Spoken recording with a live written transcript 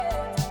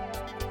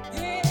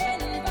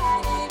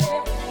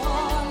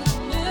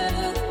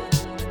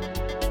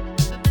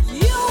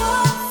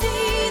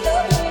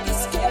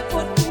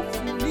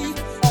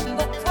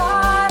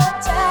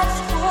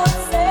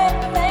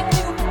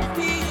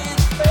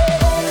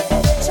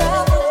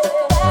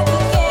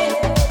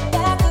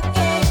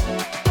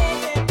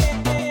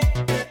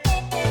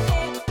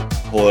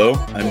Hello,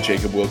 I'm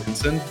Jacob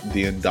Wilkinson,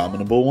 the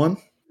Indomitable One.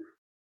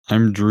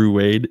 I'm Drew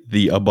Wade,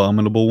 the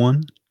Abominable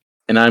One.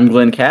 And I'm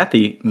Glenn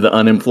Cathy, the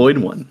Unemployed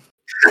One.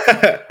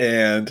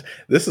 And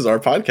this is our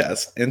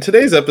podcast. And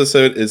today's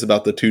episode is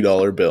about the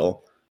 $2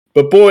 bill.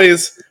 But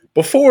boys,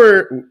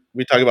 before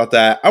we talk about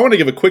that, I want to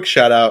give a quick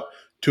shout out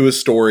to a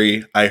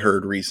story I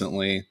heard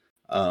recently.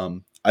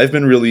 I've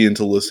been really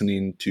into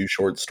listening to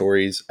short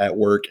stories at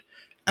work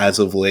as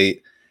of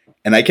late.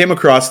 And I came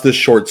across this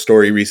short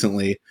story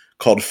recently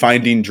called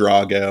Finding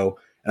Drago.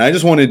 And I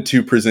just wanted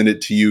to present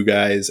it to you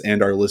guys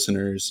and our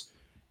listeners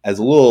as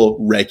a little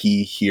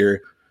recce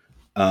here.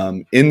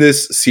 In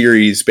this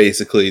series,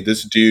 basically,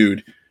 this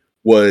dude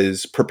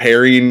was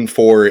preparing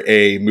for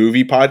a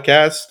movie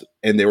podcast,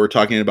 and they were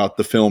talking about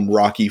the film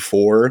Rocky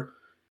IV,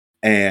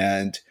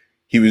 and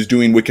he was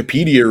doing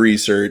Wikipedia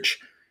research,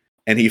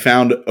 and he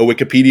found a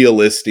Wikipedia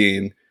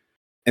listing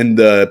in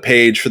the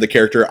page for the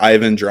character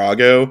Ivan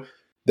Drago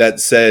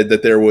that said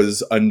that there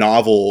was a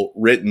novel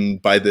written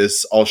by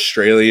this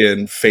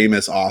Australian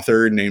famous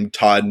author named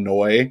Todd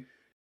Noy,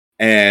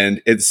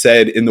 and it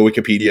said in the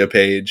Wikipedia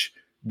page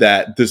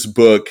that this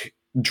book,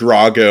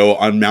 Drago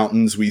on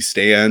Mountains We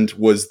Stand,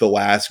 was the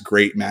last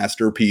great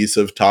masterpiece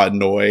of Todd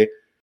Noy.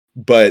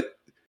 But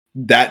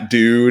that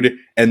dude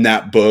and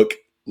that book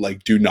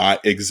do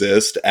not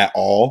exist at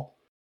all.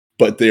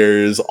 But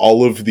there's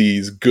all of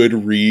these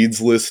Goodreads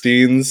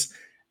listings,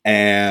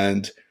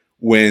 and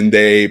when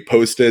they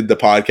posted the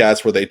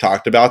podcast where they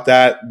talked about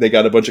that, they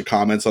got a bunch of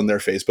comments on their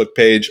Facebook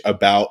page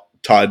about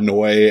Todd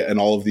Noy and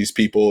all of these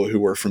people who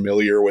were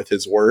familiar with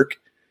his work.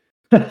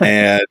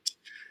 And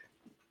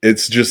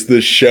it's just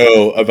this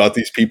show about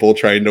these people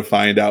trying to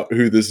find out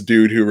who this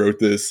dude who wrote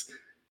this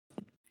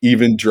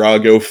Ivan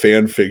Drago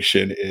fan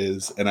fiction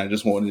is. And I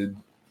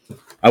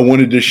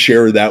wanted to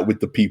share that with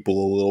the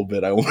people a little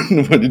bit. I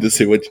wanted to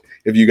see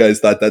if you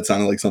guys thought that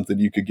sounded like something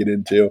you could get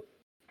into.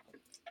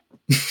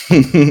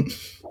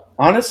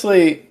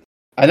 Honestly,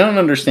 I don't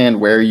understand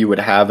where you would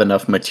have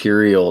enough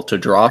material to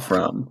draw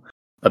from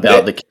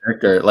about the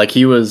character.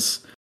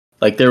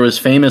 There was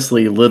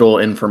famously little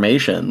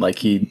information.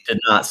 He did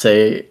not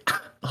say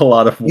a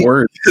lot of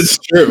words. It's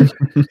true.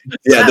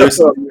 Yeah, there's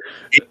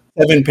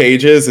 7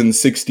 pages and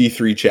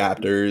 63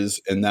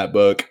 chapters in that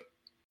book.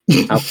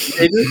 How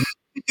many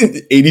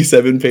pages?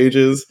 87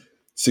 pages,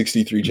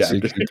 63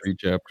 chapters. 63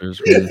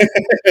 chapters.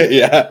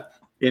 Yeah.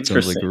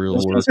 Sounds like a real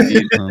work.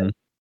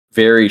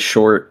 Very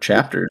short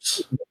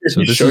chapters. So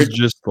this is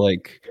just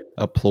like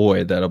a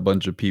ploy that a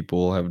bunch of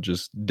people have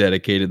just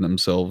dedicated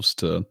themselves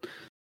to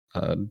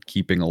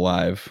keeping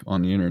alive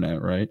on the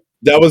internet, right?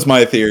 That was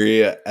my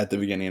theory at the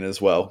beginning as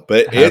well.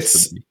 But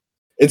it's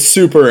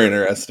super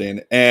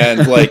interesting. And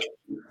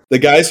the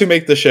guys who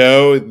make the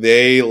show,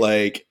 they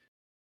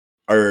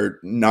are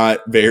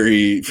not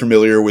very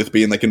familiar with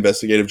being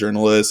investigative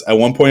journalists. At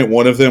one point,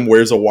 one of them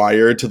wears a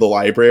wire to the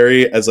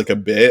library as a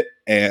bit,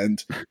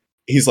 and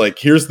he's like,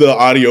 here's the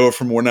audio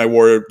from when I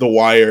wore the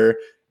wire.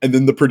 And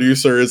then the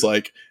producer is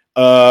like,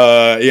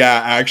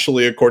 yeah,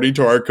 actually, according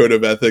to our code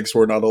of ethics,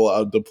 we're not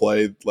allowed to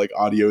play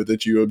audio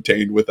that you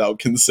obtained without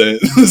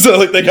consent.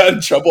 So they got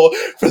in trouble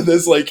for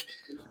this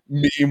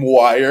meme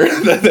wire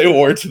that they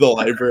wore to the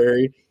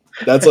library.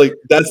 That's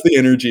the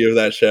energy of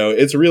that show.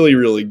 It's really,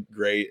 really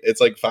great. It's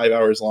 5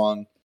 hours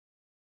long.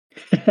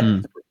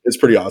 It's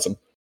pretty awesome.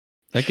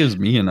 That gives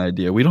me an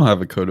idea. We don't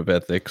have a code of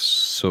ethics,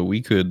 so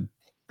we could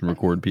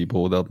record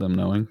people without them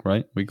knowing,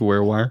 right? We could wear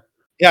a wire.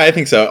 Yeah, I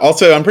think so.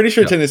 Also, I'm pretty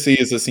sure Tennessee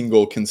is a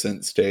single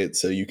consent state,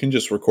 so you can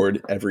just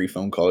record every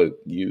phone call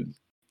you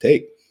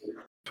take.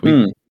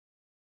 For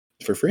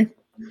free.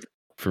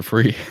 For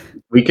free.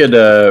 We could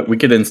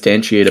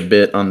instantiate a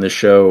bit on the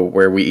show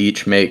where we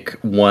each make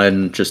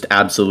one just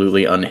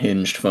absolutely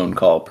unhinged phone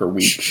call per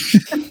week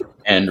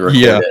and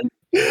record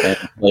it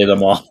and play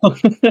them all.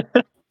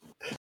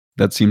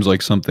 That seems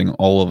like something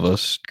all of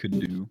us could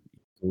do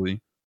easily.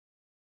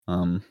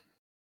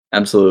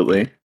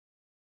 Absolutely.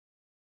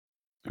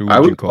 Who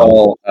would you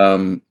call?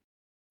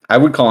 I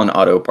would call an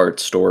auto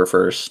parts store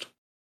first.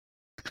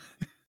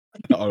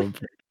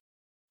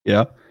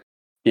 Yeah.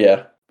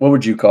 Yeah. What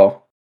would you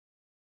call?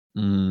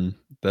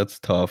 That's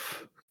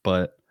tough,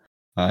 but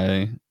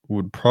I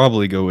would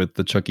probably go with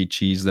the Chuck E.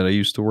 Cheese that I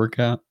used to work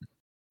at.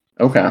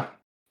 Okay.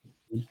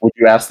 Would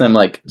you ask them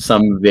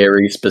some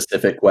very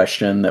specific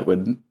question that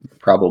would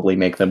probably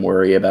make them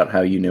worry about how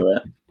you knew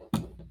it?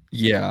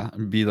 Yeah,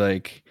 and be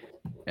like,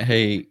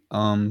 hey,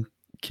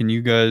 can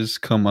you guys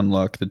come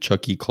unlock the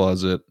Chuck E.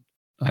 closet?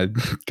 I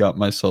got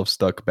myself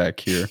stuck back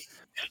here,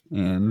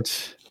 and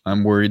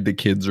I'm worried the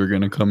kids are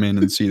gonna come in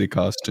and see the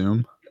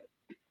costume.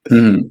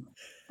 Mm-hmm.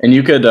 And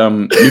you could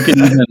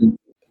even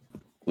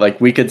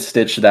we could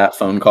stitch that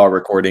phone call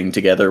recording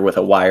together with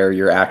a wire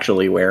you're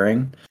actually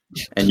wearing,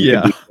 and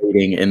you could be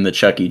waiting in the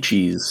Chuck E.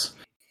 Cheese,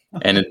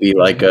 and it'd be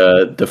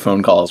the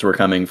phone calls were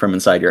coming from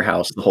inside your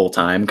house the whole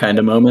time kind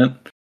of moment.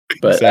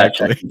 But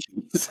exactly.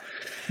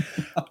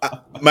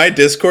 My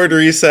Discord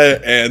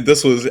reset, and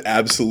this was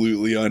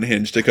absolutely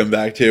unhinged to come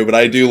back to, but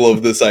I do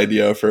love this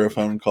idea for a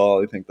phone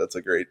call. I think that's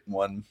a great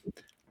one.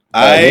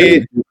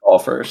 I call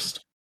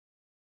first.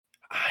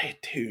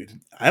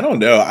 I don't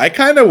know. I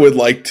kind of would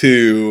like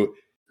to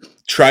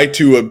try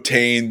to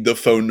obtain the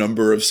phone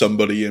number of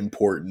somebody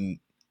important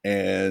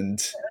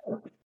and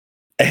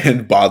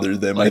bother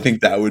them. I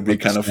think that would be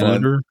kind of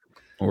fun.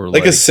 Or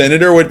like a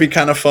senator would be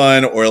kind of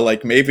fun, or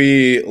like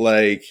maybe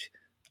like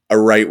a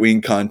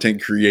right-wing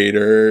content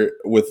creator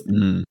with,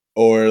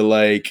 or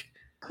like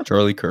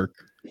Charlie Kirk.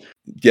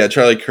 Yeah,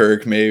 Charlie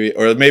Kirk maybe,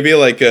 or maybe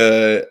like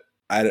a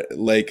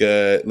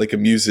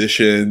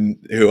musician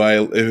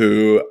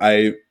who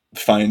I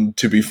find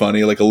to be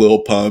funny, like a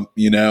Lil Pump.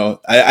 You know,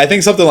 I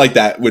think something like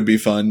that would be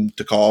fun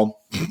to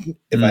call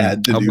if I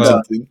had to do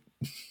something.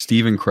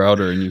 Steven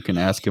Crowder, and you can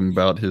ask him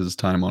about his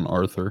time on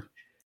Arthur.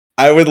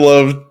 I would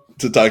love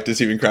to talk to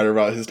Steven Crowder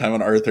about his time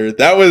on Arthur.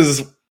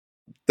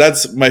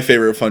 That's my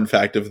favorite fun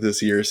fact of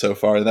this year so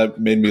far. That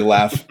made me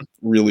laugh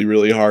really,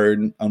 really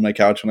hard on my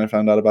couch when I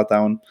found out about that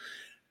one.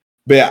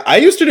 But yeah, I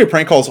used to do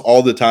prank calls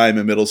all the time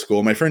in middle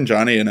school. My friend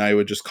Johnny and I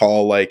would just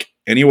call like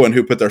anyone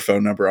who put their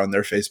phone number on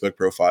their Facebook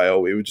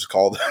profile. We would just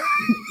call them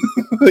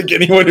like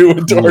anyone who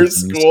went to our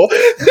school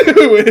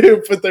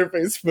who put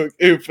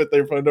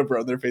their phone number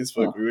on their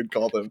Facebook. We would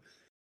call them.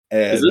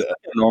 And, is this like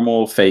a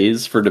normal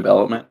phase for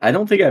development? I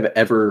don't think I've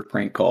ever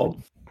prank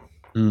called.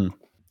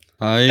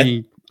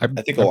 I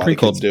think a lot of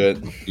kids do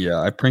it. Yeah,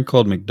 I prank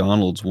called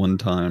McDonald's one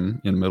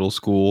time in middle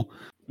school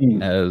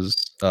as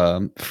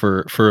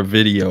for a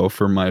video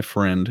for my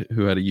friend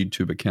who had a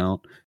YouTube account.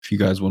 If you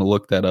guys want to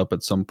look that up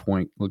at some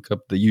point, look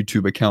up the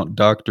YouTube account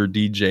Dr.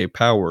 DJ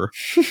Power,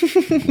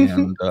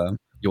 and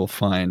you'll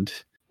find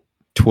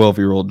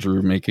 12-year-old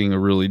Drew making a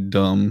really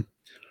dumb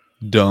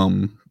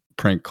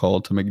prank call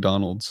to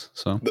McDonald's.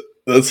 So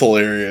that's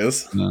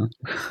hilarious. Yeah.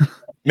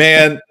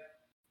 Man,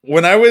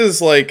 when I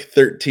was like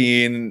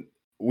 13,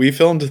 we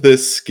filmed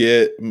this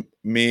skit.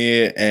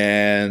 Me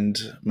and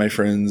my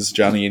friends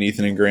Johnny and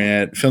Ethan and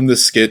Grant filmed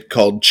this skit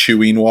called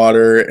Chewing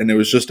Water, and it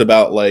was just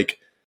about like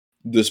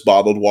this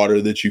bottled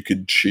water that you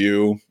could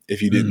chew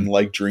if you didn't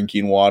like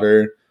drinking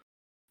water.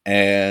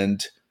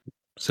 And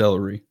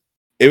celery.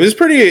 It was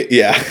pretty,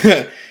 yeah.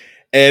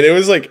 And it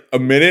was like a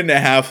minute and a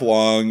half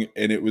long,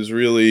 and it was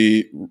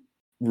really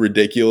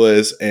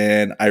ridiculous.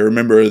 And I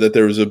remember that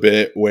there was a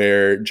bit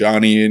where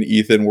Johnny and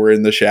Ethan were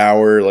in the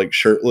shower, like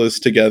shirtless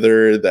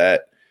together,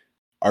 that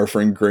our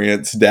friend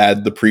Grant's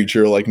dad, the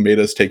preacher, like made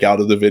us take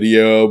out of the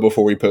video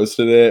before we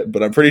posted it.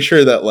 But I'm pretty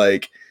sure that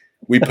like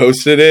we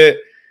posted it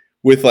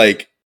with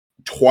like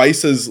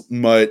twice as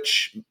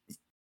much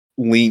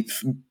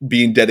length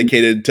being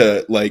dedicated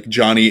to like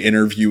Johnny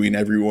interviewing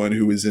everyone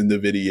who was in the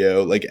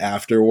video like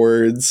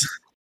afterwards.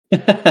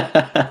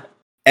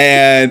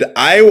 And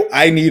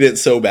I need it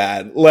so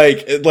bad.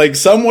 Like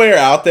somewhere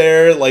out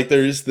there, like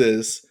there's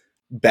this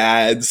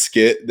bad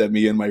skit that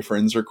me and my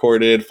friends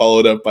recorded,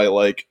 followed up by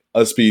like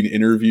us being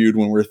interviewed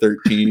when we're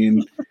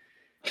 13.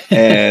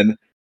 and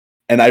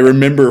I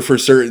remember for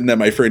certain that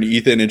my friend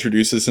Ethan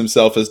introduces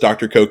himself as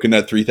Dr.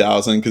 Coconut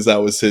 3000 because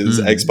that was his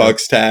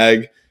Xbox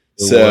tag.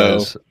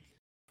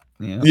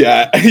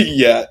 Yeah,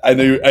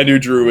 I knew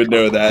Drew would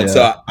know that. Yeah,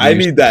 so I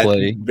need that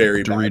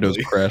very Doritos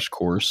badly. Crash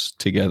Course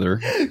together.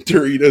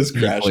 Doritos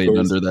Crash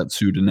Course under that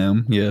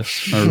pseudonym.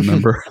 Yes, I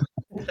remember.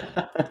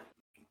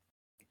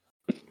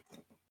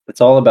 It's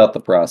all about the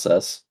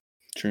process.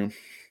 True.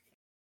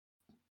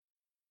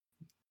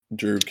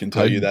 Drew can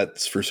tell you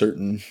that's for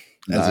certain.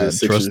 I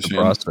trust the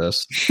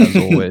process as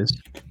always,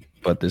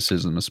 but this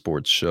isn't a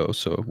sports show,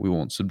 so we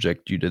won't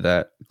subject you to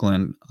that,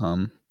 Glenn.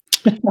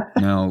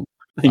 Now.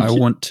 I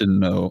want to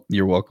know.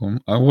 You're welcome.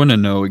 I want to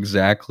know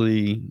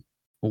exactly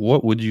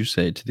what would you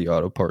say to the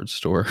auto parts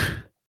store?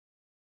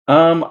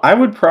 I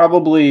would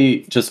probably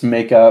just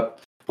make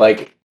up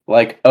like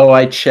oh,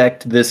 I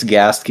checked this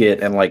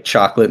gasket and like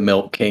chocolate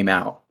milk came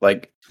out.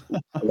 Like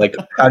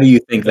how do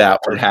you think that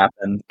would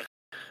happen?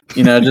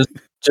 You know,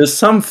 just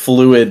some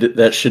fluid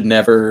that should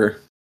never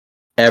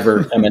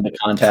ever come into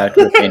contact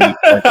with any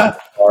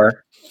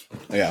car.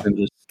 Yeah,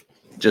 and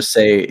just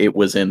say it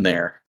was in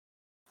there.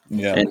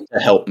 Yeah, and to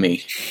help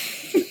me.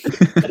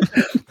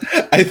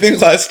 I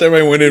think last time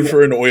I went in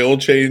for an oil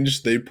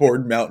change, they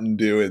poured Mountain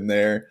Dew in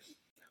there.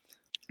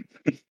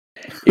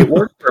 It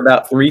worked for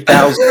about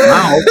 3,000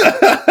 miles.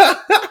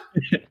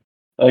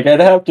 Like I'd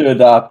have to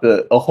adopt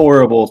a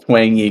horrible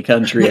twangy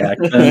country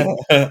accent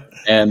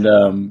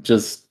and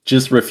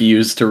just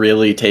refuse to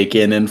really take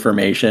in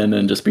information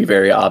and just be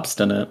very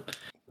obstinate.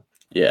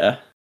 Yeah,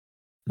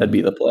 that'd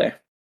be the play.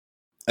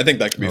 I think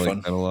that could be I like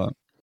fun. That a lot.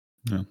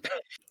 Yeah.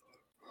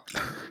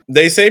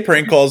 They say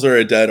prank calls are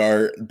a dead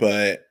art,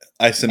 but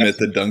I submit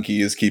that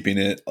Donkey is keeping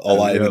it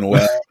alive and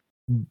well.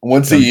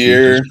 Once Donkey a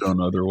year,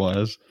 shown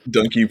otherwise.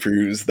 Donkey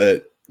proves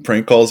that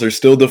prank calls are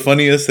still the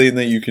funniest thing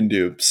that you can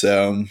do.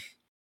 So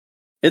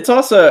it's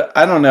also,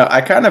 I don't know,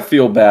 I kind of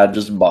feel bad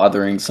just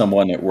bothering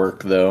someone at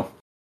work though.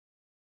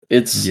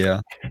 That's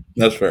fair.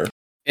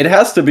 It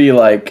has to be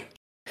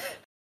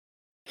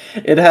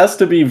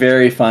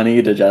very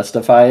funny to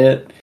justify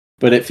it.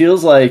 But it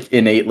feels like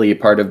innately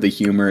part of the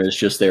humor is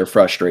just their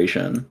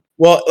frustration.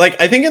 Well, like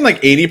I think in like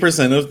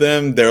 80% of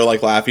them, they're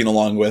like laughing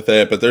along with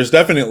it, but there's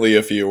definitely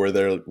a few where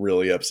they're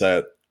really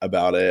upset.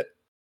 about it.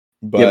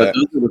 Yeah, but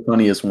those are the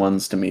funniest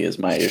ones to me is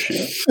my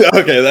issue.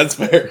 Okay, that's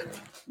fair.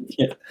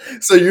 Yeah.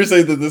 So you're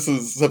saying that this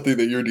is something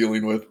that you're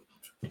dealing with?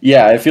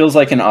 Yeah, it feels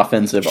like an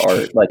offensive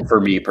art, like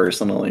for me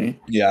personally.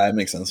 Yeah, it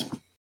makes sense.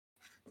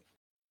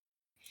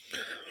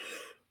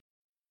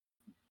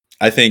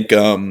 I think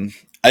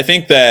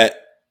that,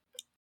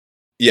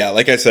 yeah,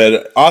 like I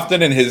said,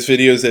 often in his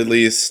videos at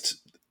least,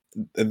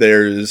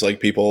 there's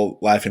like people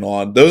laughing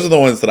along. Those are the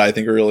ones that I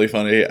think are really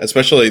funny.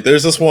 Especially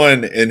there's this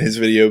one in his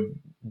video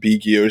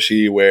Big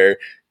Yoshi where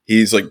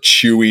he's like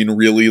chewing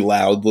really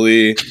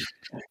loudly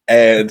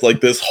and like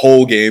this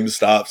whole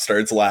GameStop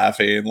starts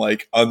laughing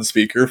like on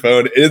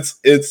speakerphone.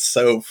 It's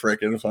so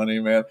freaking funny,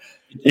 man.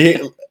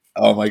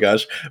 Oh my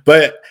gosh.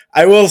 But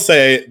I will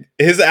say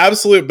his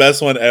absolute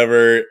best one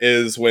ever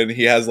is when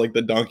he has like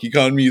the Donkey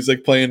Kong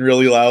music playing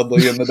really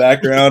loudly in the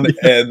background.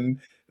 And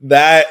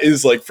that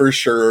is like for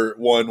sure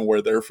one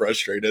where they're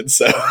frustrated.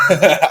 So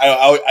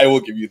I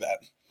will give you that.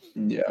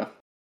 Yeah.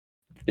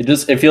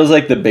 It feels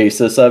like the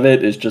basis of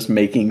it is just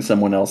making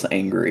someone else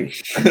angry.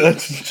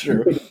 That's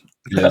true.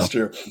 Yeah. That's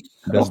true.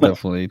 There's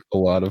definitely a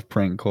lot of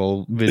prank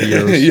call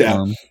videos.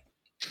 Yeah.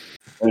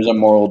 There's a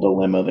moral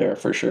dilemma there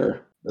for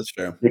sure. That's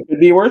fair. It could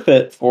be worth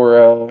it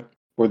for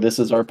This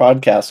Is Our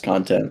Podcast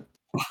content.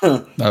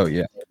 Oh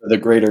yeah. For the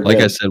greater Like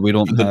good. I said, we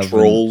don't The have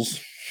trolls.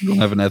 we don't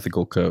have an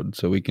ethical code,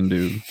 so we can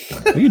do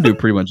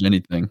pretty much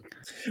anything.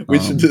 We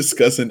should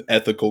discuss an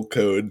ethical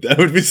code. That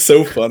would be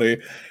so funny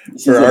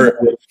This for is our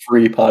a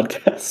free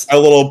podcast. our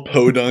little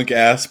podunk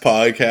ass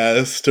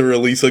podcast to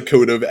release a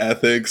code of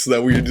ethics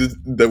that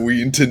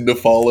we intend to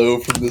follow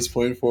from this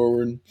point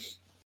forward.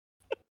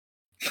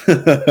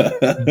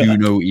 Do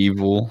no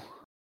evil.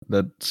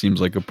 That seems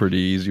like a pretty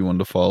easy one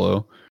to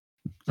follow.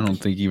 I don't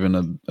think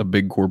even a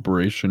big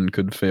corporation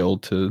could fail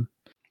to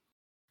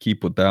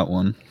keep with that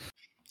one.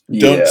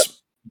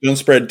 Don't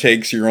spread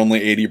takes you're only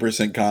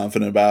 80%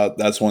 confident about.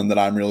 That's one that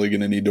I'm really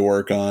going to need to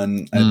work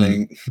on, I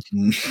think.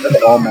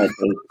 That's all my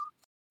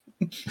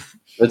takes.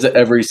 That's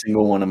every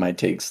single one of my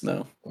takes,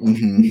 though.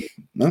 Mm-hmm.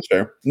 That's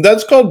fair.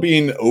 That's called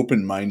being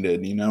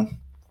open-minded, you know?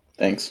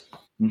 Thanks.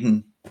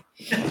 Mm-hmm.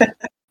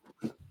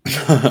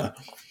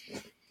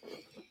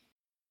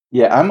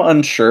 Yeah, I'm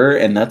unsure,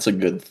 and that's a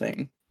good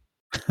thing.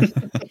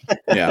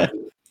 Yeah.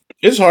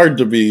 It's hard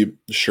to be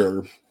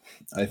sure,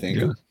 I think.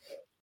 Yeah.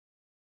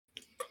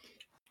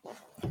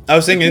 I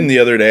was thinking the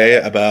other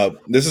day about,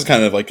 this is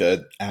kind of like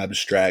an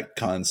abstract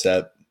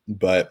concept,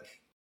 but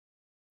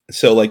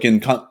so like in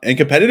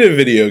competitive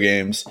video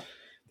games,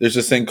 there's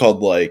this thing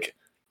called like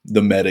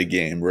the meta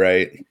game,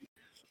 right?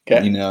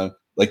 Okay. You know,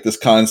 like this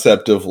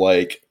concept of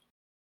like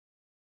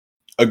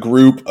a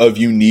group of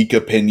unique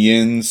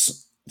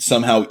opinions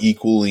somehow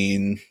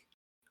equaling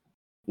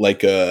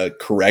like a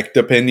correct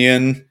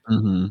opinion,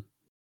 Mm-hmm.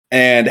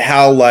 and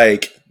how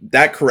like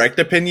that correct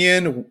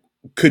opinion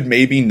could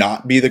maybe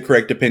not be the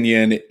correct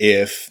opinion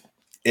if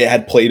it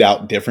had played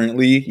out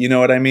differently. You know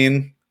what I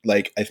mean?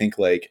 Like, I think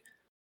like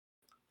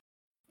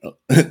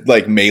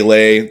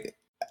Melee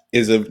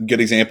is a good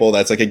example.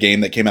 That's like a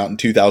game that came out in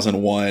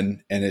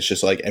 2001, and it's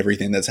just like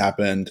everything that's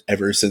happened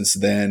ever since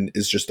then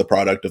is just the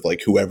product of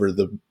like whoever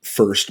the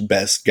first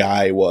best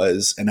guy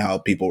was and how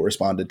people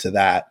responded to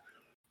that.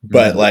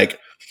 But like,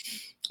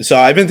 so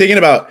I've been thinking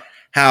about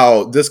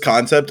how this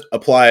concept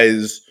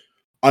applies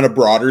on a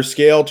broader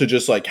scale to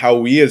just like how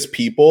we as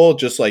people,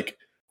 just like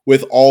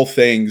with all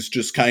things,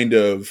 just kind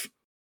of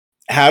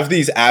have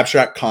these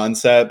abstract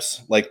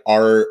concepts like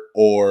art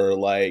or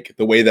like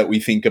the way that we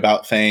think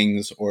about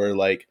things or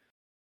like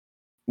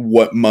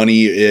what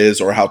money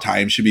is or how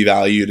time should be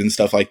valued and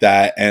stuff like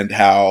that, and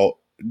how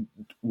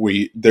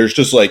there's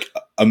just like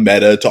a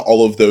meta to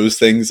all of those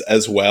things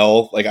as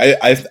well. Like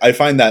I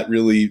find that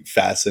really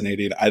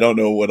fascinating. I don't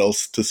know what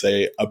else to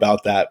say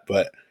about that,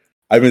 but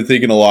I've been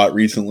thinking a lot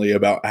recently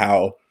about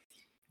how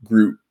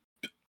group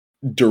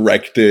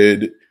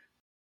directed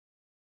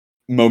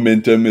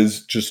momentum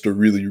is just a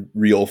really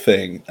real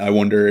thing. I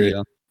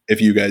wonder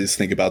if you guys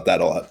think about that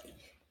a lot.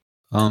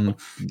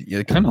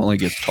 It kind of only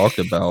gets talked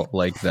about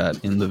like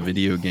that in the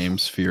video game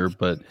sphere,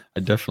 but I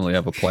definitely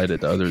have applied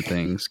it to other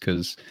things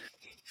because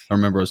I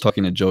remember I was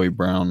talking to Joey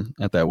Brown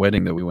at that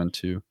wedding that we went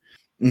to.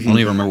 I don't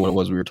even remember what it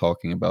was we were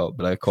talking about,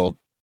 but I called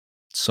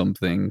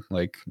something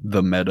like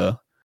the meta,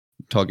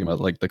 talking about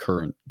like the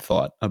current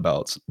thought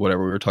about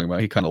whatever we were talking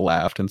about. He kind of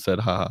laughed and said,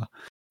 haha,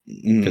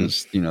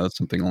 because, you know, that's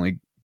something only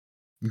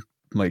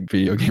like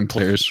video game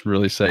players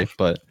really say.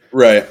 But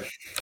right.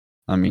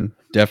 I mean,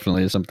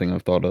 definitely is something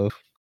I've thought of.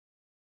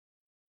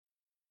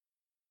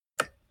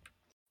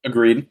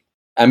 Agreed.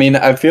 I mean,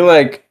 I feel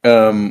like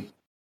I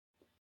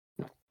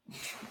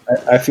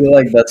feel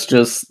like that's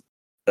just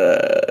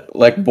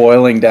like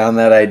boiling down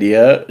that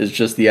idea is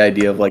just the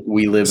idea of like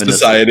we live in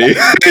society.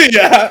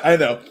 Yeah, I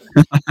know.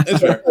 It's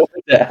fair.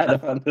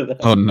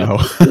 Oh no.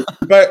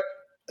 But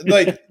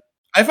like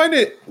I find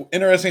it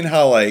interesting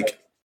how like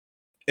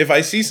if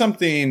I see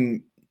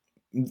something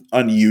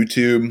on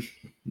YouTube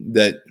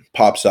that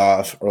pops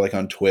off or like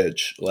on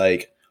Twitch,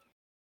 like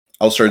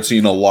I'll start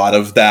seeing a lot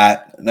of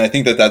that. And I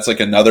think that that's like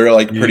another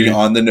like pretty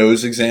on the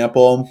nose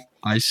example.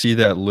 I see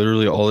that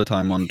literally all the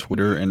time on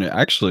Twitter, and it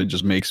actually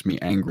just makes me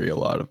angry a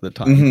lot of the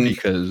time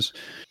because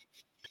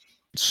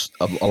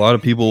a lot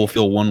of people will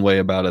feel one way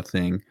about a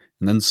thing,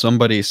 and then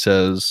somebody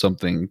says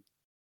something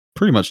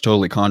pretty much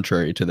totally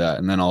contrary to that,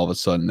 and then all of a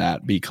sudden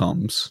that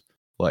becomes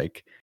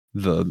like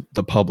the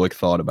public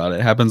thought about it.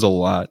 It happens a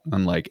lot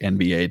on like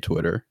NBA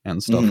Twitter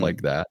and stuff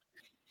like that,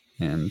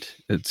 and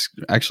it's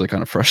actually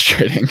kind of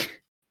frustrating.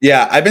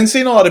 Yeah, I've been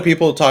seeing a lot of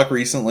people talk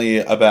recently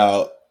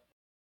about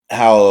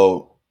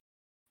how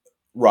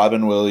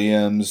Robin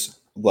Williams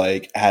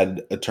like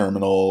had a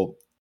terminal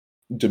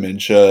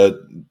dementia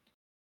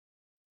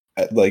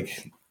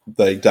like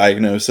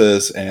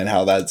diagnosis, and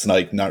how that's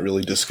like not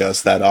really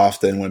discussed that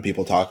often when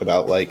people talk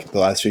about like the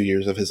last few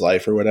years of his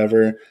life or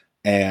whatever.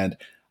 And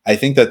I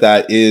think that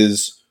that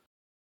is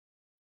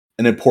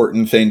an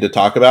important thing to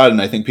talk about,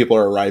 and I think people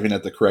are arriving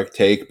at the correct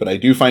take. But I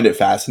do find it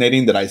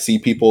fascinating that I see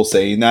people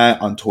saying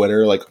that on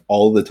Twitter like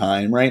all the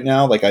time right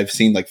now. Like I've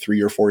seen like 3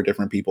 or 4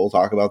 different people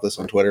talk about this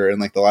on Twitter in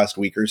like the last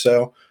week or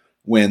so,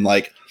 when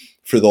like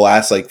for the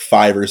last like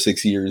 5 or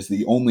 6 years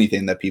the only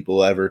thing that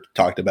people ever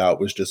talked about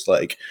was just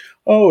like,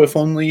 oh, if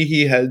only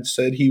he had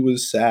said he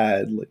was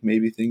sad, like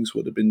maybe things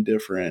would have been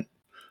different.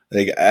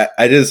 Like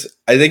I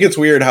think it's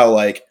weird how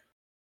like,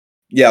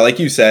 yeah, like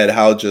you said,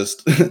 how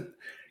just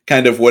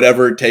kind of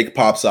whatever take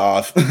pops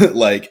off,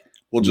 like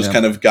will just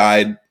kind of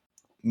guide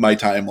my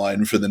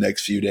timeline for the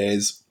next few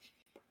days.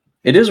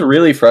 It is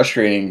really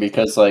frustrating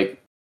because like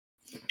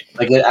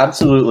it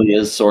absolutely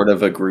is sort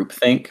of a group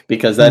think,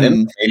 because that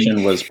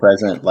information was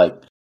present like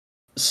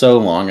so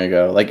long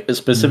ago. Like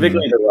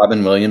specifically the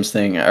Robin Williams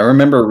thing, I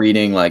remember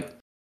reading like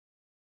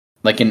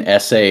an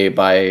essay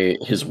by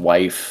his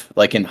wife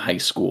like in high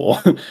school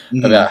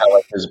about how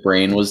like his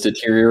brain was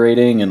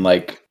deteriorating, and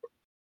like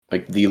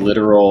the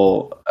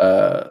literal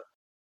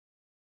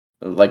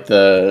like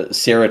the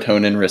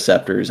serotonin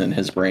receptors in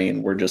his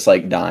brain were just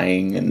like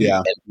dying, and he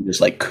just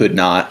like could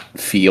not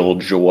feel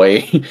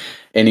joy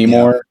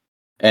anymore.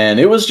 And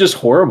it was just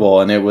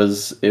horrible, and it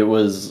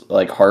was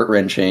like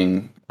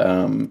heart-wrenching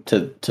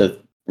to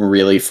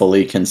really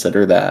fully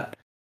consider that.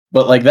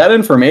 But like that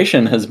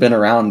information has been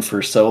around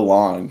for so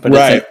long, but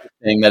it's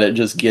interesting that it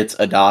just gets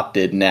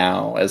adopted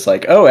now as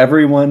like, oh,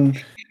 everyone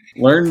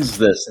learns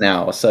this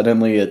now.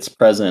 Suddenly it's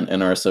present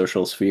in our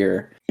social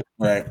sphere.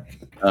 Right.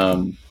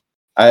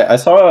 I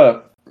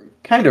saw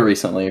kind of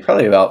recently,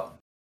 probably about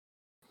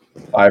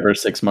 5 or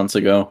 6 months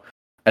ago,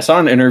 I saw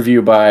an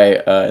interview by,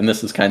 and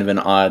this is kind of an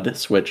odd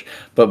switch,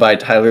 but by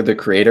Tyler, the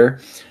Creator,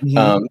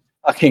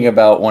 talking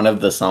about one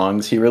of the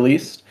songs he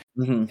released.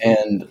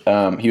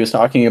 And he was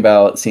talking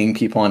about seeing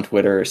people on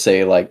Twitter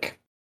say like,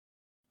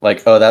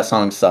 oh, that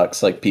song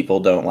sucks. Like people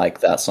don't like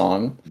that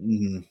song.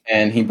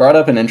 And he brought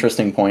up an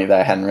interesting point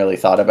that I hadn't really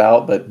thought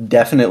about, but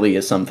definitely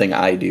is something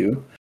I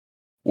do,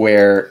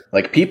 where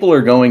like people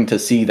are going to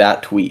see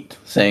that tweet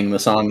saying the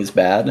song is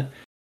bad,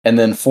 and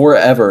then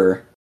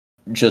forever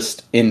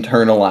just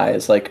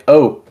internalize like,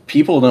 oh,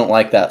 people don't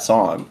like that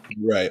song.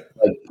 Right.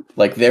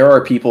 Like there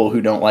are people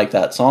who don't like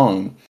that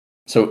song,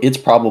 so it's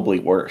probably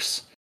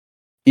worse.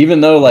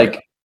 Even though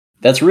like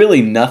that's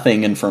really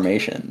nothing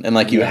information, and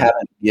like you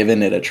haven't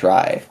given it a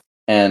try.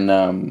 And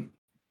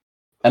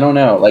I don't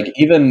know, like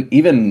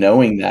even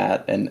knowing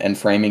that and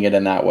framing it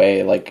in that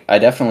way, like I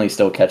definitely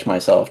still catch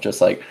myself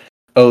just like,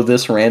 oh,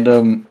 this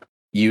random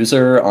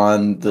user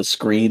on the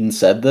screen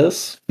said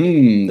this.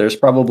 There's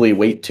probably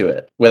weight to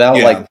it without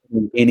like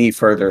any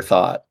further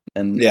thought.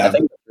 And I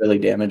think it's really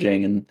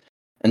damaging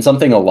and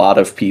something a lot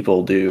of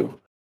people do,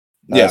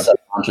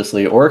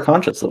 subconsciously or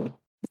consciously.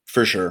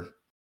 For sure.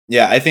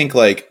 Yeah, I think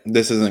like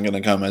this isn't going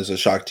to come as a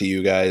shock to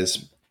you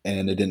guys,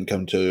 and it didn't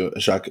come to a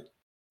shock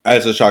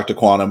to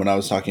Quantum when I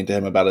was talking to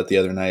him about it the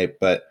other night.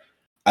 But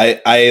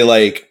I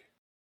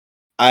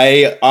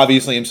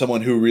obviously am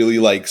someone who really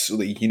likes,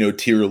 you know,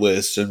 tier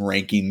lists and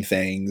ranking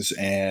things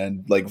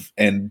and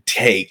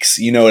takes,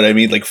 you know what I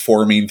mean, like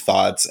forming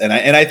thoughts, and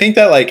I think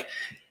that like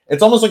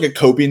it's almost like a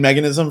coping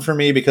mechanism for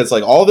me, because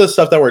like all this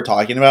stuff that we're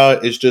talking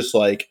about is just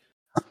like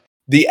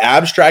the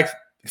abstract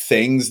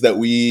things that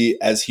we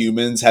as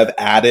humans have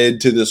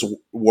added to this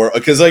world,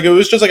 because like it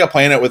was just like a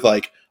planet with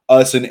like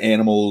us and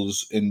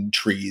animals and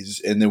trees,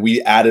 and then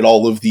we added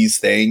all of these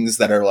things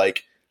that are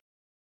like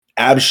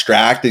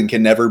abstract and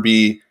can never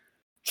be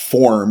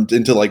formed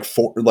into like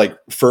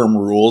firm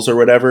rules or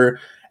whatever.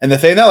 And the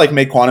thing that like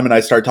made Quantum and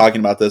I start talking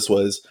about this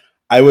was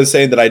I was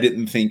saying that I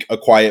didn't think A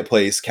Quiet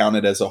Place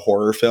counted as a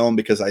horror film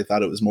because I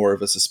thought it was more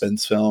of a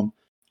suspense film,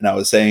 and I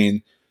was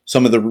saying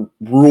some of the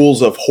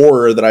rules of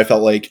horror that I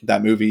felt like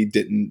that movie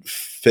didn't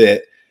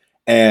fit.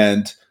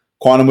 And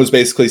Quantum was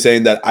basically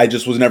saying that I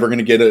just was never going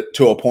to get it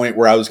to a point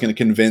where I was going to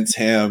convince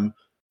him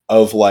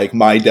of like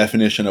my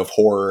definition of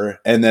horror.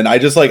 And then I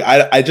just like,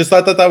 I just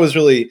thought that that was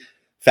really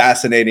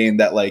fascinating,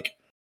 that like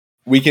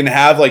we can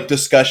have like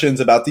discussions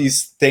about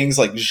these things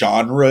like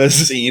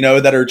genres, you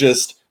know, that are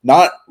just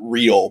not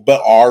real,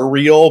 but are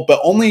real, but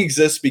only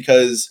exist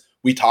because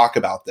we talk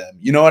about them.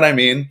 You know what I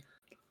mean?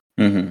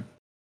 Mm-hmm.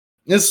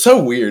 It's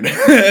so weird.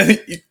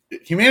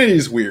 Humanity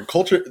is weird.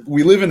 Culture.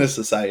 We live in a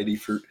society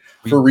for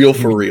real.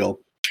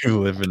 We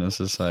live in a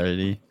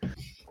society.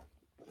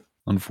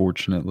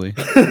 Unfortunately.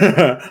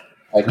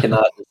 I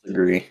cannot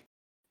disagree.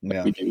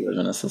 Yeah, We do live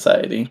in a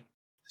society.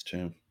 it's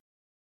true.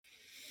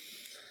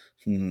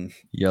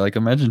 Yeah, like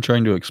imagine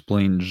trying to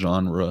explain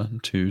genre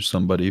to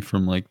somebody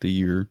from like the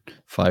year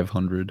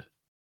 500.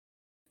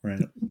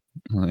 Right.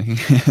 Like,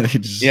 they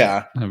just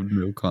Yeah. have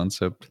no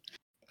concept.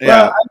 Yeah.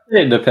 Well, I'd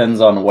say it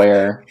depends on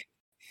where.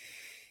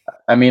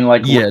 I mean,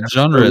 like, Yeah, I'm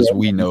genre as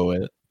we know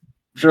it.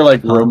 sure,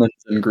 like Romans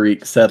and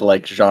Greeks had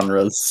like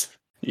genres,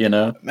 you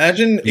know.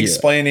 Imagine Yeah.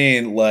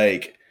 explaining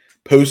like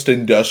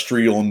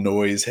post-industrial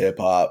noise hip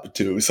hop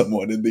to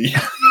someone in the.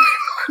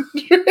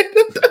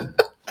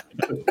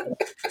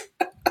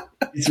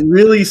 It's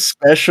really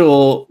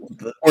special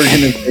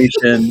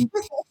organization.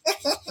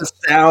 The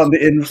sound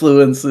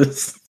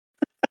influences.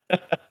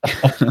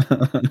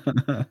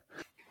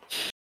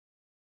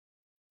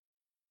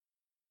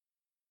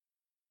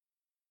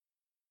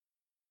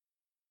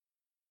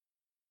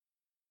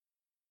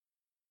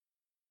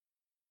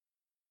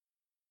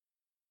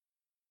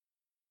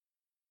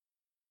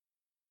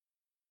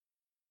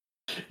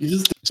 You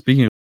just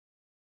Speaking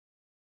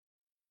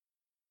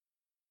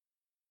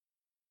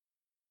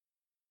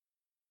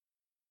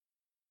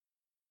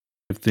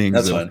of things,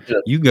 That's though,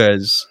 fine. you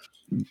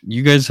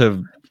guys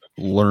have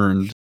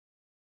learned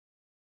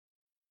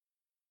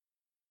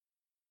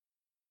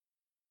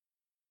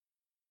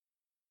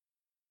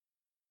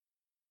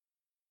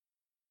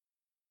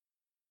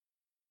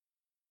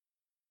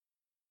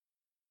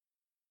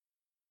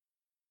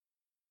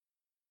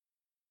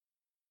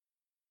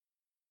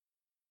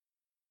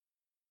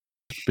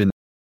been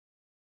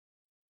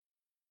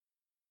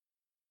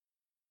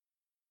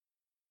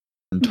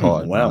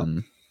taught. Wow.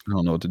 I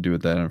don't know what to do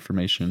with that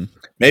information.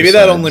 Maybe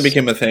that only Besides-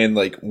 became a thing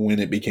like when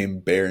it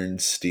became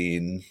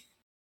Berenstein.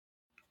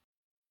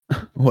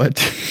 What?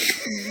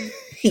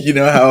 You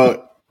know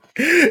how?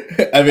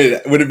 I mean,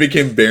 when it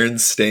became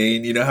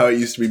Berenstain, you know how it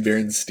used to be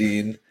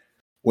Berenstein.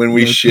 When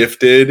we What?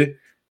 shifted,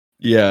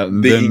 Yeah, the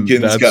then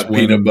Incans that's got when-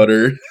 peanut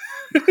butter.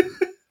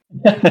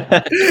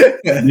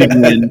 big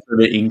win for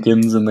the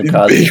Incans and the Big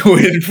Cosmos.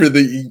 win for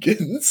the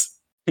Incans.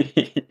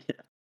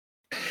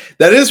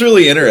 That is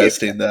really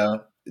interesting,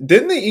 though.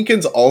 Didn't the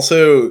Incans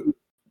also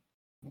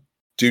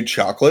do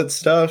chocolate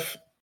stuff?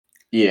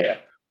 Yeah.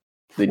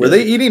 Were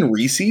they eating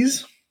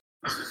Reese's?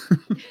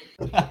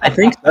 I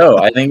think so.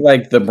 I think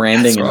like the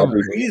branding and so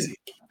everything. crazy.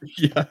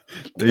 Yeah,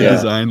 they Yeah.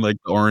 designed like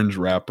the orange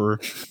wrapper,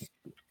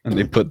 and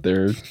they put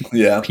their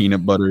Yeah.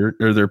 peanut butter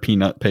or their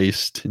peanut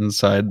paste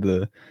inside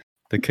the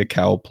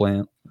cacao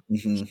plant.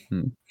 Hmm.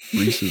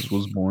 Reese's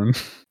was born.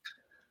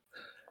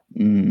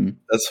 Mm.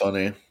 That's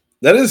funny.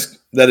 That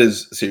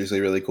is seriously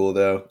really cool,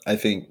 though. I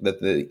think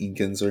that the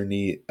Incans are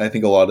neat. I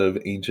think a lot of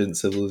ancient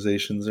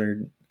civilizations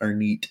are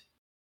neat.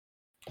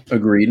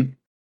 Agreed.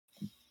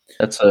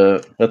 That's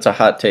a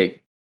hot take.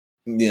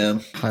 Yeah,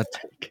 Hot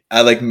take.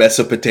 I like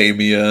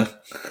Mesopotamia.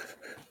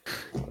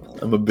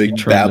 I'm a big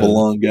trying to-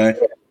 Babylon guy.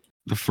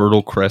 The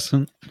Fertile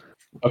Crescent.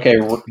 Okay,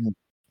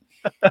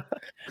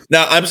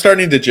 Now I'm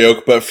starting to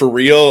joke, but for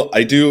real,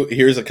 I do.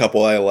 Here's a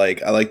couple I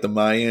like. I like the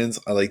Mayans.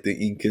 I like the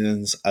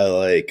Incans. I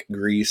like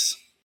Greece.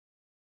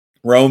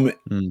 Rome.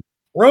 Mm.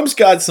 Rome's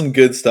got some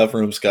good stuff.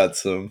 Rome's got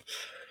some.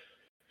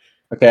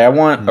 okay. I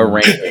want a Mm.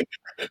 ranking.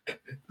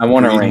 I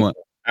want a Green ranking. one.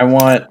 I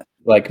want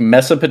like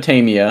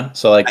Mesopotamia,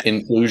 so like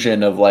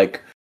inclusion of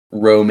like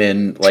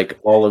Roman, like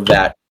all of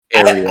that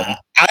area.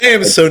 I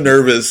am so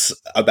nervous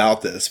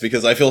about this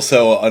because I feel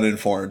so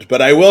uninformed.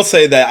 But I will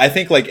say that I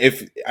think like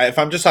if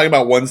I'm just talking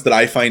about ones that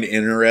I find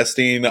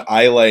interesting,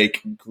 I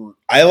like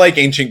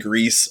ancient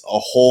Greece a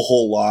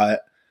whole lot.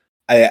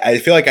 I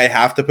feel like I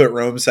have to put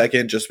Rome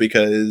second just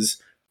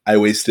because I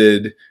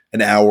wasted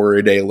an hour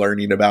a day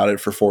learning about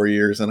it for 4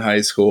 years in high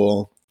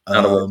school.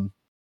 Not a waste.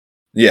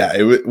 Yeah,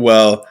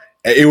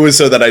 it was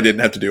so that I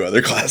didn't have to do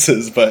other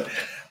classes, but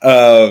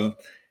and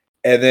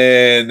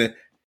then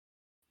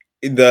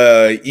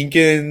the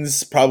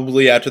Incans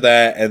probably after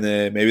that, and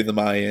then maybe the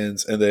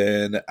Mayans, and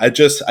then I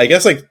guess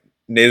like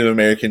Native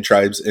American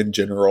tribes in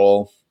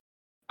general.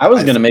 I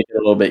was going to make it a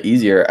little bit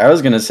easier. I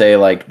was going to say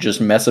like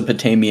just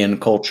Mesopotamian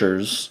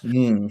cultures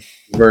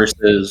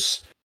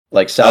versus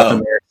like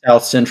South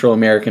Central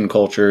American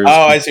cultures.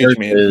 Oh, I see what you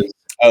mean. versus,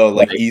 Oh,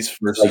 like Like- East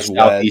Like versus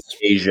Southeast West.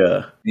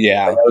 Asia.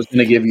 Yeah. Like, I was going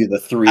to give you the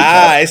three.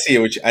 I see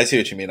what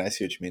you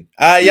mean.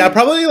 Yeah,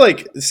 probably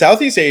like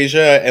Southeast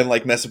Asia and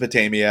like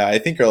Mesopotamia. I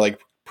think are like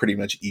pretty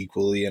much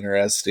equally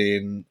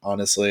interesting,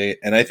 honestly.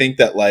 And I think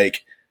that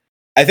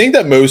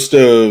most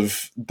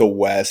of the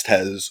West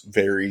has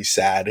very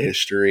sad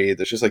history.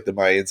 There's just like the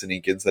Mayans and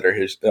Incans that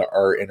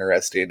are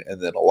interesting,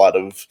 and then a lot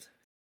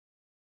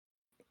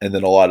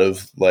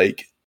of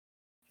like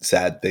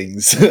sad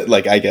things,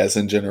 like I guess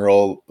in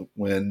general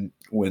when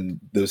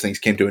those things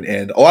came to an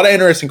end. A lot of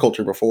interesting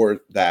culture before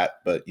that,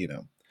 but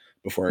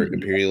before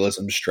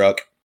imperialism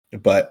struck.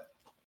 But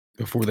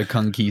Before the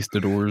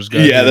conquistadors got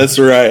yeah, here. that's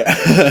right.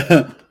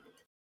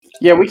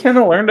 Yeah, we kind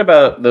of learned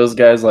about those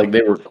guys like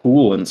they were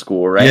cool in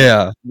school, right?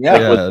 Yeah, Yeah.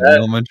 yeah. with In that-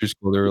 elementary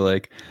school, they were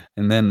like,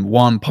 and then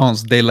Juan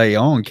Ponce de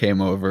Leon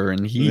came over,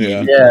 and he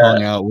Yeah. Yeah.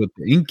 hung out with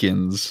the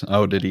Incans.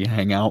 Oh, did he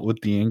hang out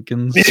with the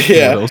Incans?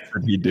 Yeah. What else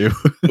did he do?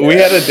 We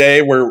had a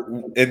day where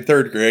in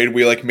third grade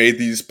we like made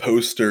these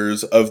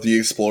posters of the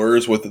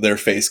explorers with their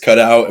face cut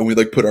out, and we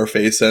like put our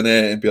face in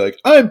it and be like,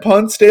 "I'm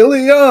Ponce de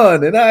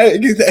Leon," and I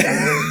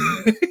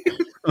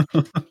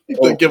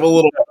like, give a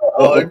little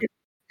plug.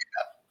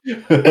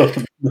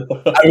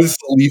 I was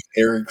Leif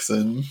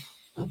Erikson.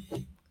 I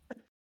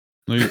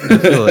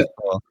feel like,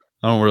 well,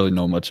 I don't really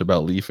know much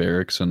about Leif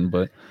Erikson,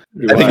 but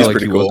I think feel he's like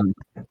pretty he cool. wasn't.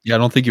 Yeah, I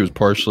don't think he was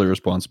partially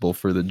responsible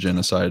for the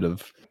genocide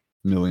of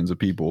millions of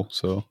people.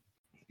 So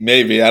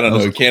Maybe, I don't That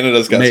was know. a-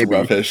 Canada's got maybe. some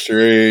rough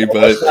history,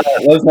 but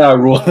Let's not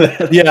rule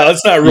that. yeah,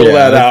 let's not rule yeah,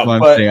 that that's out. what I'm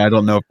But saying. I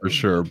don't know for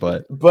sure,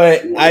 but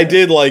I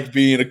did like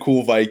being a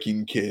cool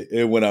Viking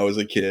kid when I was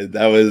a kid.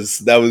 That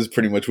was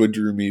pretty much what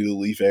drew me to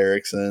Leif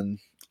Erikson.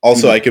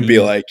 Also, I could be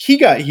Mhm. like, he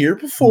got here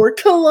before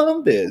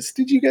Columbus.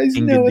 Did you guys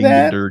know that?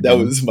 That Dinga-dinga-durgan.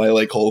 was my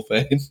like whole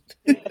thing.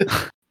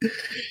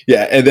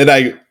 Yeah, and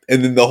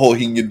then the whole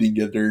Hinga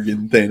Dinga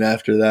Durgan thing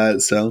after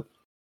that. So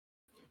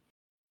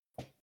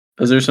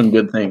Those are some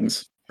good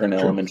things for an True.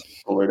 elementary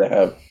schooler to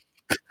have.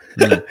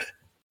 Yeah.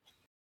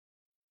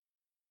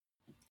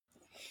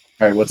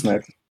 All right, what's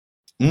next?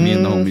 Me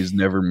and the Mm, homies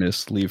never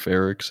missed Leif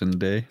Erikson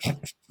Day.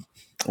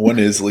 when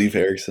is Leif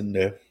Erikson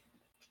Day?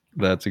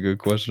 That's a good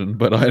question,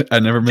 but I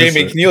never missed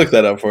Jamie, it. can you look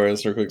that up for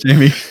us real quick?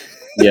 Jamie,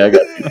 Yeah,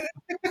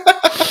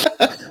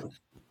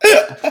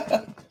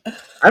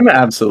 I'm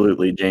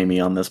absolutely Jamie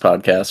on this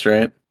podcast,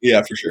 right?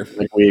 Yeah, for sure.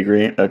 Like we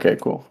agree. Okay,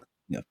 cool.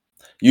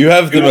 You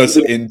have the most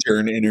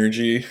intern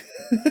energy.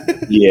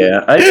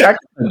 Yeah, I kind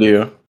of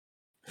do.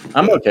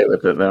 I'm okay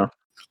with it though.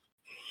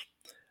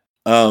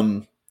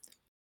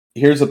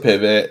 Here's a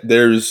pivot.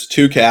 There's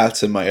 2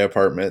 cats in my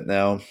apartment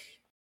now.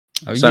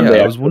 oh, Sunday,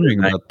 yeah, I was October wondering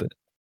 9th. about the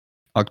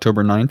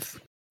October 9th.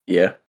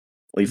 Yeah,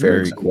 Leif Very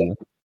Erikson. cool.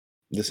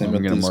 The same I'm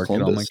with gonna this mark it on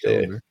my Columbus Day.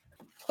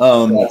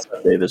 calendar. That's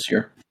Sunday this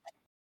year.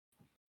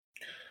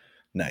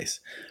 Nice.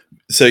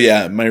 So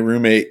yeah, my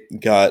roommate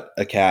got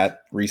a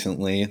cat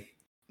recently.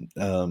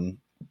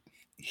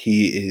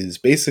 He is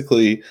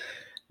basically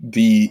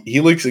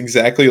he looks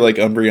exactly like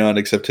Umbreon,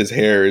 except his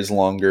hair is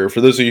longer. For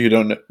those of you who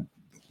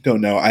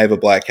don't know, I have a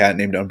black cat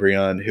named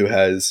Umbreon who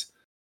has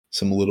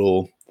some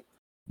little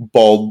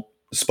bald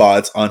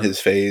spots on his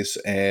face,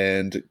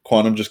 and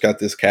Quantum just got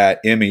this cat,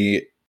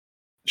 Emmy,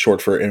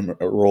 short for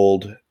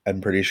Emerald,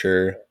 I'm pretty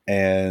sure,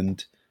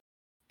 and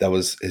that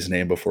was his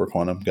name before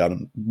Quantum got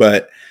him.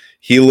 But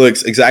he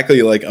looks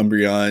exactly like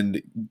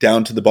Umbreon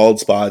down to the bald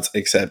spots,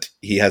 except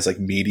he has like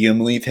medium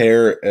length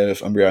hair if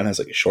Umbreon has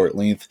like a short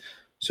length.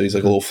 So he's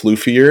like a little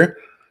floofier,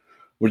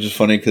 which is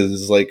funny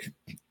because like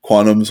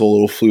Quantum's a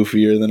little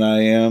floofier than I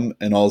am.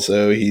 And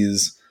also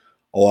he's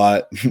a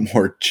lot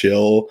more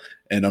chill,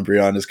 and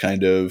Umbreon is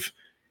kind of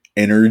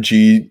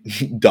energy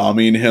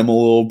doming him a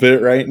little bit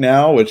right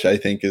now, which I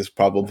think is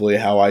probably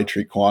how I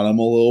treat Quantum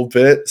a little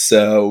bit.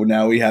 So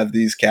now we have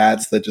these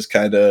cats that just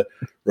kind of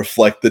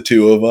reflect the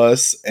two of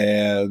us,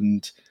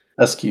 and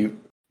That's cute.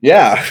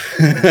 yeah.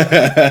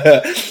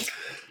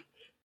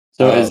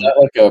 So is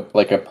that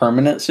like a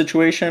permanent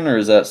situation, or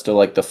is that still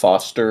like the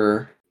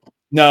foster?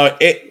 No,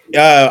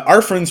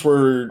 our friends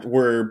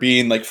were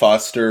being like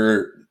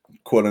foster,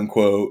 quote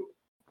unquote,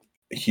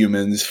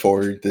 humans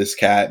for this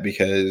cat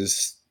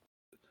because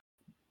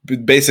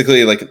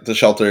basically like the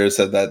shelter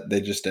said that they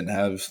just didn't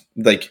have,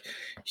 like,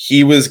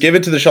 he was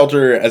given to the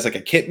shelter as like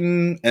a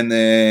kitten, and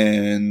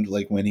then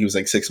like when he was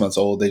like 6 months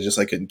old, they just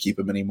like couldn't keep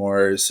him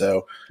anymore.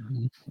 So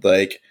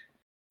like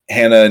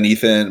Hannah and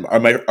Ethan,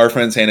 our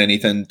friends Hannah and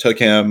Ethan took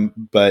him,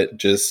 but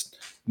just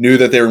knew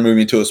that they were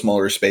moving to a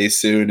smaller space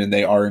soon, and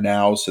they are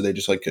now, so they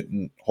just like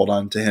couldn't hold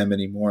on to him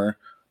anymore.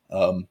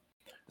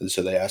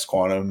 So they asked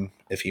Quantum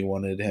if he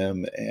wanted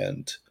him,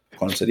 and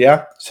Quantum said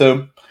yeah.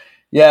 So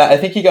yeah, I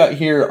think he got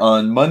here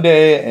on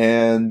Monday,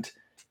 and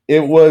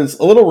it was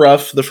a little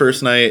rough the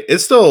first night.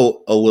 It's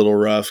still a little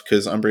rough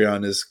because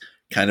Umbreon is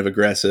kind of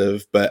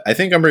aggressive, but I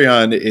think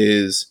Umbreon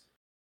is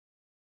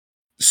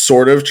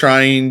sort of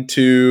trying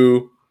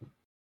to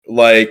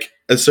like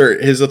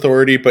assert his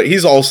authority, but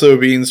he's also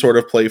being sort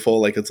of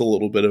playful. Like it's a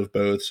little bit of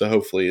both. So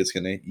hopefully it's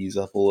going to ease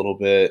up a little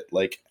bit,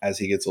 like as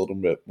he gets a little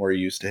bit more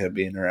used to him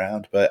being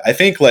around. But I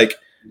think like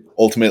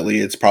ultimately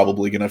it's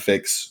probably going to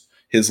fix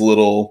his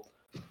little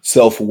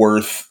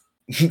self-worth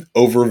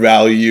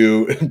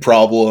overvalue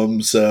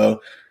problem.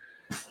 So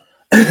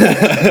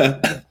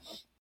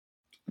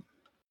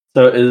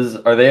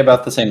So are they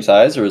about the same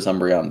size, or is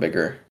Umbreon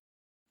bigger?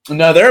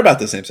 no, they're about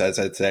the same size,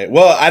 I'd say.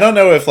 Well, I don't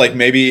know if like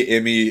maybe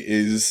Emmy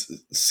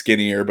is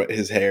skinnier, but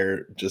his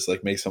hair just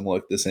like makes him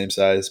look the same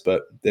size,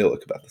 but they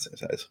look about the same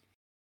size.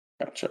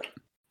 Gotcha.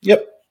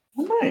 Yep.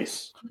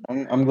 Nice.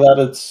 I'm glad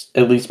it's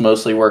at least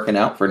mostly working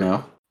out for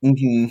now.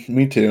 Mm-hmm.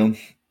 Me too.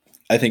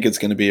 I think it's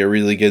going to be a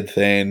really good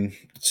thing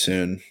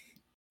soon.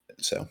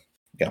 So,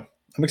 yeah,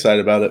 I'm excited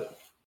about it.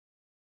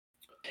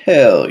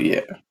 Hell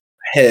yeah.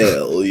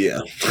 Hell yeah.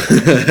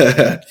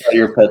 How are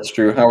your pets,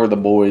 Drew? How are the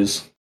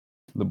boys?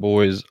 The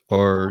boys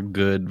are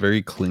good,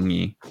 very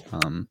clingy.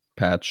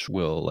 Patch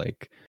will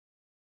like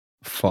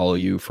follow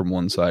you from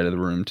one side of the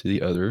room to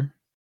the other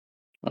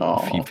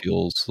if he Oh,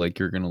 feels like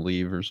you're gonna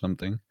leave or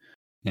something.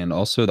 And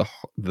also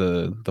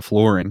the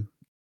flooring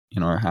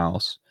in our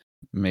house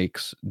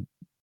makes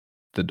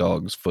the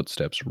dog's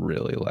footsteps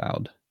really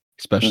loud,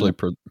 especially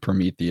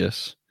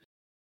Prometheus,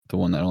 the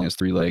one that only has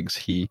 3 legs.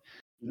 He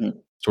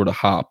sort of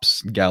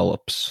hops,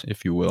 gallops,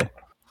 if you will,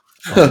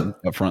 on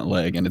the front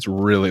leg, and it's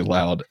really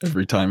loud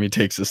every time he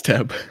takes a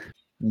step.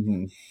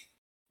 Mhm.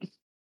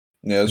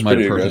 Yeah, it's Might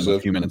pretty have heard him a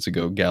aggressive. few minutes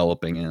ago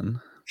galloping in.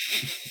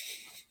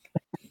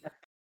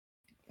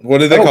 What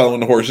do they call it when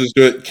the horses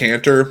do it?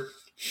 Canter?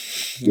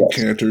 Yes.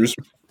 Canters.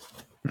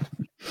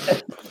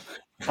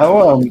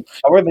 how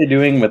are they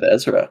doing with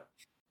Ezra?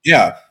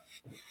 Yeah.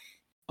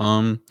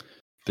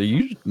 They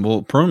usually,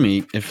 well,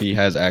 Promi, if he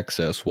has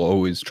access, will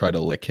always try to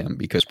lick him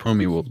because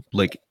Promi will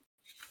lick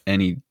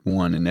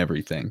anyone and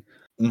everything.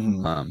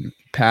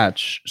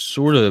 Patch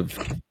sort of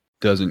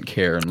doesn't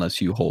care unless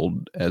you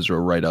hold Ezra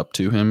right up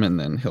to him, and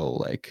then he'll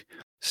like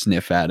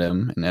sniff at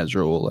him, and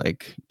Ezra will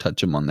like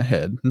touch him on the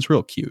head. It's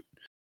real cute.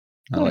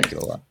 I like it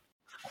a lot.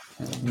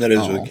 That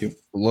is really cute.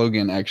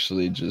 Logan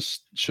actually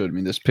just showed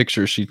me this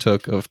picture she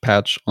took of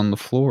Patch on the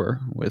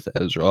floor with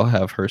Ezra. I'll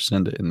have her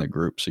send it in the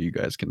group so you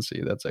guys can see.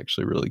 That's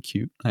actually really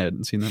cute. I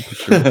hadn't seen that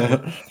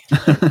picture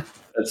before.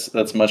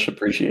 That's much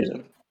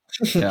appreciated.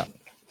 Yeah.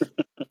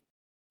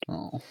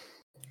 Oh.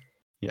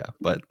 Yeah,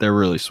 but they're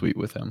really sweet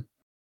with him.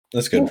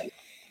 That's good.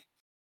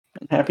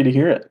 I'm happy to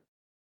hear it.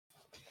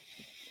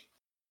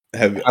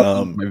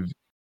 Well,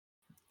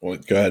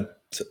 go ahead.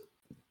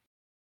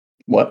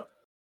 What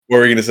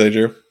were you gonna say,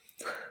 Drew?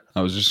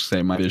 I was just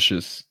saying my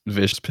vicious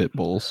pit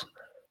bulls.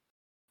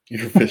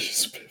 Your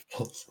vicious pit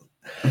bulls.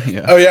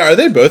 Yeah. Oh yeah, are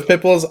they both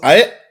pit bulls?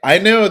 I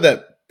know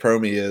that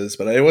Promi is,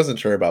 but I wasn't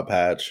sure about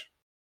Patch.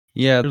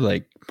 Yeah, they're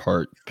like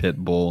part pit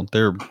bull.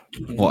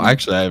 Well,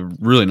 actually, I have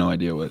really no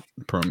idea what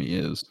Promi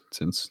is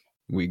since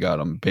we got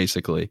them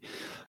basically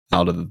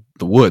out of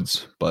the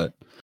woods. But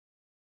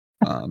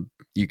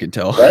you can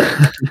tell.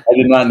 I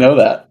did not know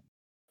that.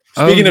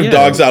 Speaking of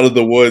dogs out of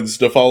the woods,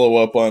 to follow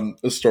up on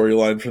a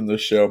storyline from the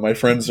show, my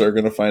friends are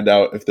going to find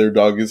out if their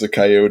dog is a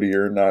coyote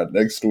or not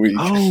next week.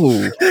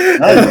 Oh,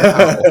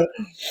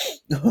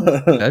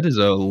 that is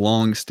a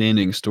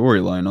long-standing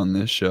storyline on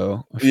this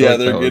show. Yeah,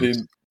 they're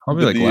getting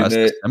probably like last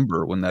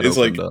December when that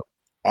opened up.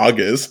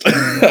 August,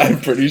 I'm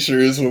pretty sure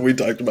is when we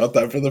talked about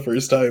that for the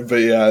first time.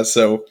 But yeah,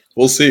 so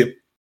we'll see.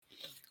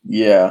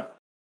 Yeah,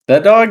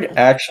 that dog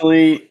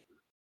actually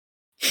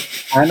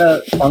kind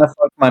of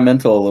fucked my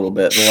mental a little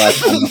bit the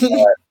last time I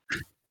saw it.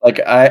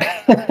 Like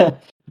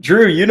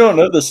Drew, you don't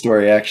know the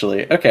story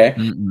actually. Okay.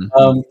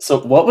 So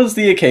what was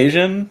the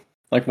occasion?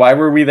 Like, why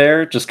were we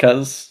there? Just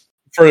cause?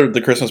 For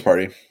the Christmas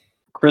party.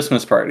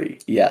 Christmas party,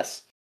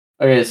 yes.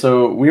 Okay,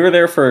 so we were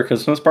there for a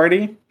Christmas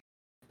party,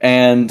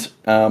 and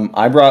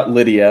I brought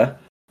Lydia.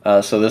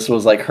 So this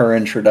was like her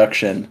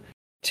introduction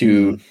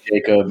to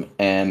Jacob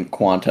and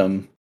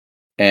Quantum,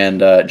 and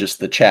just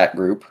the chat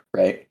group,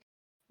 right?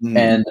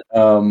 And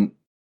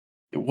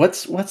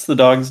what's the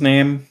dog's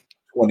name?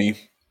 20.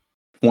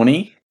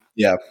 20?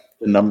 Yeah.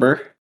 The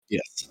number?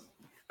 Yes.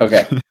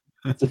 Okay.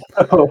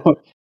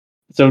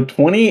 So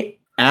 20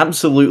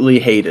 absolutely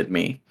hated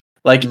me.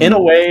 Like in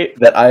a way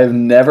that I've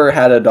never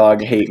had a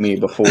dog hate me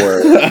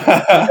before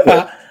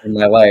in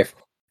my life.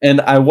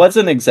 And I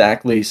wasn't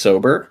exactly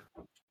sober.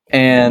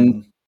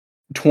 And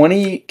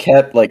 20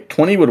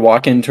 would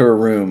walk into a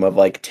room of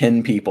like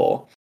 10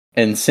 people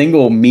and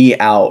single me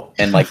out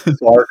and like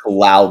bark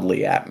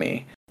loudly at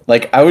me.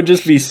 Like I would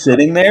just be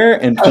sitting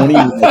there and 20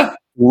 would like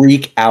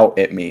freak out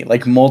at me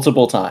like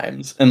multiple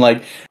times. And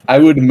like I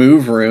would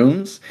move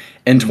rooms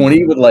and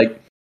 20 would like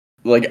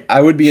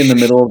I would be in the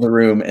middle of the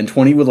room and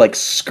 20 would like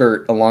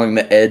skirt along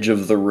the edge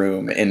of the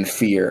room in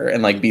fear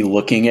and like be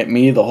looking at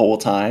me the whole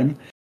time.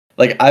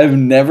 Like I've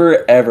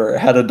never ever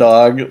had a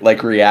dog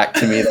like react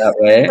to me that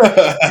way.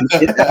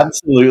 It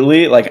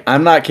absolutely, like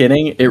I'm not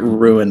kidding, it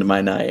ruined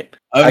my night.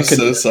 I'm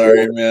so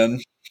sorry, man.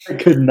 I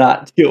could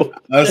not deal with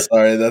I'm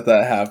sorry that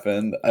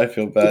happened. I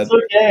feel bad.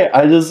 It's okay.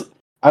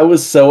 I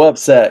was so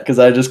upset because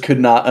I just could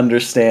not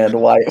understand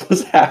why it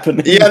was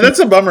happening. Yeah, that's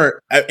a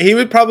bummer. He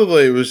would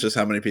probably, it was just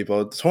how many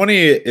people. 20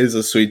 is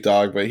a sweet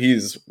dog, but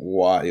he's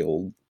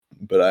wild.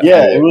 But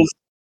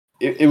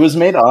it was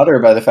made odder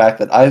by the fact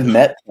that I've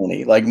met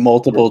 20 like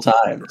multiple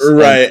times.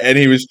 Right, and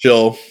he was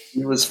chill.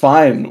 He was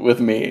fine with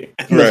me.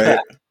 Right.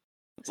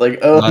 It's like,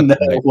 oh no,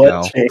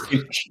 what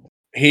changed?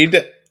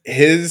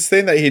 His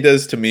thing that he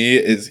does to me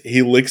is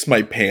he licks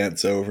my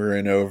pants over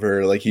and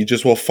over. Like he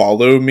just will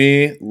follow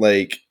me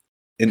like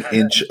an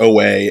inch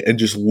away and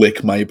just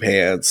lick my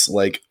pants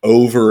like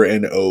over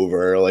and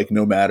over. Like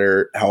no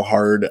matter how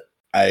hard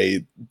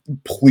I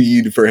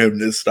plead for him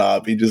to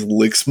stop, he just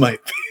licks my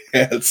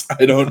pants.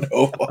 I don't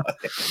know why.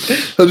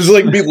 I'll just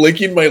like be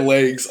licking my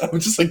legs. I'm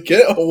just like,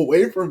 get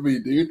away from me,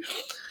 dude.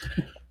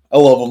 I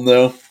love him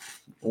though.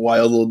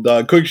 Wild little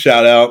dog. Quick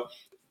shout out.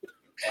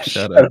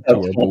 Shout out to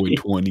our boy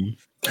 20.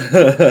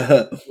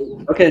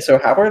 Okay, so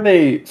how are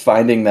they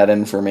finding that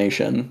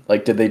information?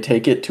 Like, did they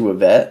take it to a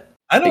vet?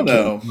 I don't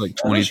know. Like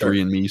I'm not sure.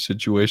 23andMe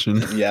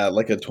situation. Yeah,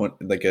 like a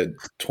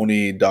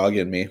 20 dog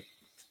in me.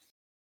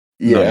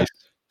 Yeah. Nice.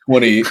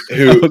 20.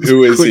 That was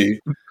Who is quick.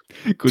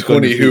 he? Quick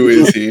 20. on Who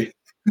is he?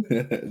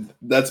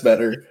 That's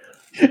better.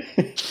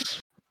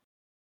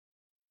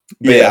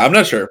 But yeah, I'm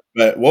not sure,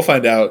 but we'll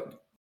find out.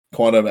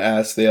 Quantum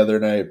asked the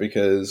other night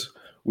because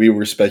we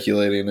were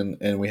speculating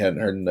and we hadn't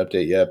heard an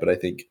update yet, but I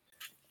think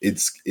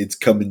it's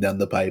coming down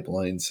the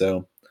pipeline.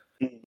 So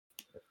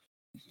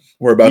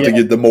we're about to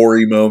get the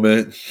Maury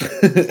moment.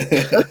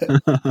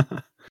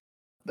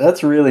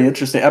 That's really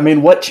interesting. I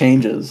mean, what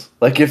changes?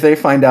 Like, if they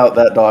find out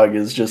that dog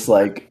is just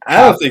like,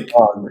 I don't think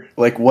dog,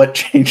 like, what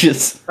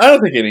changes? I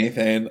don't think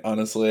anything,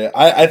 honestly.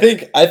 I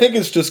think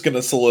it's just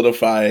gonna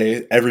solidify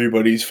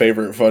everybody's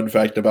favorite fun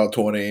fact about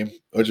 20,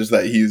 which is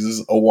that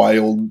he's a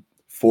wild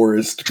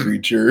forest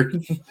creature.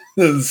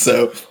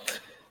 So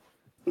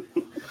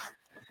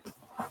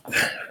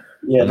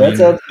Yeah, that's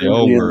they all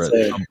absolutely were at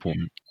insane. some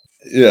point.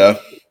 yeah.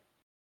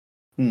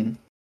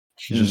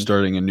 She's just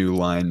starting a new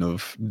line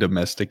of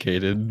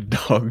domesticated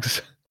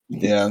dogs.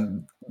 Yeah.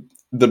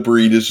 The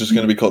breed is just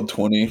gonna be called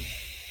 20.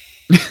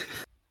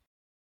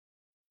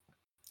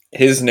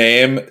 His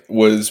name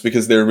was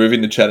because they were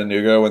moving to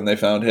Chattanooga when they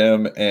found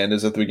him, and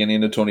is at the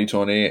beginning of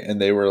 2020,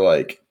 and they were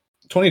like,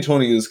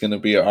 2020 is going to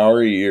be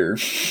our year.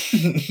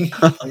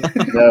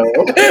 No.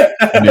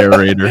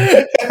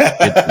 Narrator.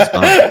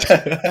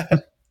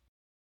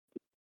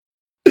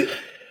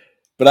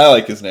 But I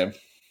like his name.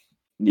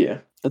 Yeah,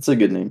 that's a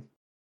good name.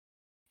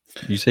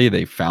 You say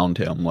they found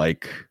him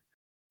like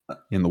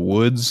in the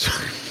woods?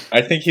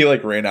 I think he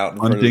like ran out in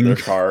front of their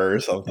car or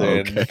something.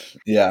 Okay.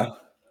 Yeah.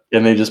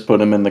 And they just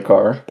put him in the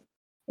car.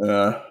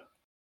 Because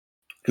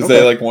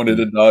they like wanted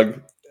a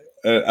dog.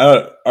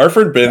 Our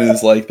friend Ben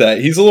is like that.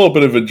 He's a little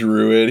bit of a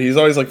druid. He's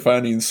always like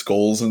finding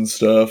skulls and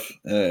stuff.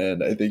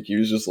 And I think he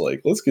was just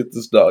like, let's get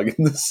this dog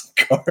in this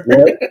car.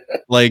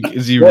 Like,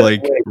 is he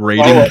like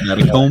raiding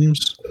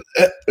catacombs?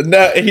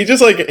 No, he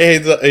just like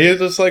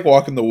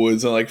walk in the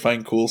woods and like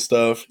find cool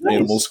stuff. Nice.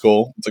 Animal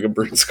skull. It's like a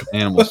bird skull.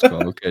 Animal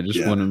skull. Okay,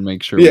 just wanted to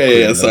make sure.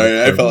 Yeah.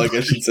 Sorry, I felt like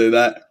I should say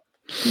that.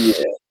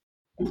 Yeah.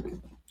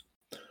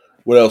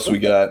 What else we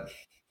got?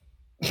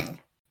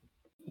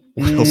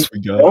 What else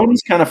we got?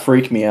 Bones kind of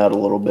freak me out a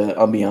little bit,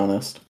 I'll be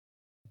honest.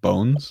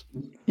 Bones?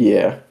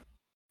 Yeah.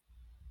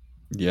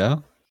 Yeah?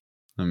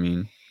 I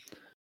mean...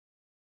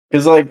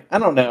 Because, like, I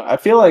don't know. I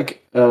feel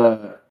like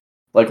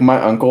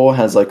my uncle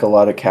has, like, a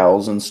lot of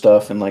cows and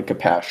stuff in, like, a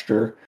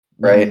pasture,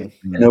 right?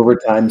 Mm-hmm. And over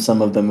time,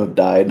 some of them have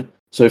died.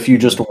 So if you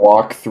just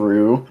walk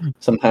through,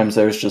 sometimes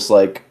there's just,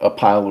 like, a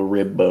pile of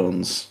rib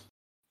bones.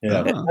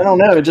 Yeah. And I don't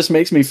know. It just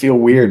makes me feel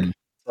weird.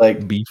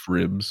 Like beef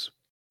ribs.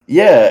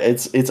 Yeah,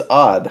 it's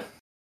odd.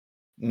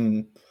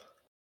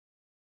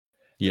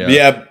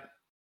 Yeah.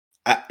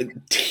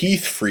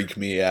 Teeth freak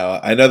me out.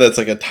 I know that's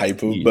like a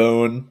type of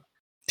bone.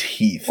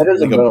 Teeth. That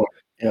is like a bone.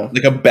 Yeah.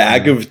 Like a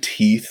bag of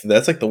teeth.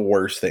 That's like the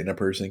worst thing a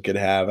person could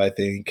have, I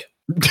think.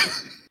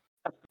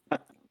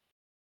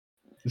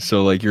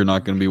 So like you're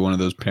not going to be one of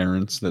those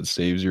parents that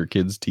saves your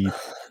kids'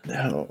 teeth?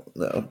 No.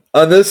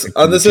 On this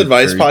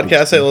advice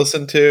podcast I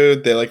listened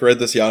to, they like read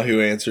this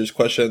Yahoo Answers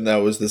question that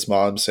was this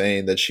mom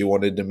saying that she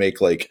wanted to make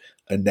like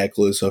a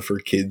necklace of her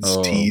kids'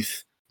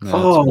 teeth.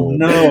 No.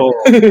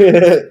 That's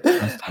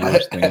the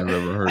worst thing I've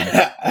ever heard.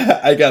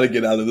 I gotta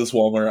get out of this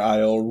Walmart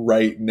aisle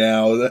right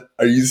now.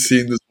 Are you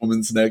seeing this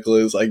woman's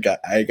necklace? I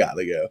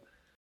gotta go.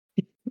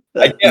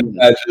 I can't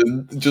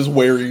imagine just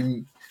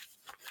wearing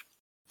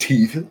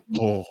teeth.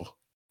 Oh.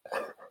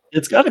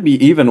 It's got to be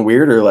even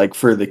weirder, like,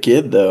 for the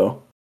kid,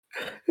 though.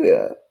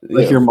 Yeah.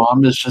 Like, your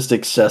mom is just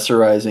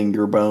accessorizing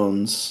your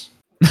bones.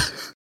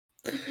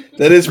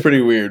 That is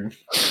pretty weird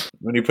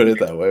when you put it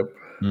that way.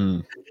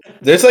 Mm.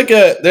 There's like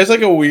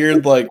a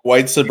weird like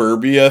white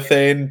suburbia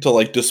thing to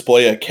like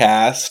display a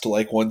cast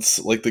like once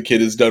like the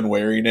kid is done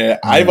wearing it.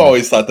 I've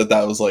always thought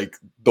that was like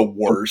the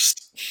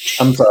worst.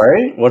 I'm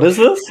sorry, what is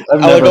this?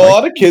 Like a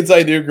lot of kids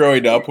I knew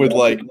growing up would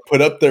like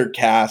put up their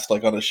cast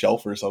like on a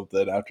shelf or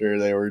something after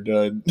they were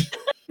done.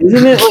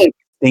 Isn't it like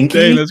stinky?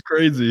 Dang, that's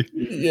crazy.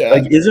 Yeah,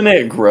 like isn't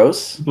it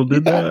gross? People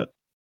did that.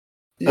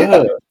 Yeah. I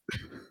don't know.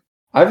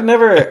 I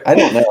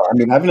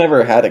mean, I've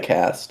never had a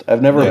cast.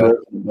 I've never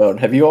broken a bone.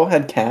 Have you all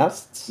had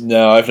casts?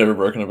 No, I've never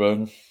broken a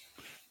bone.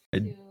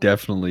 I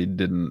definitely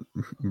didn't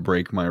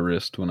break my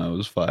wrist when I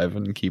was 5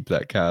 and keep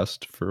that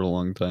cast for a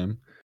long time.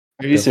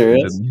 Are you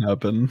serious? Didn't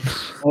happen.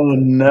 Oh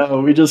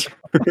no, we just.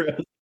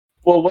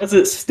 Well, was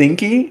it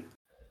stinky?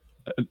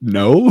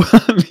 No,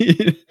 I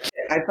mean,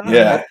 I thought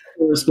it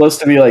was supposed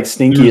to be like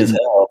stinky as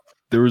hell.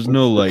 There was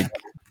no like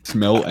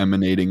smell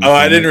emanating. Oh,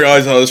 I didn't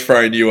realize I was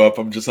frying you up.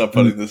 I'm just not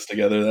putting this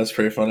together. That's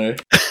pretty funny.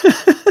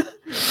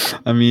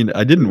 I mean,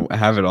 I didn't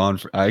have it on.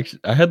 I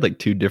had like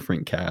 2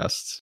 different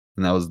casts,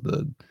 and that was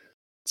the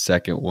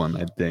second one,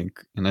 I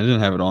think. And I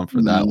didn't have it on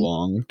for that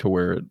long to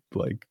where it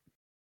like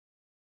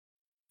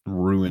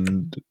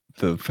ruined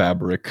the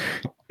fabric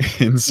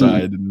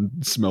inside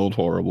and smelled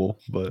horrible.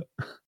 But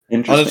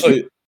Interesting.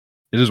 Honestly,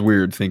 it is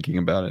weird thinking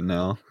about it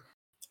now.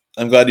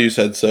 I'm glad you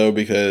said so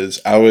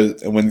because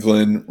when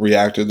Glenn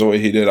reacted the way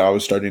he did, I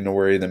was starting to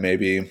worry that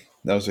maybe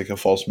that was like a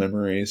false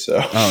memory. So,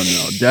 Oh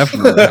no,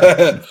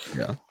 definitely,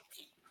 yeah.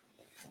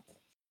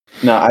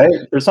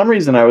 No, for some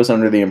reason I was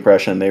under the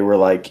impression they were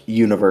like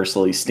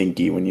universally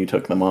stinky when you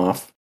took them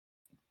off.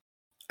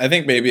 I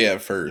think maybe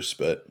at first,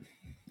 but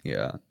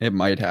Yeah, it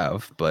might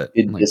have, but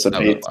It like I'm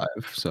dissipates.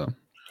 alive, so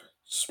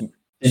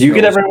Did you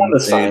get smells everyone to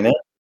good. sign it?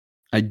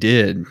 I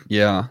did.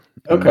 Yeah.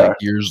 And Okay. like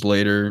years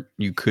later,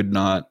 you could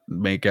not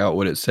make out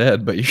what it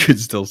said, but you could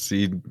still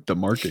see the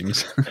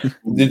markings.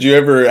 Did you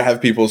ever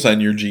have people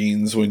sign your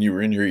jeans when you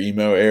were in your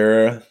emo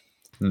era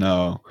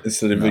No,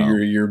 instead of No.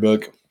 your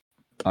yearbook?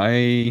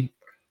 I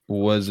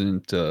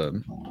wasn't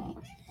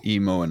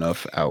emo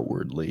enough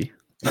outwardly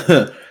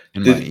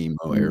in my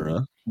emo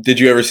era. Did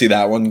you ever see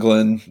that one,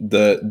 Glenn?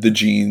 The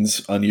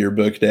jeans on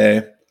yearbook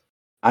day?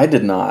 I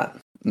did not.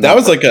 That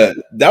was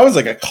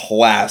like a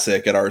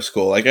classic at our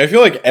school. Like I feel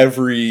like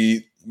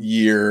every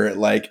year,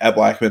 like at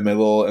Blackman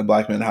Middle and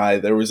Blackman High,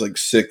 there was like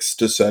 6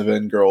 to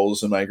 7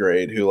 girls in my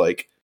grade who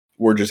like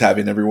were just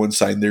having everyone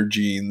sign their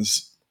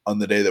jeans on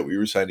the day that we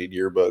were signing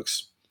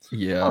yearbooks.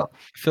 Yeah,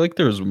 I feel like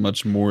there was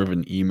much more of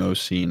an emo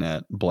scene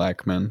at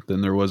Blackman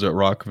than there was at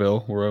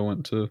Rockville, where I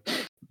went to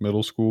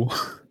middle school.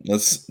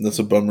 That's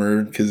a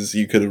bummer because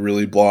you could have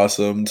really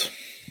blossomed.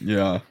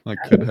 Yeah, I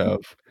could have.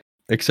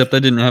 Except I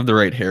didn't have the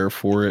right hair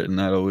for it, and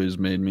that always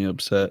made me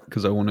upset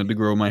because I wanted to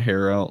grow my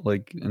hair out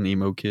like an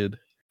emo kid,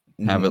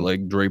 have it Mhm.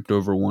 like draped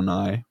over one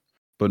eye,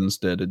 but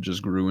instead it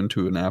just grew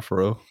into an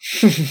afro.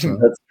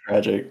 That's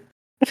tragic.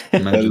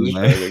 Imagine is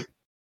tragic.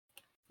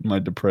 my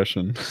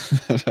depression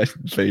that I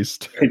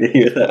faced. Sorry to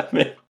hear that,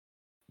 man.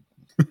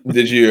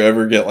 Did you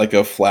ever get like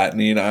a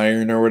flattening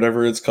iron or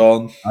whatever it's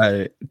called?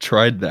 I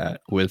tried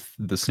that with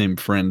the same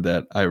friend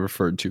that I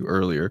referred to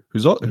earlier,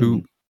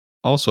 who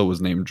also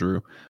was named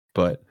Drew,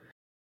 but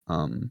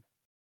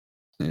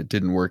it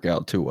didn't work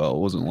out too well. It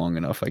wasn't long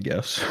enough, I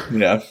guess.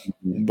 Yeah,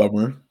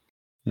 bummer.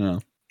 Yeah.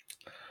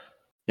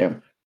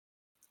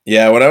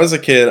 Yeah, when I was a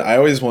kid, I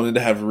always wanted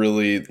to have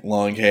really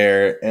long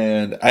hair,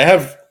 and I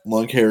have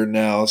long hair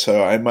now,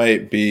 so I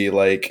might be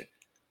like,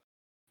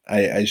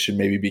 I should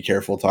maybe be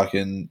careful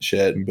talking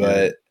shit. You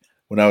But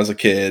when I was a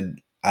kid,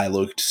 I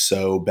looked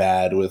so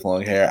bad with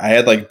long hair. I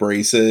had like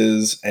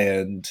braces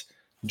and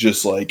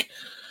just like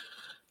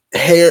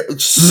hair.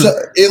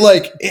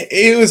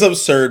 It was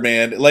absurd,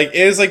 man. Like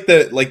it was like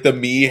the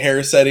me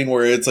hair setting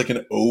where it's like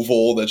an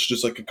oval that's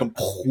just like a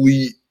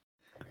complete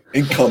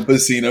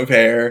encompassing of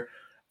hair.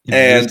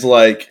 And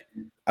like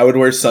I would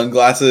wear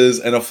sunglasses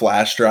and a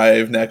flash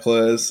drive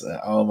necklace.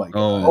 Oh my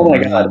god! Oh my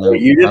god!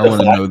 Wait, you did I the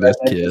want to know this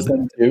flashback kid.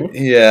 thing too?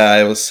 Yeah,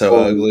 it was so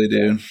ugly,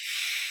 dude.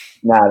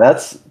 Nah,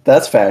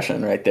 that's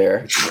fashion right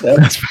there.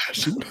 That's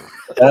fashion.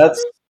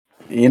 That's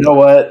you know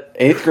what?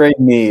 8th grade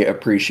me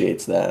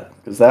appreciates that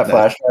because that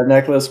flash drive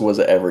necklace was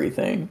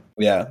everything.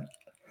 Yeah,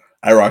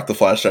 I rocked the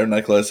flash drive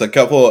necklace. I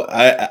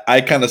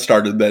kind of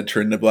started that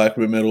trend at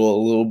Blackman Middle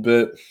a little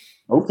bit.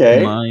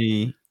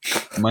 Okay.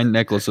 My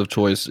necklace of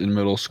choice in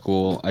middle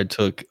school, I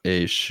took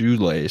a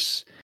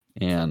shoelace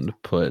and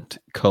put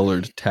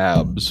colored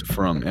tabs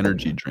from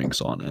energy drinks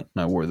on it,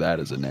 and I wore that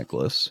as a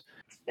necklace.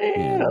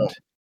 Yeah. And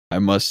I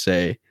must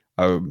say,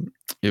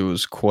 it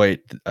was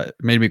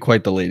made me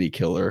quite the lady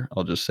killer.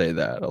 I'll just say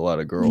that a lot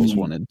of girls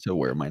wanted to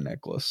wear my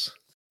necklace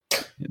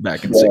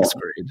back in 6th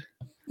grade.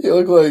 You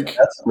look like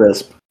That's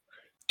crisp.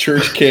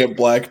 church camp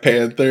Black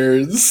Panther.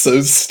 It's so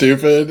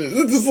stupid.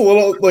 It's this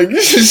little like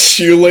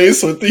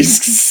shoelace with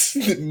these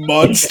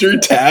monster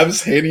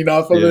tabs hanging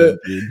off of it.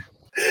 Dude.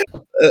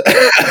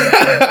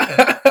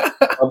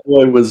 My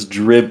boy was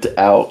dripped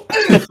out.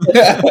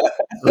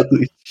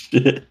 Holy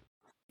shit.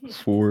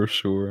 For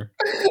sure.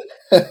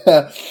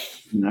 I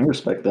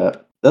respect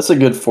that. That's a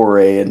good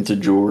foray into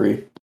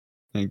jewelry.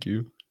 Thank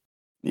you.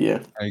 Yeah.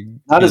 I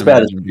Not as can't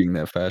bad as imagine being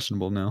that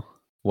fashionable now.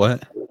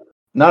 What?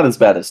 not as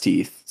bad as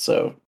teeth,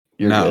 so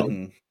you're No.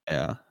 good.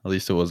 Yeah, at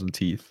least it wasn't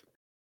teeth.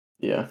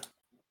 Yeah.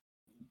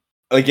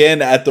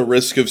 Again, at the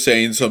risk of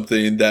saying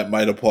something that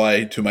might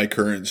apply to my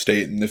current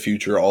state in the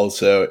future,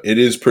 also, it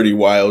is pretty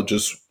wild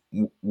just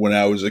when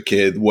I was a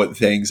kid what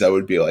things I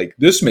would be like,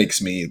 this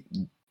makes me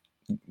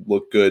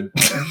look good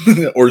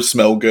or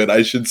smell good.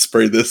 I should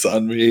spray this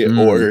on me.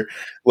 Or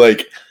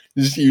like,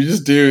 you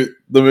just do,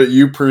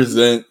 you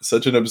present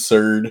such an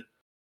absurd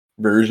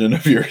version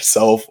of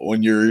yourself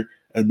when you're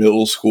a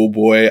middle school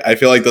boy. I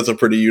feel like that's a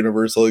pretty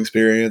universal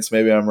experience.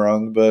 Maybe I'm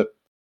wrong, but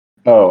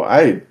Oh,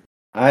 I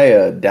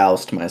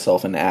doused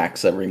myself in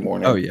Axe every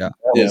morning. Oh yeah.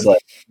 That was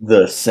like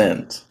the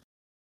scent.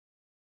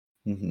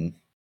 mm-hmm.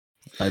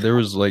 There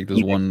was like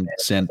this one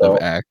scent of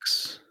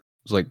Axe.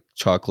 It was like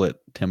chocolate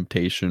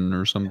temptation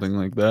or something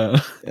like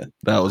that. Yeah.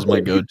 That was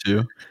my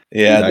go-to.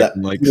 Yeah, back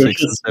in like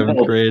 6th or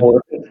 7th grade.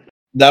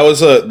 That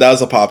was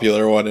a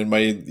popular one in my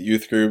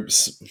youth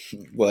groups.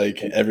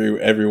 Like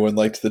everyone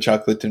liked the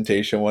chocolate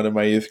temptation one in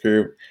my youth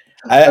group.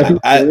 I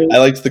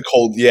liked the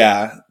cold.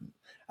 Yeah,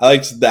 I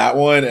liked that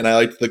one, and I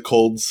liked the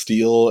Cold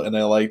Steel, and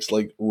I liked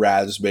like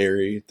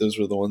Raspberry. Those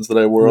were the ones that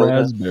I wore all the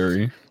time.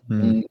 Raspberry.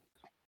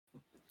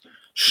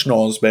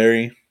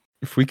 Schnozberry.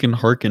 If we can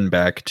harken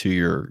back to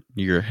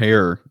your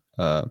hair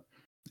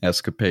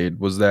escapade,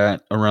 was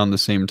that around the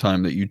same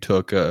time that you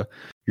took your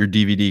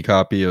DVD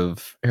copy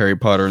of Harry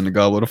Potter and the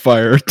Goblet of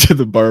Fire to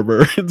the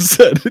barber and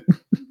said,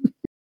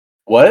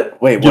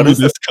 What? Wait, "Give what me is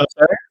this this?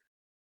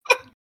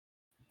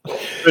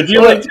 Would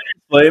you like to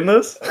explain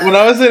this? When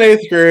I was in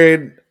 8th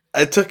grade,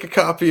 I took a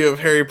copy of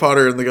Harry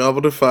Potter and the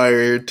Goblet of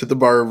Fire to the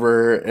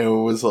barber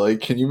and was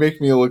like, "Can you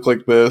make me look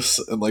like this?"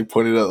 And like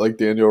pointed at like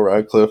Daniel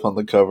Radcliffe on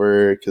the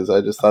cover because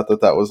I just thought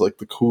that was like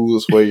the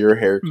coolest way your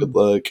hair could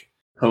look.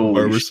 Holy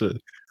barber sh- said,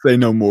 say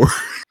no more."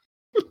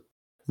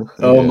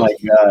 Oh my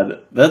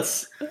god.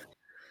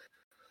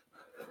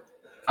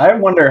 I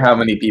wonder how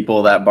many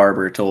people that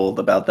barber told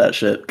about that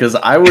shit. Because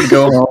I would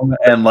go home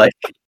and like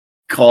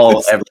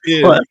call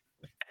everyone.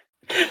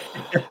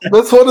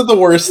 That's one of the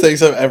worst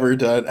things I've ever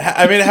done.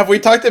 I mean, have we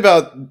talked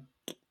about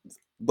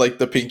like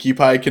the Pinkie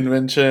Pie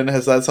convention?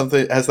 Has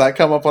that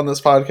come up on this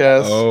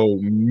podcast? Oh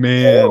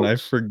man, I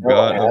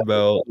forgot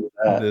about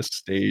this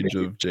stage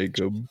of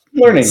Jacob.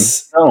 Learning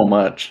so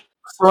much.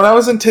 So when I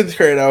was in 10th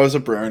grade, I was a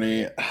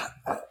brony.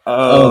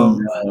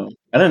 No.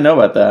 I didn't know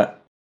about that.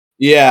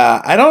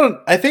 Yeah,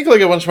 I think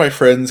like a bunch of my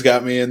friends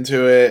got me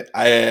into it.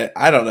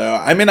 I don't know.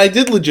 I mean, I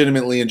did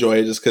legitimately enjoy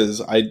it just because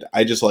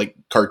I just like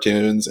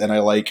cartoons and I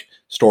like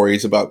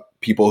stories about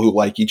people who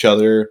like each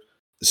other.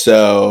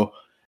 So,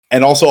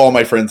 and also all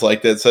my friends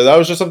liked it. So that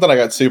was just something I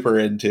got super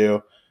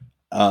into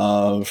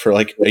for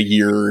like a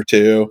year or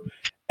two.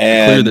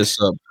 And clear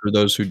this up for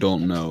those who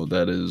don't know.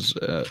 That is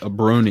a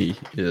brony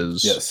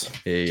is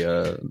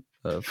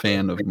a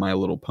fan of My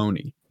Little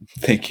Pony.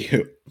 Thank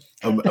you.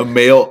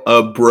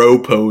 A bro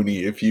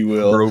pony, if you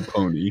will. Bro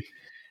pony.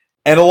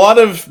 And a lot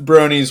of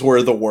bronies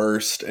were the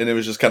worst, and it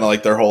was just kind of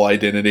like their whole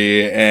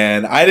identity.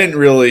 And I didn't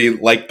really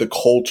like the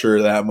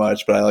culture that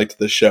much, but I liked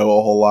the show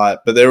a whole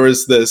lot. But there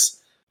was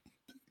this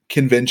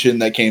convention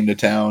that came to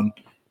town,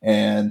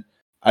 and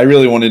I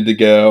really wanted to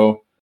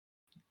go,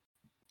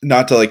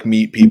 not to like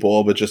meet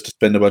people, but just to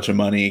spend a bunch of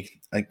money,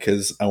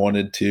 because I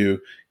wanted to,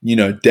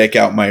 deck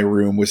out my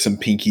room with some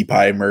Pinkie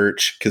Pie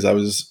merch, because I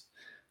was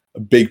a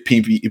big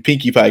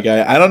Pinkie Pie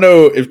guy. I don't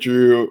know if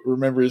Drew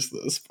remembers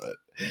this, but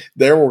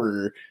there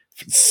were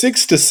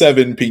 6 to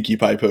 7 Pinkie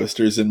Pie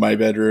posters in my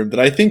bedroom that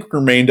I think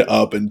remained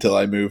up until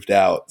I moved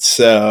out.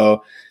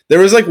 So there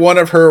was like one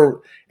of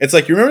her. It's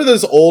like, you remember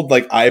those old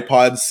like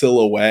iPod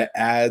silhouette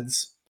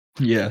ads?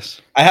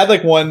 Yes. I had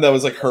like one that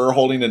was like her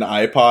holding an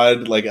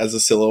iPod like as a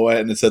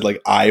silhouette, and it said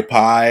like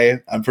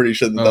iPie. I'm pretty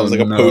sure that was like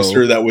a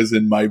poster that was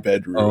in my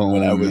bedroom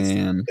when I was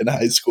in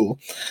high school.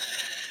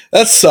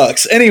 That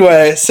sucks.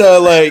 Anyway,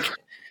 so like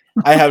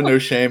I have no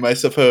shame, I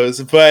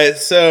suppose. But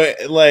so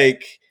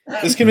like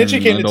this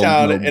convention came to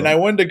town and I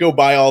wanted to go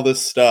buy all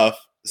this stuff.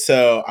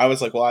 So I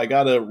was like, well, I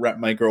gotta rep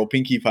my girl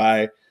Pinkie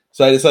Pie.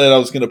 So I decided I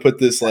was gonna put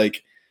this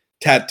like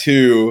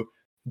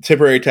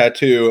temporary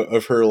tattoo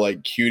of her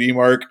like cutie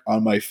mark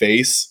on my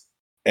face.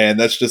 And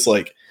that's just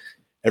like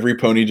every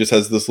pony just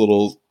has this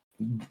little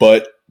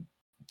butt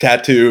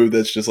tattoo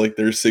that's just like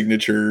their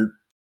signature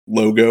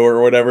logo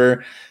or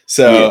whatever.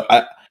 So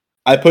yeah.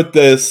 I put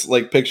this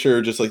like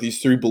picture, just like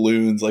these 3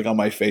 balloons like on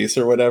my face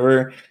or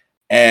whatever.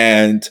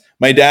 And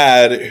my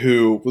dad,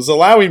 who was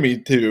allowing me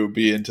to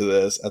be into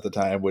this at the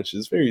time, which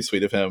is very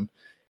sweet of him,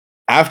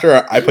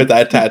 after I put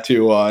that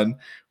tattoo on,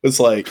 was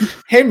like,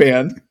 "Hey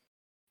man,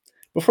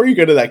 before you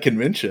go to that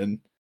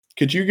convention,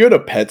 could you go to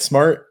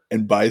PetSmart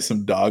and buy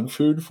some dog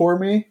food for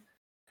me?"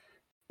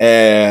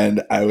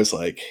 And I was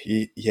like,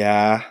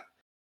 "Yeah."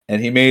 And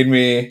he made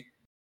me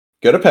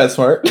go to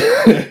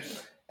PetSmart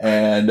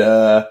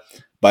and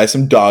buy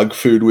some dog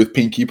food with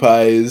Pinkie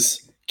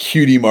Pie's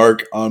cutie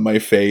mark on my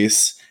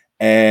face.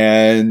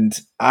 And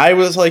I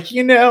was like,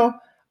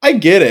 I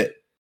get it.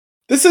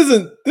 This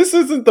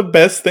isn't the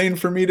best thing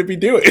for me to be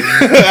doing.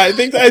 I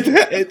think that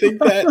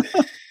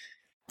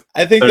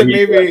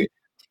maybe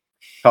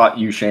taught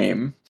you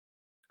shame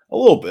a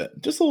little bit,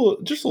 just a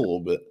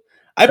little bit.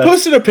 I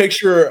posted a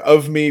picture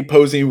of me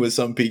posing with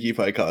some Pinkie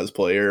Pie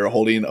cosplayer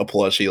holding a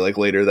plushie like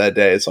later that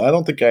day. So I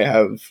don't think I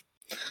have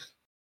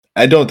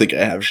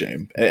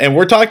shame, and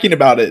we're talking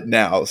about it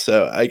now,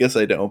 so I guess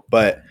I don't.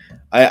 But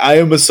I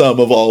am a sum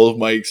of all of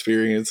my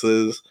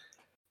experiences.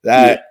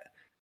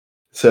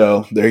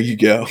 So there you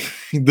go.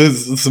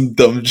 This is some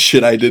dumb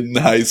shit I did in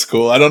high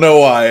school. I don't know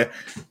why,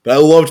 but I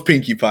loved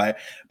Pinkie Pie.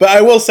 But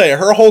I will say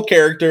her whole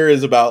character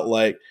is about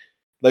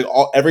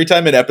every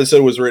time an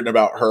episode was written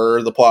about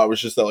her, the plot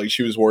was just that like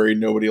she was worried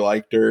nobody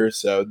liked her.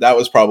 So that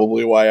was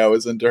probably why I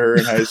was into her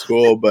in high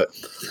school. But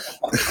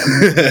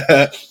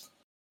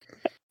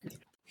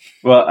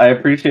well, I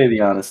appreciate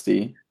the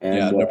honesty. And,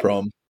 yeah, no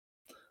problem.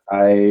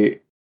 I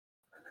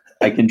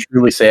can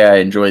truly say I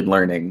enjoyed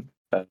learning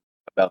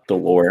about the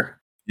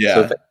lore.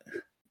 Yeah,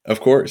 of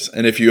course.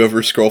 And if you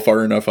ever scroll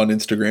far enough on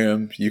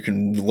Instagram, you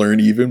can learn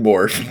even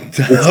more.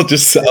 I'll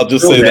just say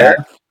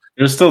that.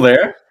 You're still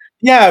there?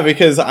 Yeah,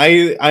 because I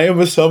am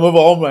a sum of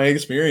all my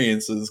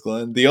experiences,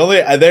 Glenn.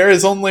 There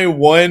is only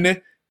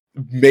one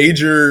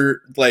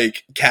major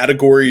like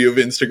category of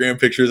Instagram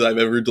pictures I've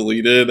ever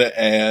deleted,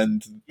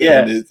 and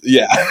yeah.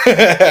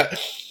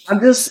 I'm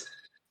just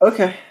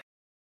okay.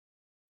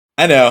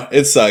 I know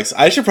it sucks.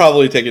 I should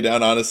probably take it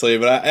down, honestly,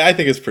 but I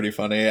think it's pretty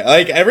funny.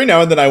 Like every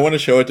now and then, I want to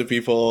show it to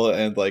people,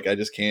 and like I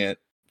just can't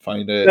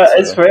find it. No,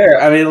 it's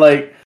fair. I mean,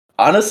 like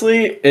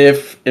honestly,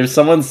 if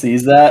someone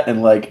sees that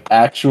and like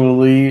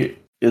actually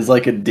is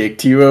like a dick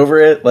to you over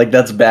it, like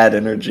that's bad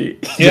energy.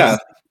 Yeah,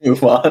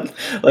 move on.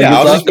 Like yeah,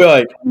 I'll just be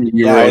like,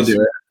 you were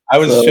into it. I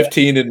was So-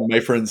 15 and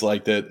my friends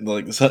liked it.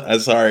 Like,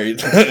 sorry,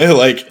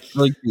 like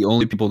the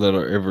only people that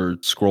are ever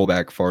scroll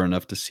back far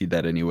enough to see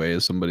that anyway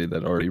is somebody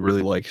that already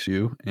really likes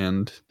you,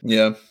 and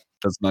yeah,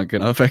 that's not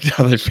going to affect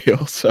how they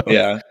feel. So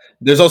yeah,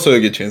 there's also a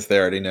good chance they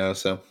already know.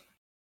 So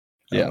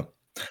yeah,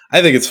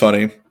 I think it's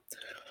funny.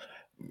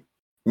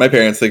 My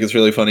parents think it's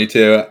really funny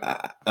too.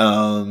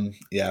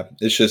 Yeah,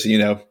 it's just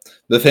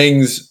the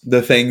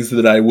things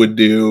that I would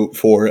do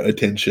for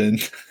attention.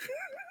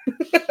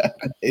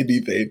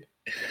 Anything.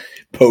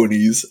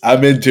 Ponies.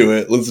 I'm into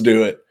it. Let's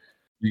do it.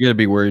 you got to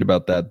be worried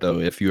about that though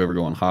if you ever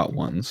go on Hot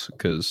Ones,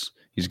 because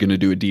he's going to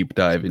do a deep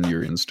dive into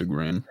your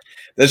Instagram.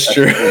 That's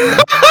true.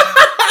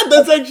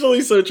 That's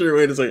actually so true.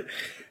 Wait a second.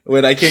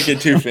 Wait, I can't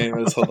get too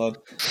famous. Hold on.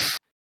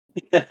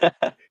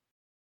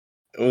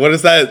 What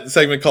is that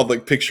segment called?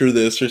 Like Picture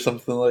This or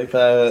something like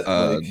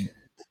that?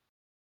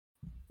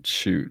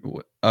 Shoot.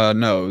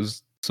 No, it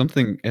was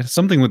something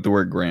with the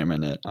word gram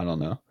in it. I don't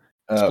know.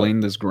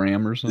 Explain this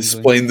gram or something.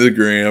 Explain the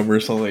gram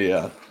or something,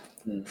 yeah.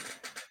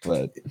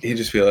 But he'd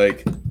just be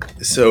like,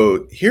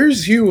 so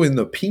here's you in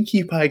the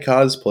Pinkie Pie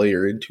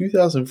cosplayer in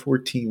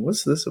 2014.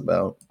 What's this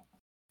about?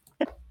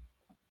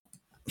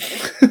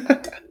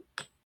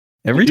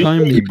 every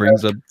time he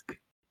brings up,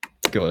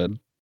 go ahead.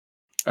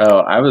 Oh,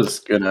 I was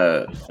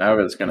gonna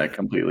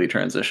completely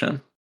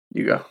transition.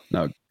 You go.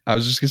 No, I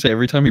was just gonna say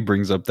every time he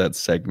brings up that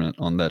segment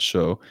on that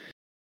show,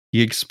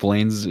 he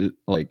explains it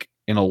like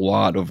in a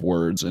lot of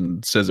words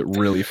and says it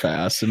really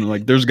fast. And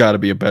like, there's got to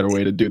be a better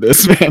way to do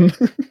this, man.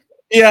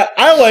 Yeah,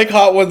 I like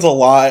Hot Ones a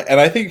lot,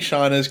 and I think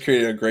Sean has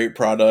created a great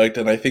product,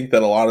 and I think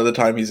that a lot of the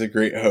time he's a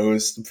great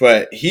host,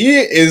 but he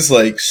is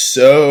like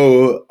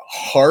so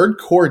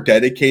hardcore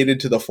dedicated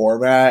to the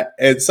format,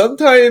 and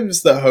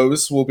sometimes the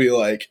host will be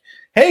like,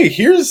 hey,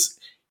 here's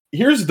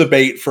the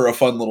bait for a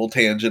fun little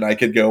tangent I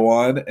could go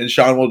on, and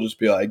Sean will just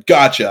be like,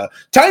 gotcha,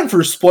 time for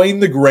Explain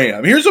the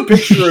Gram. Here's a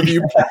picture of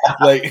you.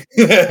 Like,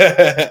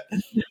 yeah,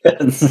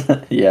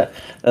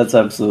 that's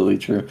absolutely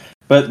true.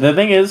 But the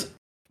thing is,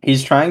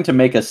 he's trying to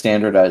make a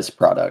standardized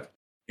product.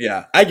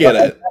 Yeah, I get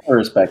it. I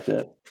respect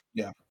it.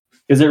 Yeah.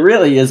 Because it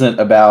really isn't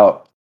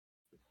about,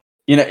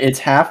 it's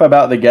half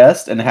about the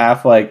guest and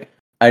half like,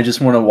 I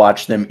just want to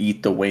watch them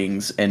eat the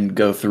wings and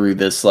go through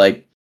this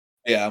like,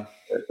 yeah,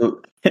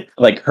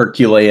 like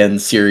Herculean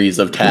series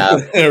of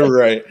tabs.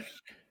 Right.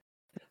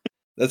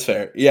 That's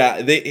fair.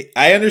 Yeah,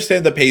 I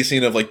understand the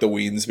pacing of like the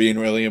wings being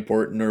really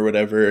important or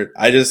whatever.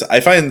 I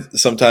find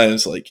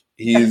sometimes like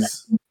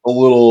he's a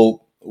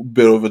little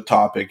bit of a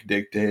topic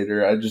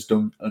dictator. I just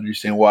don't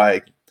understand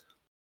why.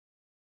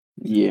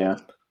 Yeah.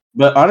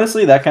 But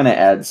honestly, that kind of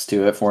adds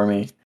to it for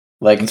me.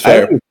 Like, It's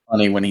fair. it's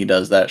funny when he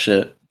does that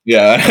shit.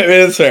 Yeah, I mean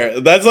it's fair.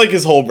 That's like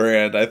his whole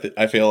brand.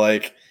 I feel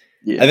like.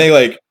 Yeah. I think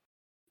like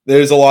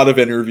there's a lot of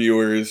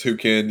interviewers who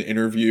can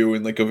interview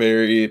in like a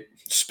very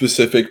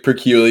specific,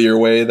 peculiar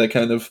way that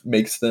kind of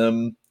makes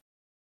them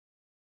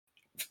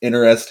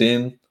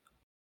interesting.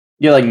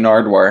 Yeah, like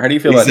Nardwuar. How do you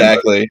feel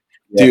Exactly. about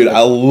Dude, I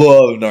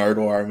love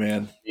Nardwuar,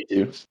 man. Me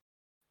too.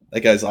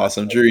 That guy's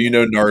awesome. Drew, you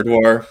know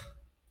Nardwuar?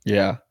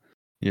 Yeah.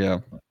 You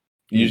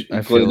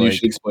feel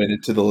should explain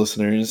it to the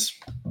listeners.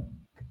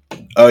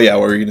 Oh yeah,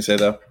 what were you gonna say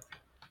though?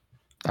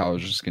 I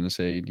was just gonna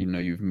say,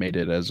 you've made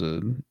it as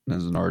an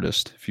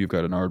artist if you've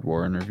got an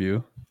Nardwuar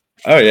interview.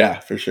 Oh yeah,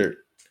 for sure.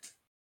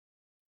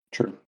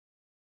 True.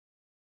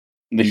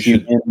 The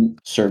human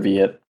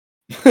serviette.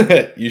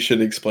 You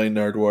should explain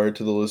Nardwuar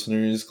to the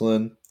listeners,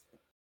 Glenn.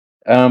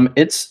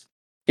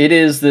 It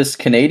is this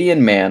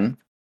Canadian man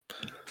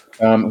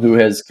who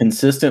has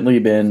consistently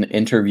been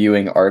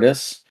interviewing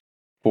artists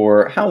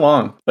for how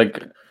long?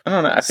 Like, I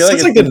don't know. I feel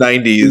Since like the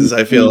 90s,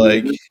 I feel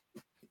like.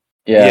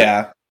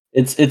 Yeah.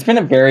 It's been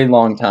a very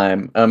long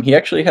time. He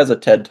actually has a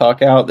TED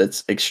Talk out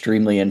that's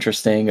extremely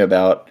interesting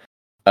about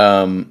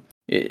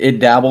it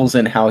dabbles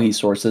in how he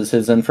sources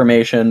his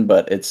information,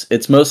 but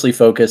it's mostly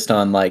focused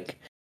on like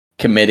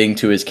committing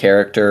to his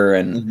character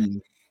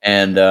and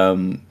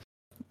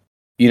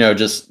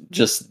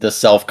just the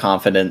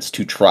self-confidence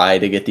to try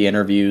to get the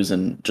interviews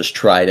and just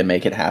try to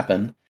make it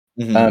happen.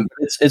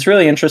 It's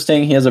really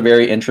interesting. He has a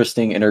very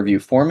interesting interview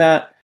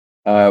format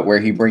where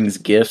he brings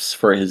gifts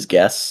for his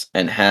guests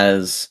and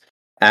has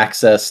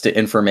access to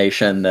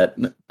information that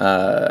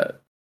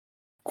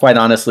quite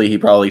honestly he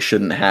probably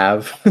shouldn't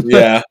have.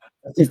 Yeah.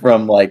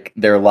 From like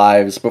their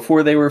lives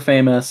before they were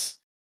famous,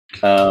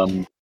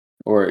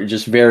 or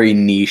just very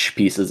niche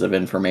pieces of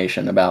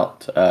information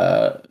about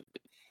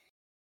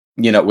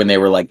when they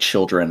were like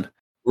children.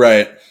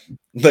 Right.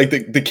 Like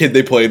the kid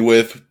they played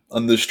with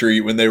on the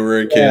street when they were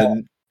a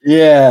kid.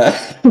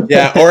 Yeah.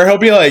 Yeah, or he'll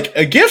be like,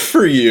 a gift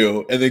for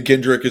you. And then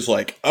Kendrick is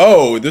like,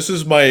 oh, this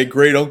is my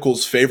great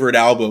uncle's favorite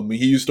album.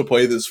 He used to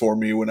play this for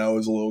me when I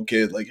was a little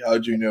kid. Like,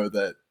 how'd you know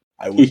that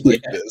I would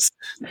like this?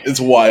 It's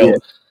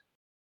wild.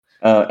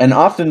 Yeah. And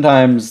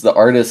oftentimes the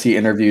artists he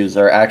interviews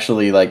are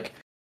actually like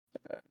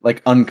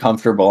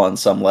uncomfortable on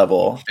some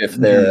level if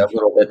they're a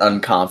little bit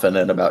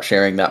unconfident about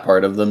sharing that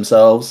part of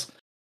themselves,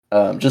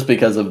 just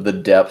because of the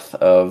depth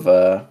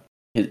of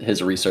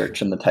his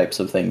research and the types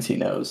of things he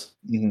knows.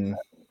 Mm-hmm.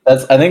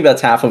 I think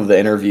that's half of the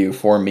interview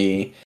for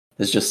me,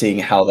 is just seeing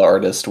how the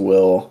artist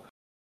will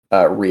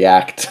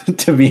react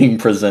to being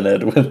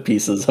presented with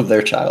pieces of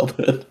their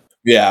childhood.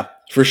 Yeah,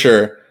 for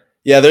sure.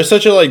 Yeah, there's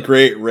such a like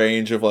great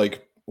range of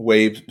like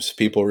ways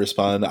people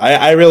respond.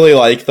 I really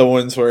like the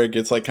ones where it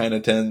gets like kind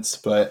of tense,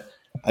 but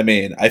I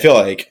mean, I feel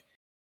like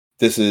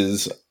this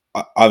is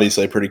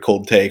obviously a pretty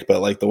cold take,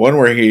 but like the one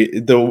where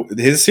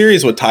his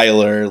series with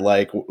Tyler,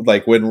 like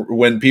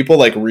when people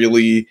like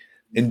really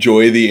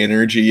enjoy the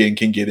energy and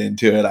can get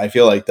into it, I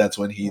feel like that's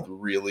when he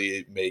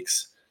really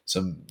makes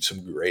some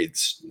great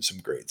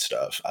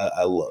stuff.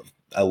 I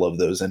love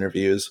those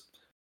interviews.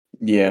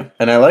 Yeah,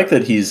 and I like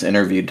that he's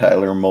interviewed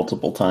Tyler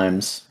multiple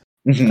times.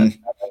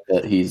 Mm-hmm.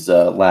 That he's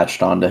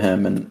latched onto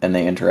him and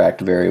they interact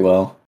very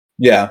well.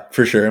 Yeah,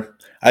 for sure.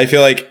 I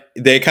feel like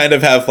they kind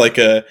of have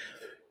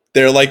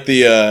they're like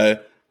the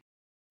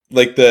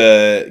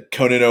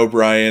Conan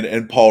O'Brien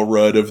and Paul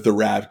Rudd of the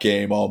rap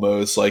game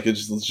almost. Like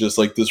it's just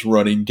like this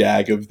running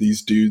gag of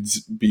these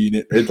dudes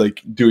being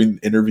like doing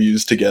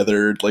interviews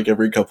together like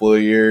every couple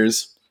of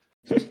years.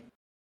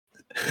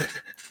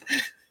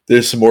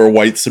 There's some more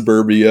white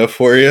suburbia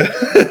for you.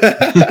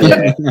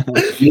 Yeah.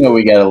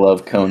 We gotta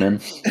love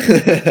Conan.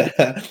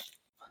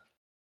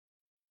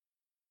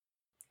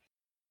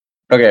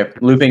 Okay,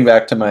 looping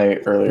back to my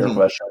earlier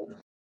question.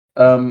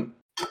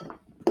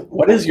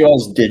 What is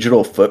y'all's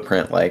digital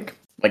footprint like?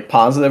 Like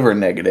positive or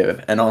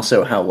negative? And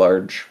also how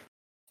large?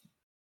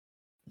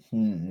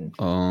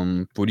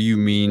 What do you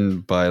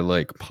mean by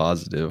like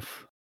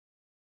positive?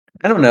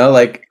 I don't know,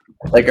 like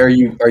are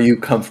you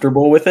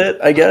comfortable with it,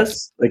 I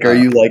guess? Like are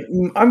you like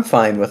I'm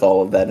fine with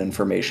all of that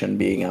information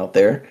being out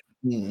there?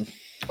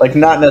 Like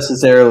not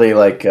necessarily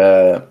like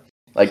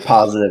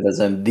positive as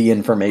in the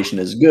information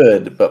is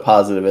good, but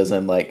positive as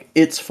in like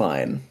it's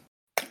fine.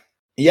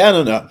 Yeah, I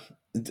don't know.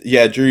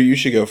 Yeah, Drew, you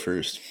should go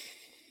first.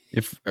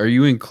 Are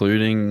you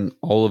including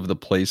all of the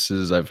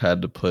places I've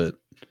had to put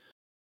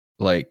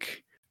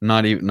like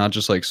not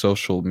just like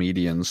social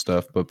media and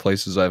stuff, but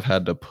places I've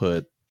had to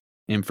put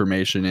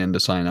information in to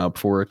sign up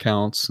for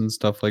accounts and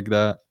stuff like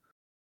that?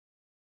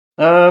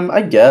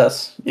 I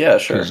guess. Yeah,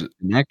 sure. Because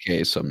in that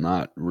case, I'm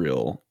not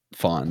real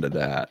fond of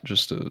that.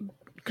 Just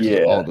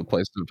all the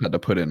places I've had to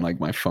put in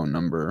like my phone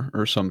number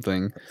or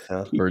something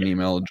or an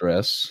email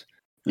address.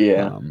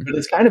 Yeah, but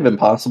it's kind of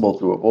impossible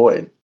to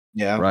avoid.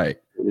 Yeah, right.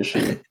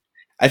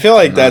 I feel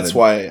like that's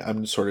why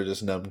I'm sort of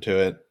just numb to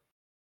it.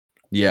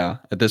 Yeah,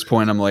 at this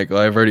point, I'm like,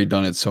 I've already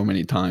done it so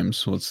many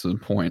times. What's the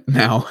point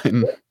now?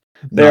 And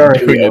not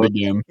doing it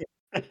again.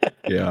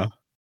 Yeah.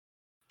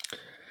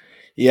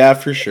 Yeah,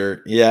 for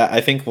sure. Yeah,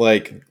 I think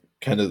like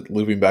kind of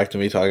looping back to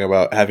me talking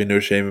about having no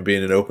shame and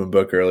being an open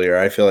book earlier,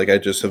 I feel like I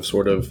just have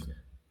sort of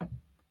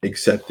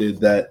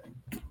accepted that,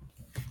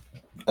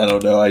 I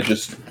don't know, I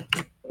just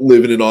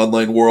live in an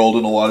online world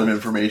and a lot of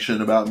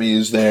information about me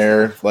is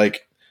there,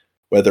 like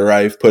whether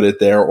I've put it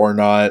there or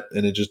not,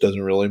 and it just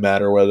doesn't really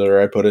matter whether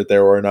I put it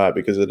there or not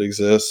because it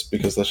exists,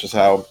 because that's just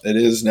how it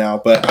is now.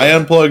 But I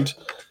unplugged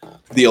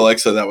the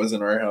Alexa that was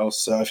in our house,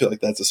 so I feel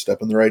like that's a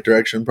step in the right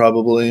direction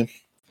probably.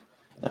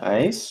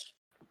 Nice.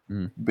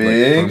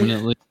 Big.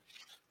 Permanently?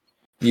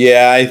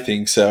 Yeah, I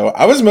think so.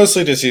 I was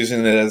mostly just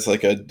using it as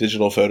like a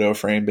digital photo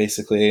frame,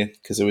 basically,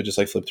 because it would just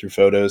like flip through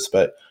photos.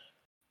 But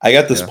I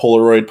got this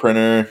Polaroid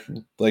printer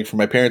like from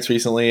my parents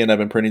recently, and I've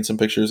been printing some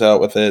pictures out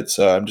with it.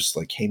 So I'm just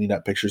like hanging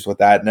up pictures with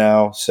that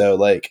now. So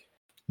like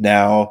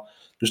now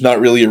there's not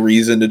really a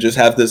reason to just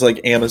have this like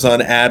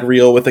Amazon ad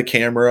reel with a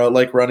camera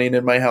like running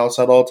in my house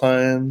at all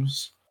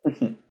times.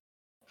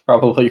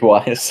 Probably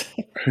wise.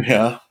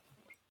 Yeah.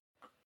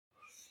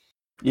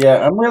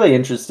 Yeah, I'm really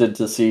interested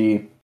to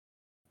see,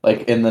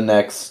 like, in the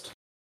next,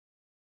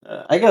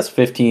 I guess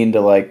 15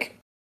 to, like,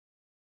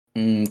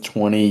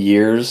 20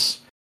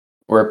 years,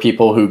 where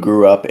people who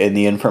grew up in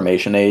the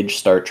information age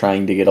start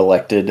trying to get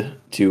elected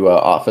to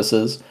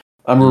offices.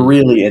 I'm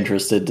really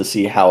interested to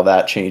see how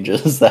that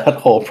changes that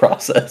whole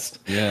process.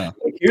 Yeah.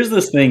 Like, here's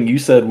this thing you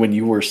said when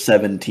you were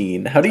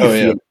 17. How do you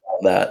feel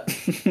about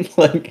that?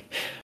 Like,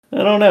 I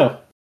don't know.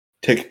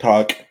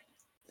 TikTok.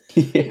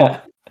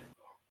 Yeah.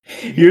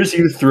 Here's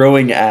you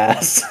throwing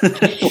ass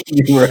when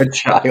you were a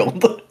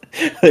child,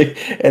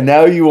 and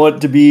now you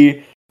want to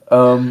be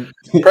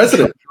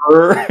president.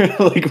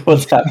 Like,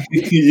 what's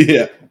happening?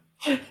 Yeah.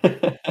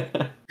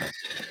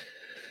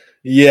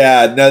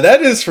 Yeah, no,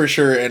 that is for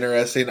sure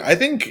interesting. I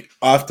think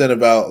often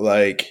about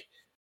like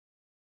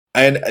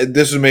And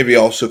this is maybe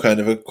also kind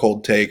of a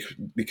cold take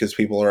because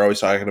people are always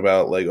talking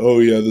about like, oh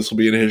yeah, this will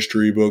be in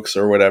history books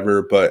or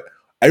whatever. But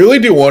I really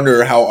do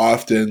wonder how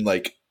often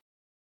like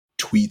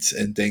tweets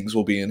and things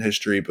will be in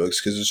history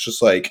books because it's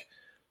just like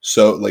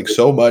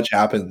so much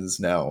happens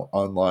now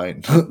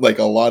online. Like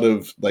a lot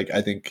of like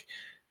I think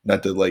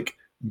not to like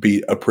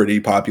beat a pretty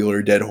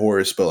popular dead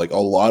horse, but like a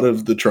lot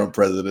of the Trump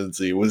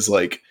presidency was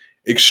like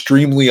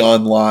extremely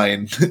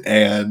online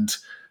and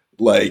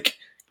like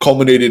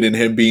culminated in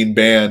him being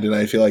banned. And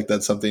I feel like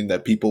that's something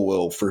that people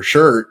will for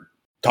sure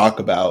talk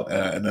about.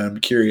 And I'm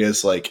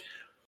curious, like,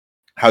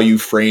 how you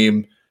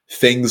frame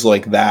things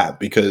like that,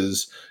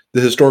 because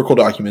the historical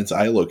documents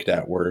I looked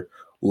at were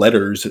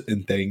letters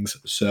and things.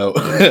 So,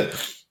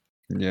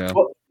 Yeah.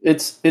 Well,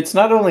 it's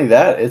not only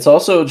that, it's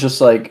also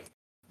just like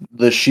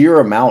the sheer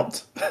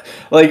amount.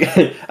 Like,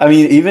 I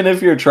mean, even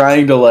if you're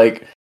trying to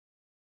like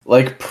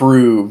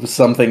prove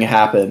something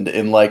happened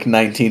in like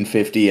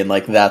 1950 and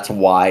like that's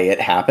why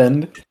it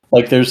happened,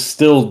 like there's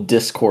still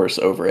discourse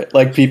over it.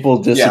 Like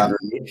people disagree.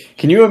 Yeah.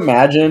 Can you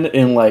imagine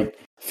in like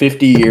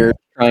 50 years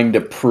trying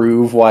to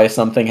prove why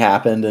something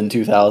happened in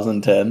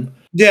 2010?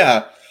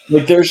 Yeah.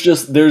 Like there's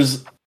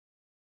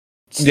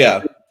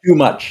yeah. too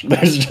much.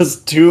 There's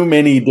just too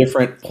many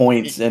different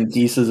points and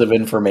pieces of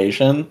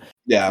information.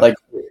 Yeah. Like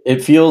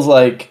it feels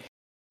like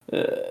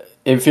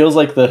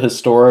the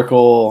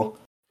historical,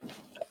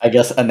 I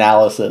guess,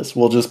 analysis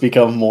will just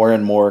become more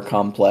and more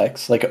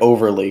complex, like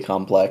overly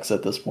complex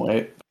at this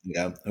point.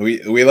 Yeah,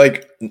 we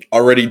like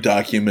already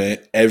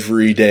document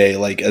every day,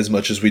 like as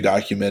much as we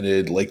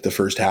documented like the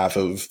first half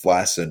of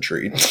last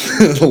century.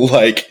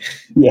 Like,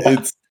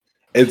 yeah.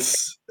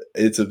 it's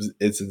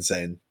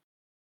insane.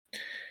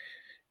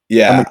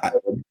 Yeah,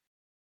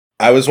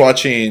 I was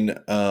watching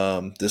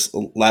this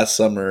last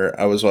summer.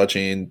 I was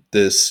watching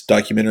this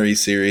documentary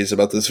series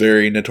about this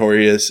very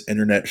notorious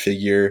internet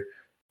figure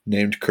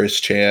named Chris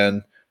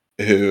Chan,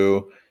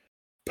 who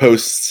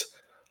posts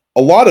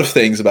a lot of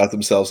things about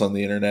themselves on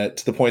the internet,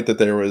 to the point that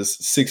there was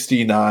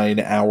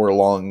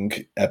 69-hour-long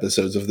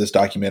episodes of this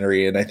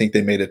documentary, and I think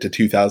they made it to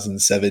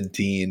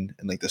 2017,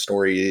 and like the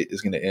story is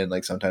going to end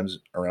like sometimes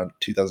around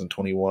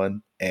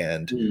 2021.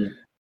 And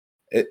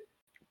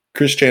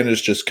Chris Chan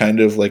is just kind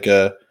of like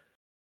a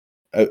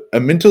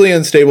mentally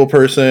unstable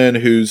person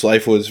whose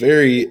life was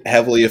very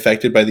heavily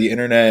affected by the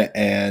internet,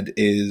 and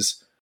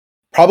is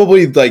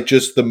probably like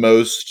just the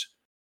most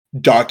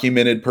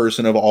documented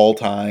person of all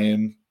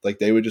time. Like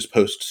they would just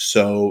post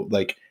so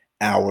like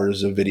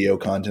hours of video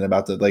content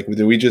about the, like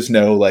we just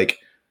know like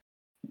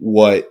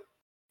what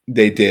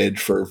they did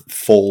for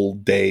full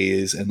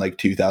days in like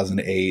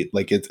 2008.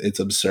 Like it's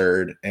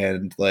absurd.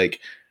 And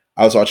like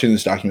I was watching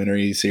this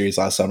documentary series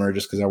last summer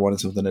just because I wanted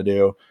something to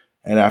do,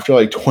 and after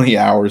like 20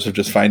 hours of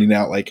just finding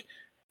out like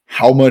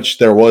how much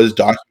there was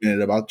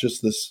documented about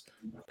just this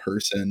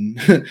person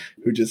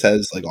who just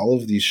has like all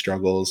of these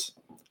struggles,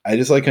 I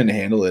just like couldn't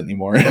handle it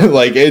anymore.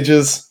 Like it's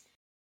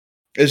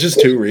just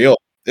too real.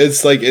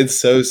 It's like it's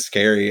so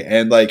scary.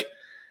 And like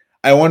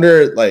I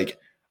wonder, like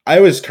I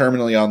was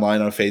terminally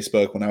online on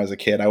Facebook when I was a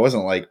kid. I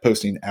wasn't like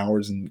posting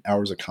hours and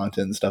hours of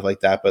content and stuff like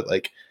that, but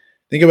like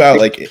think about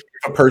like if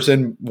a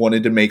person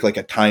wanted to make like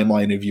a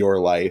timeline of your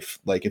life,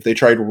 like if they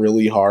tried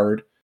really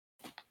hard,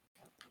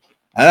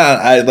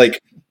 I like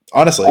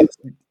honestly,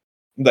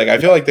 like I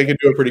feel like they could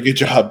do a pretty good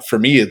job, for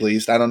me at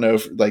least. I don't know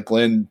if like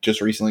Glenn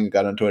just recently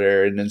got on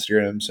Twitter and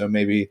Instagram, so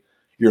maybe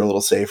you're a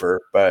little safer.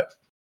 But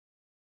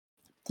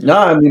no,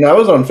 I mean I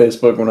was on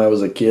Facebook when I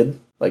was a kid.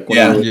 Like when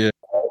I was,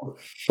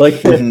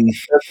 like that's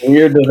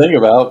weird to think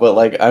about, but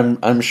like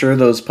I'm sure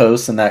those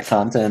posts and that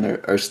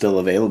content are still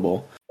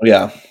available.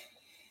 Yeah.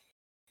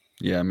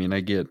 Yeah, I mean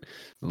I get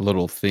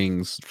little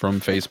things from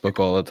Facebook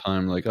all the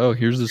time, like, oh,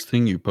 here's this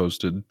thing you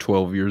posted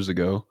 12 years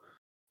ago.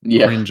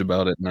 Yeah. Cringe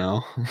about it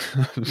now.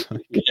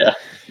 Like, yeah.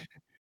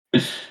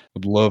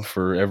 I'd love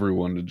for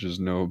everyone to just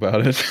know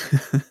about it.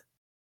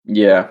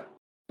 Yeah.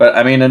 But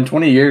I mean in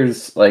 20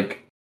 years,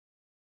 like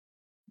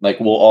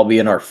we'll all be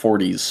in our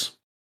 40s.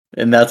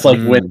 And that's like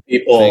when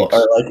people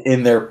are like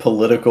in their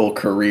political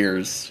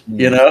careers,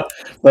 you know?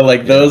 But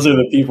like those are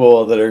the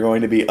people that are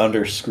going to be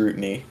under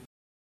scrutiny.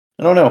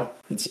 I don't know.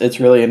 It's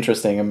really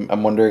interesting.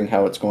 I'm wondering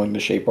how it's going to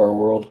shape our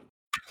world.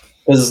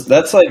 Because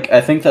that's like, I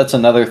think that's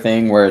another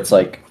thing where it's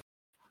like,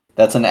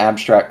 that's an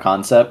abstract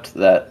concept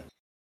that,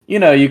 you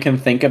know, you can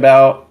think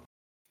about,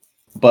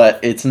 but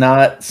it's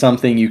not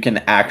something you can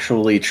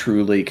actually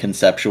truly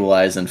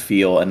conceptualize and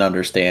feel and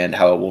understand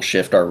how it will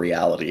shift our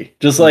reality.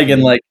 Just like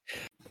in like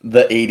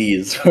the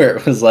 80s where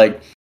it was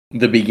like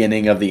the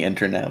beginning of the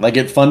internet. Like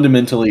it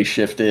fundamentally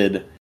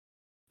shifted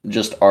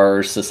just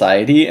our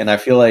society, and I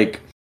feel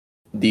like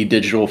the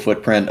digital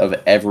footprint of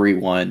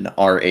everyone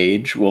our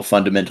age will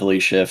fundamentally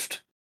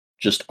shift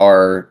just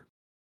our,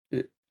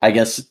 I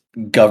guess,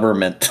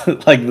 government,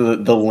 like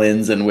the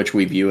lens in which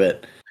we view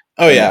it.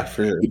 Oh yeah,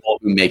 for sure. People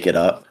who make it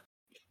up.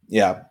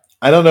 Yeah.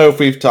 I don't know if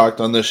we've talked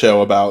on the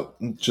show about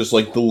just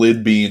like the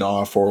lid being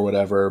off or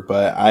whatever,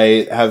 but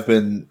I have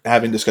been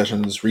having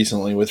discussions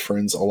recently with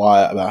friends a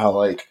lot about how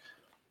like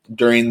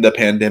during the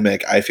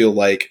pandemic, I feel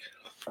like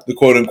the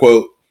quote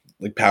unquote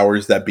like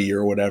powers that be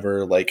or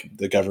whatever, like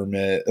the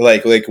government,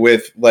 like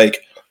with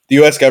like the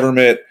U.S.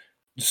 government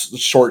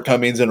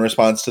shortcomings in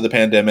response to the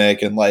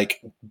pandemic, and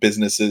like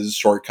businesses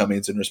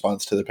shortcomings in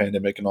response to the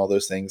pandemic, and all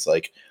those things.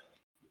 Like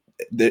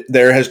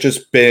there has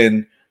just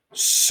been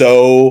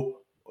so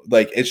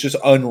like it's just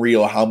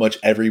unreal how much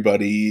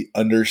everybody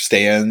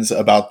understands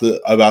about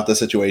the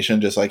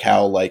situation, just like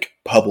how like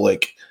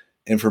public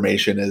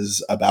information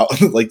is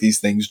about like these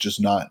things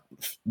just not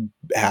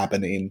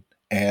happening,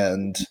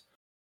 and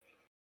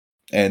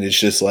it's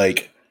just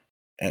like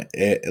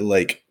it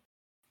like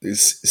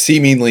is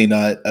seemingly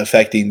not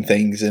affecting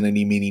things in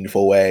any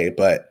meaningful way.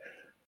 But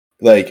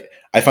like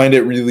I find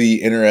it really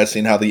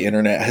interesting how the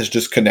internet has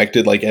just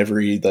connected like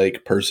every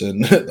like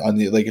person on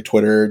the like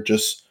Twitter.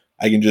 Just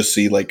I can just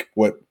see like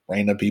what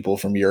random people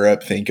from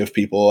Europe think of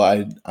people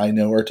I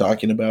know are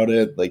talking about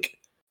it. Like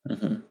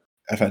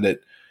I find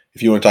it,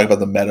 if you want to talk about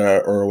the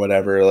meta or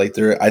whatever, like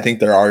I think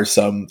there are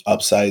some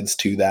upsides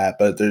to that,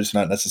 but there's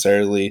not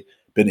necessarily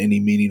been any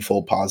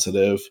meaningful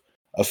positive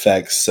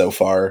effects so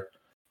far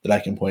that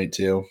I can point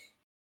to.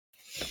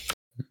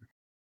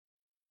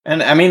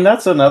 And I mean,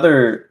 that's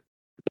another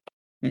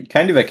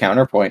kind of a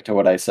counterpoint to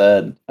what I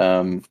said,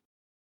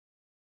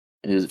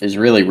 is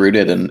really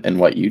rooted in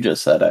what you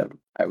just said.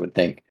 I would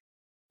think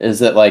is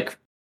that like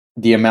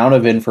the amount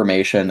of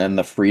information and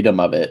the freedom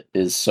of it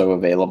is so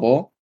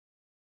available,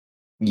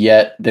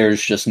 yet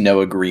there's just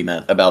no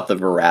agreement about the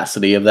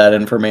veracity of that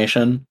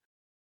information.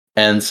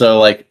 And so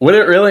like, would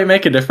it really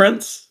make a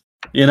difference?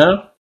 You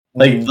know,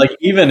 like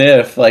even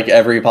if like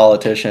every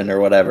politician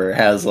or whatever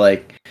has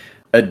like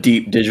a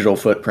deep digital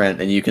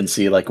footprint and you can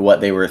see like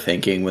what they were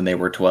thinking when they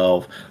were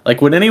 12,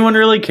 like would anyone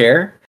really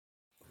care?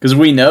 Because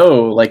we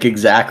know like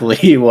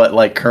exactly what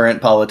like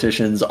current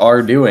politicians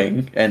are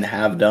doing and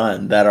have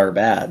done that are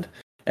bad,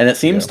 and it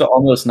seems to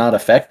almost not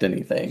affect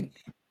anything.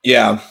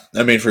 Yeah,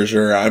 I mean for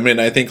sure. I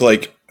mean I think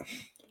like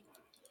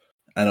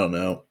I don't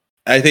know.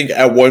 I think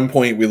at one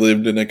point we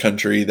lived in a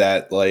country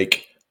that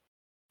like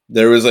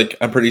there was like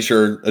I'm pretty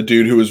sure a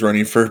dude who was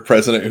running for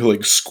president who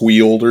like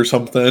squealed or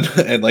something,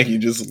 and like he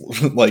just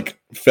like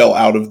fell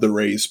out of the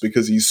race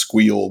because he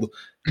squealed.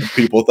 And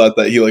people thought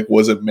that he like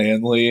wasn't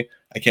manly.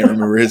 I can't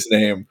remember his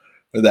name.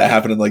 But that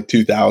happened in like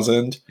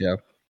 2000. Yeah,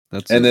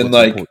 that's and then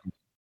like important.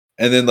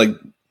 And then like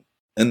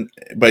and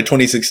by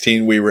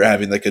 2016 we were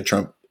having like a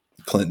Trump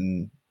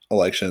Clinton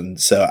election.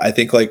 So I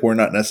think like we're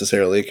not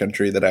necessarily a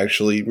country that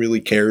actually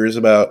really cares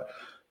about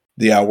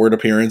the outward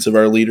appearance of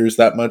our leaders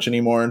that much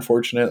anymore,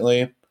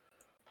 unfortunately.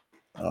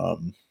 Or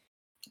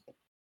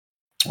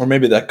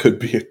maybe that could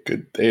be a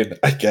good thing,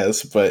 I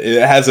guess, but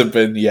it hasn't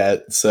been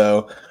yet.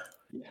 So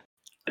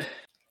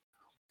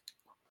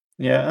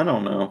yeah, I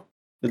don't know.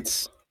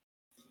 It's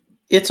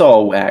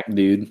all whack,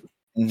 dude.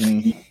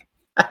 Mm-hmm.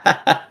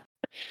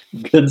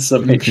 Good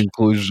summation.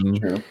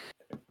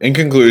 In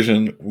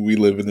conclusion, we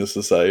live in a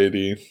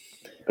society.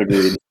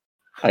 Agreed.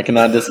 I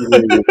cannot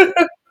disagree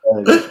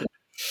with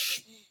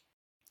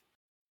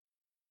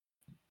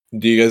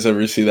Do you guys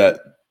ever see that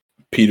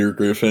Peter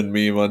Griffin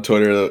meme on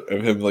Twitter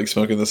of him like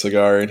smoking the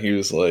cigar, and he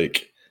was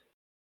like,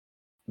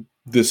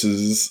 this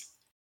is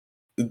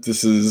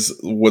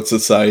what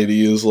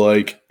society is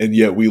like, and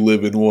yet we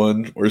live in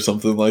one, or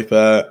something like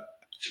that.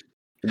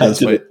 I'm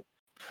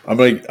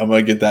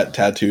gonna get that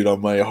tattooed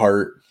on my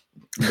heart.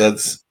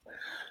 That's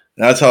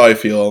how I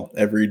feel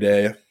every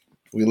day.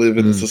 We live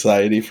in a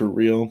society for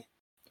real.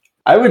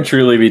 I would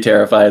truly be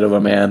terrified of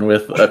a man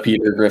with a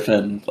Peter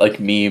Griffin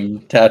like meme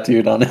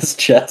tattooed on his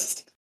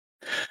chest.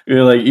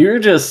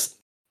 There's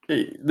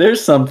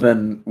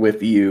something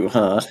with you,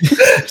 huh?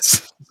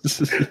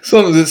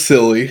 Something that's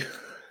silly.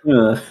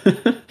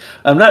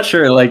 I'm not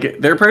sure,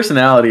 like, their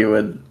personality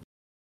would,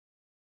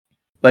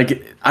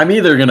 like, I'm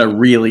either gonna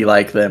really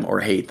like them or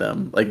hate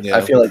them. Like, yeah.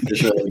 I feel like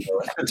there's really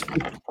no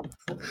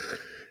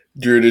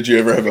Drew, did you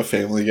ever have a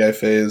Family Guy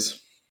phase?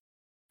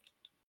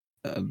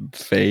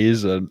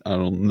 Phase? I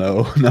don't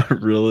know.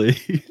 Not really.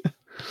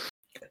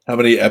 How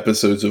many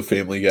episodes of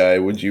Family Guy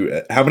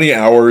how many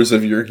hours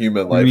of your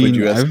human life would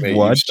you estimate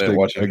you spent watching Family Guy? I've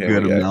watched a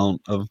good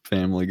amount of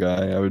Family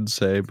Guy, I would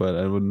say, but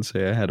I wouldn't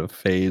say I had a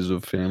phase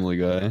of Family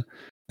Guy.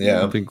 Yeah.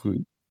 I don't think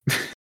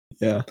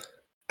yeah.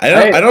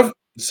 I don't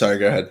sorry,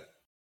 go ahead.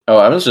 Oh,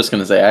 I was just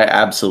gonna say I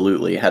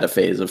absolutely had a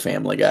phase of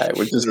Family Guy,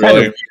 which is kind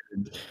of weird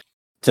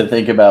to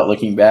think about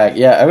looking back.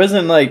 Yeah, I was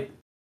in like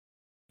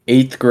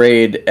 8th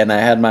grade and I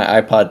had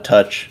my iPod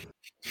Touch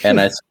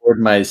and I stored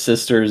my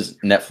sister's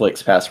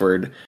Netflix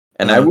password,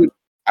 and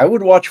I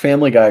would watch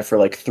Family Guy for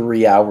like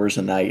 3 hours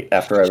a night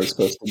after I was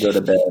supposed to go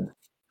to bed.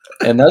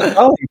 And that's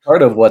probably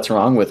part of what's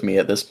wrong with me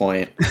at this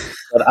point.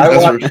 But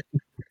I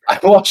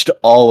watched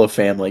all of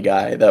Family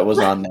Guy that was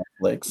on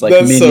Netflix. Like,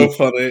 that's so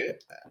funny.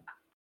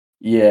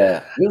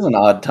 Yeah, it was an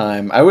odd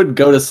time. I would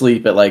go to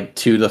sleep at like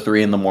 2 to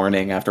 3 in the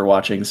morning after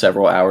watching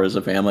several hours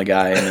of Family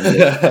Guy. And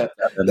that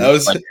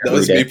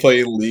was me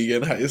playing League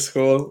in high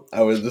school.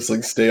 I would just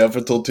like stay up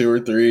until 2 or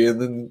 3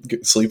 and then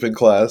sleep in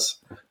class.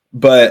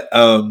 But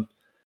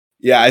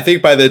yeah, I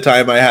think by the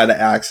time I had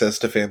access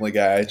to Family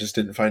Guy, I just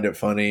didn't find it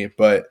funny.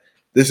 But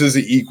this is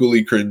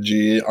equally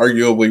cringy,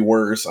 arguably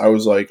worse. I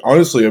was like,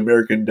 honestly,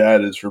 American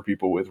Dad is for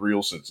people with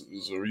real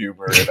senses of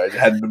humor, and I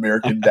had an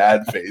American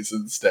Dad face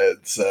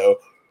instead. So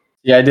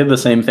Yeah, I did the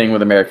same thing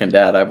with American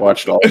Dad. I've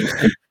watched all of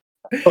them.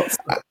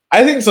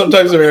 I think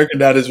sometimes American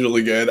Dad is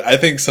really good. I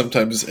think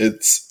sometimes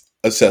it's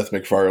a Seth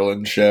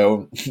MacFarlane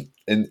show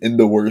in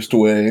the worst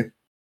way.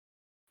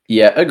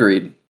 Yeah,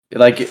 agreed.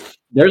 Like,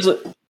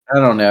 I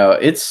don't know.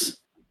 It's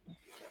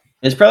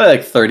probably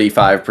like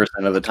 35%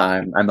 of the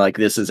time I'm like,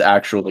 this is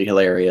actually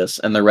hilarious.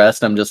 And the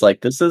rest I'm just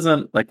like, this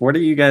isn't, like, what are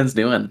you guys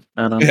doing?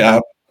 I don't Yeah.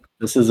 know.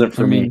 This isn't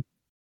for me.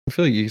 I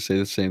feel like you can say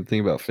the same thing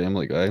about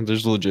Family Guy.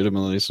 There's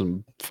legitimately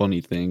some funny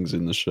things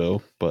in the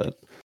show, but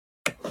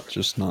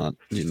just not,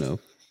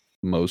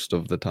 most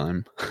of the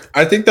time.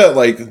 I think that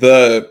like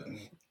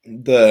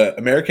the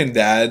American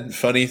Dad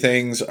funny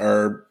things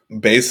are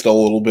based a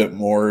little bit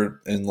more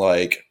in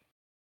like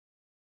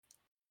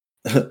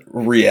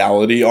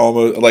reality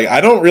almost. Like I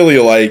don't really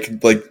like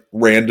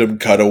random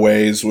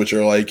cutaways, which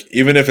are like,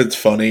 even if it's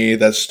funny,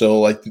 that's still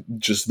like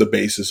just the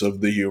basis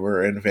of the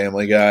humor in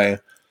Family Guy.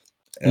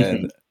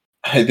 And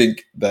I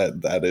think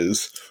that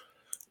is,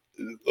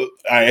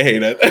 I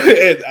hate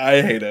it.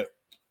 I hate it.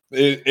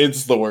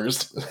 It's the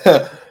worst.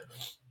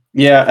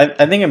 Yeah,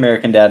 I think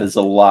American Dad is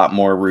a lot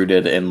more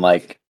rooted in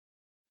like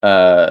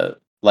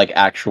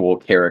actual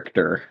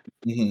character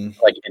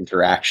like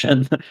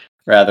interaction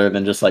rather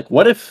than just like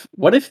what if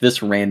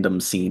this random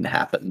scene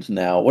happened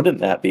now? Wouldn't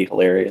that be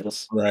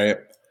hilarious? Right.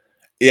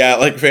 Yeah,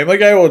 like Family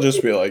Guy will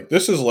just be like,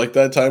 this is like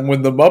that time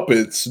when the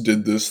Muppets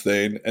did this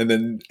thing, and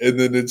then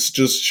it's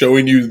just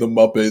showing you the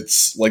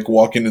Muppets like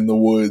walking in the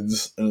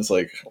woods, and it's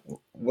like,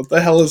 what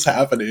the hell is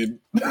happening?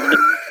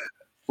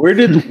 Where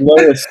did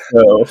Lois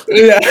go?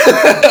 Yeah.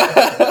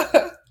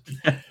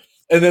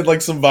 And then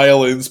like some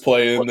violins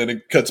play, and then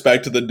it cuts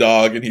back to the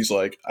dog, and he's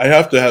like, I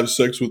have to have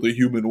sex with a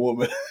human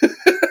woman.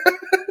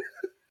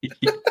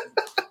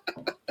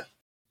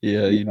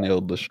 Yeah, you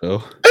nailed the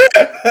show.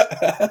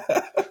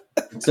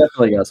 It's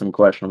definitely got some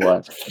questionable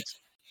aspects.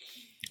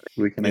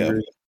 We can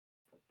agree.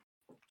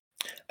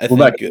 What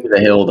about King of the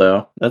Hill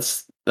though?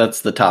 That's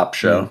the top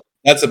show.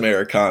 That's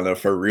Americana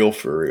for real,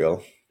 for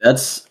real.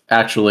 That's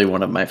actually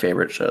one of my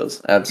favorite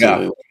shows.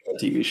 Absolutely love that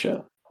TV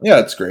show. Yeah,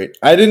 it's great.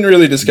 I didn't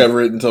really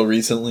discover it until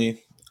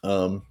recently.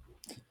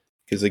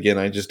 Because again,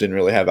 I just didn't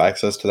really have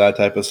access to that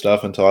type of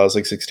stuff until I was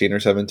like 16 or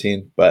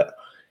 17. But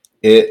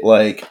it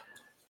like,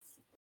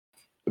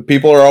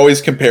 people are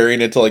always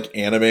comparing it to like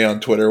anime on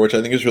Twitter, which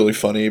I think is really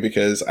funny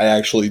because I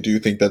actually do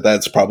think that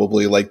that's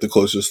probably like the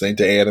closest thing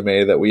to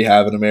anime that we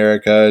have in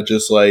America.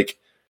 Just like,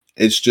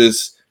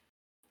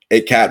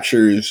 it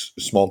captures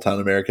small town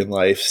American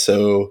life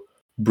so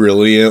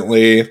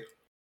brilliantly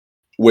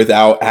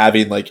without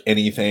having like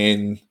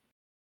anything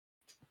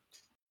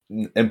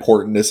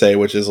important to say,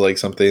 which is like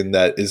something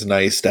that is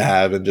nice to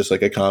have in just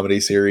like a comedy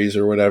series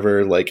or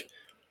whatever. Like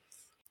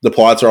the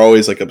plots are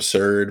always like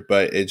absurd,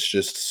 but it's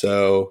just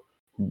so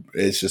funny.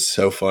 It's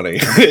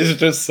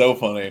just so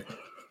funny.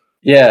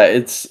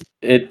 Yeah,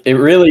 it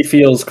really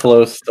feels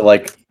close to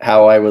like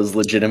how I was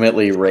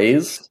legitimately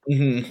raised.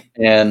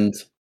 And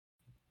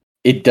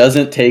it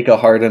doesn't take a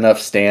hard enough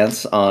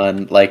stance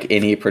on like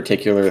any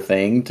particular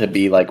thing to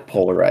be like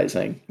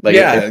polarizing. Like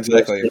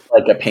exactly. It's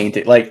like a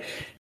painting. Like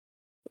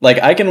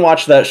I can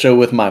watch that show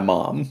with my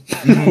mom.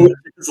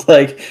 It's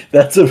like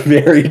that's a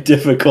very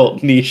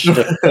difficult niche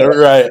to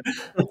right.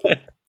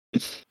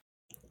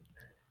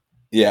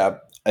 Yeah.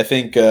 I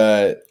think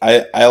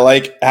I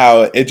like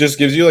how it just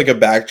gives you like a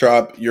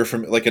backdrop. You're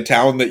from like a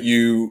town that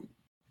you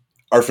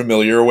are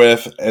familiar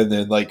with, and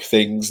then like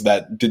things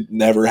that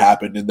never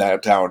happened in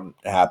that town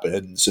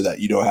happen, so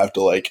that you don't have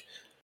to like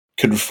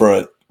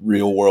confront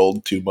real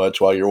world too much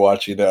while you're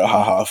watching a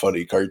haha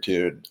funny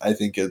cartoon. I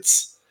think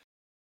it's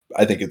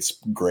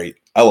great.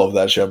 I love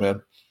that show,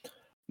 man.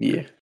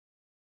 Yeah.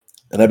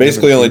 And I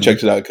basically only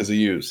checked it out because of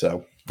you,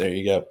 so there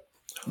you go.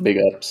 Big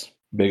ups.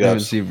 I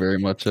haven't seen very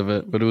much of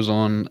it, but it was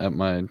on at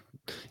my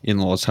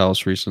in-laws'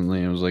 house recently,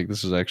 and I was like,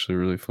 this is actually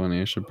really funny.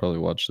 I should probably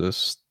watch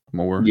this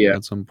more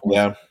at some point.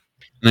 Yeah.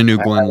 And I knew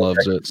Glenn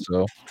loves it,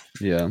 so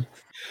yeah.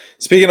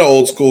 Speaking of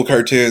old school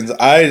cartoons,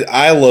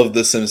 I love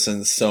The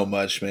Simpsons so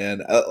much,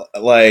 man.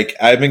 Like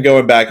I've been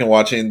going back and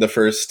watching the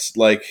first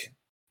like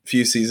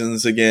few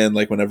seasons again.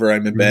 Like whenever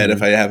I'm in bed,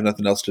 if I have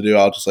nothing else to do,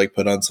 I'll just like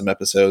put on some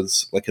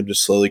episodes. Like I'm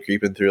just slowly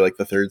creeping through like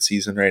the third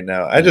season right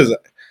now.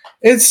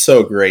 It's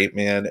so great,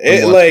 man.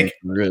 It like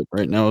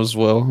right now as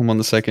well. I'm on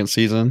the second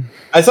season.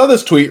 I saw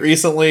this tweet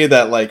recently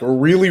that like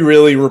really,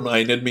 really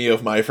reminded me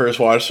of my first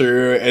watch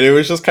through, and it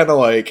was just kind of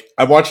like,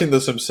 I'm watching The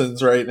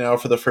Simpsons right now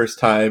for the first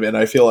time, and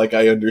I feel like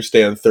I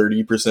understand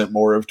 30%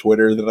 more of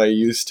Twitter than I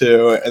used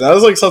to, and that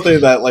was like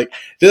something that like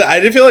I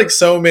did feel like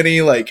so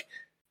many like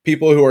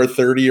people who are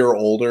 30 or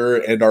older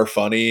and are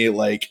funny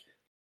like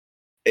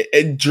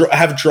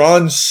have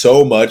drawn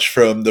so much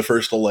from the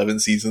first 11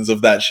 seasons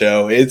of that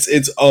show.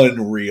 It's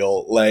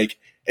unreal. Like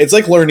it's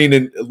like learning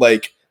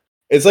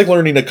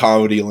a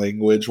comedy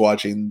language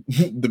watching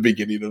the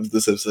beginning of The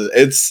Simpsons.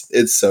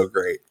 It's so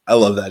great. I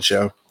love that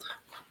show.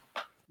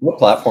 What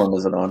platform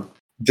is it on?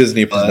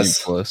 Disney Disney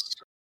Plus. Plus.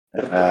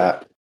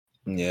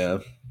 Yeah.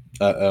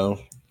 Uh-oh.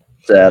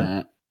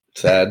 Sad.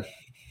 Sad.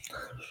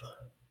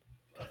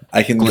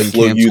 I can Glenn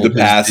float you the canceled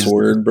his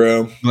password,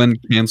 bro. Glenn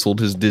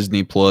canceled his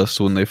Disney Plus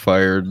when they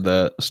fired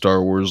that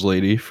Star Wars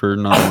lady for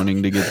not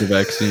wanting to get the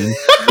vaccine.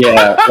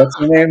 Yeah, what's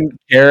her name?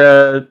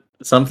 Kara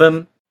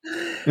something?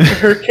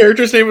 Her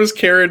character's name was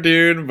Cara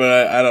Dune,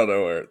 but I don't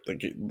know what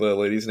the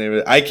lady's name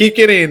is. I keep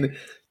getting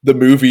the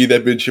movie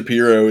that Ben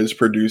Shapiro is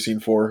producing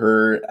for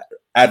her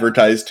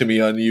advertised to me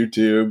on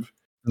YouTube.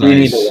 We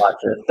need to watch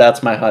it.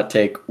 That's my hot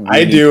take.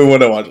 I do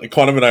want to watch it.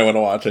 Quantum and I want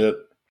to watch it.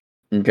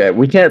 Okay,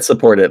 we can't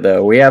support it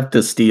though. We have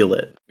to steal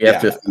it. We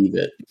have to thieve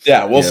it.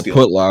 Yeah, we'll steal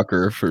Put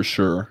Locker for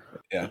sure.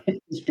 Yeah.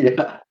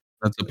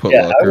 That's a Put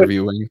Locker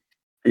viewing.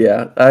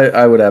 Yeah,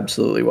 I would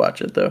absolutely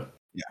watch it though.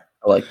 Yeah.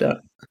 I like that.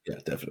 Yeah,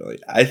 definitely.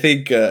 I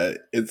think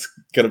it's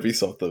gonna be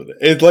something.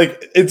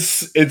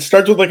 It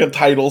starts with like a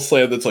title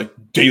slam that's like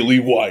Daily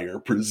Wire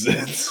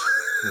presents.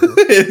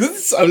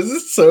 I was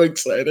just so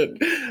excited.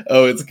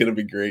 Oh, it's gonna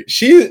be great.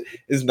 She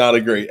is not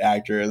a great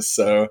actress,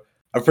 so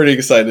I'm pretty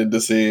excited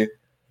to see.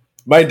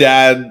 My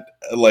dad,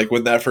 like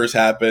when that first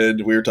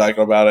happened, we were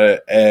talking about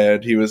it,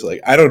 and he was like,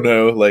 "I don't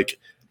know, like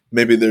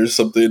maybe there's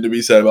something to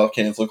be said about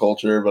cancel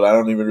culture, but I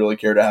don't even really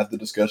care to have the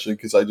discussion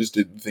because I just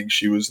didn't think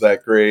she was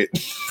that great."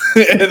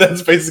 And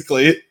that's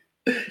basically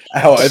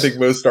how I think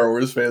most Star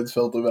Wars fans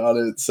felt about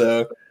it.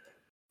 So,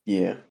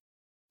 yeah.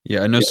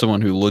 Yeah, I know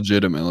someone who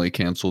legitimately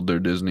canceled their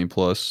Disney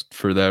Plus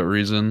for that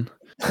reason.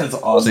 That's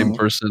awesome.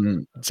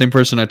 Same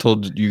person I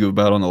told you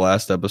about on the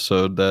last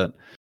episode that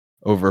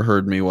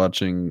overheard me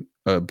watching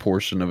a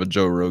portion of a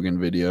Joe Rogan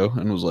video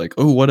and was like,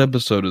 "Oh, what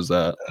episode is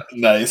that?"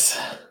 Nice.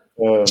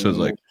 So it's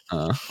like,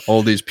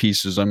 all these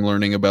pieces I'm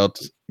learning about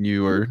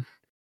you are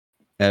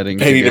adding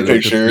painting a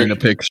picture. In a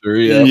picture,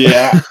 yeah.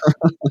 Yeah.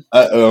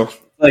 Uh-oh.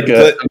 Like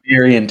a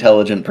very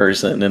intelligent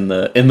person in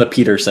the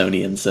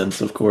Petersonian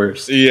sense, of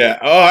course. Yeah.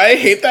 Oh, I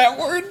hate that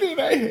word, dude.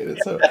 I hate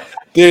it so.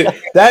 Dude,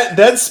 that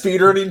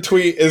speedrunning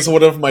tweet is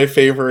one of my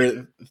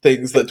favorite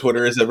things that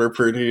Twitter has ever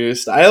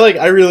produced.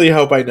 I really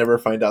hope I never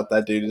find out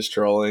that dude is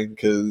trolling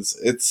because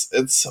it's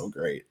so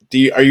great.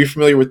 Are you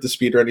familiar with the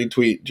speedrunning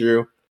tweet,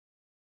 Drew?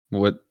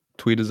 What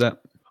tweet is that?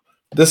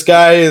 This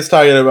guy is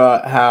talking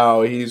about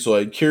how he's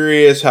like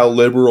curious how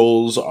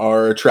liberals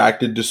are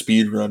attracted to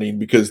speedrunning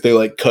because they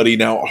like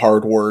cutting out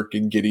hard work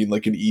and getting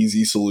like an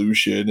easy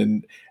solution,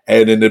 and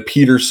in a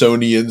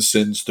Petersonian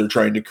sense they're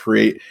trying to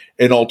create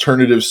an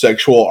alternative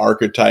sexual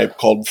archetype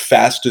called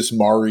Fastest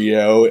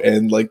Mario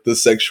and like the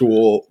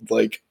sexual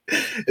like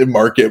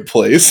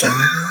marketplace.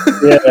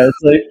 Yeah,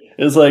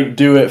 it's like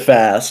do it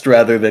fast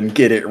rather than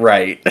get it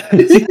right.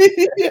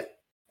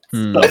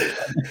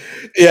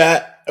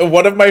 Yeah.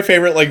 One of my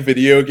favorite like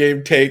video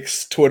game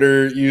takes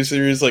Twitter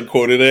users like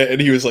quoted it,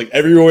 and he was like,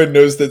 "Everyone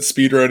knows that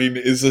speedrunning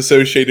is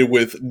associated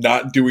with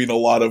not doing a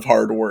lot of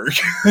hard work,"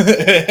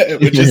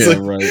 which is like,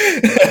 right.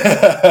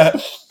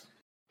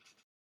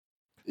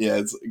 Yeah,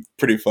 it's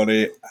pretty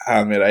funny.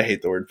 Oh man, I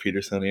hate the word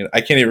Petersonian.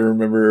 I can't even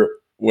remember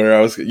where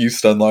I was. You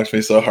stun-locked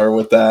me so hard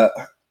with that.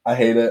 I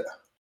hate it.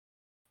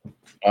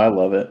 I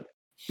love it.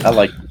 I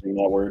like using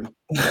that word.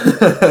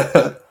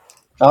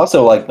 I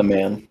also like the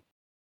man.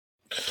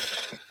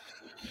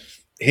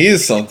 He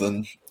is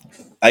something.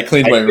 I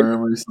cleaned my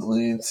room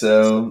recently,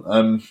 so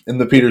I'm in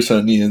the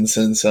Petersonian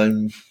sense.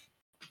 I'm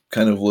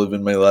kind of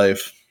living my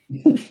life.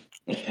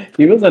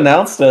 He was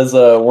announced as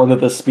one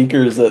of the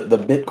speakers at the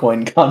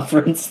Bitcoin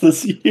conference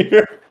this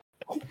year.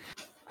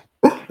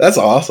 That's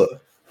awesome.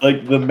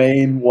 Like the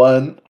main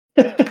one.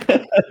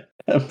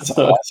 That's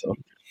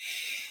awesome.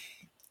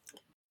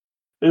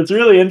 It's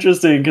really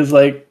interesting because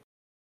like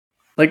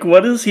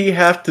what does he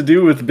have to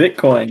do with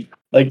Bitcoin?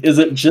 Like, is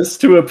it just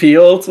to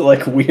appeal to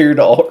like weird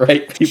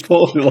alt-right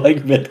people who like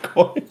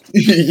Bitcoin?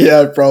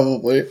 Yeah,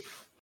 probably.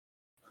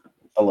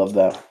 I love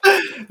that.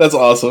 That's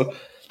awesome.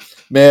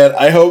 Man,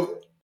 I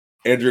hope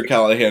Andrew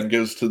Callahan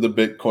goes to the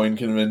Bitcoin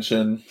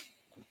convention.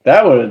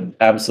 That would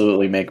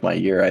absolutely make my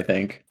year, I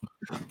think.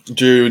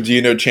 Drew, do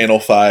you know Channel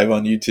 5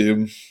 on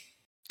YouTube?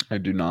 I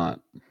do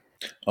not.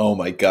 Oh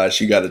my gosh,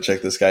 you got to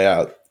check this guy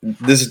out.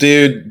 This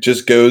dude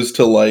just goes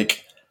to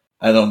like,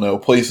 I don't know,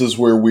 places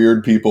where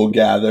weird people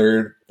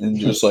gather and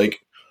just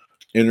like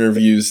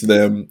interviews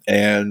them,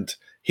 and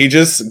he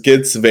just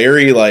gets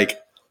very like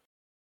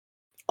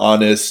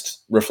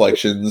honest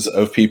reflections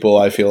of people.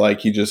 I feel like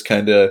he just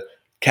kind of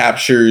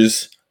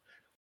captures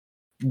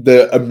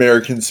the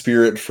American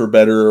spirit for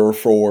better or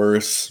for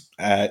worse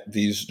at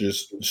these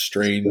just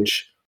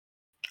strange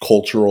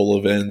cultural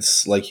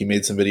events. Like he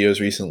made some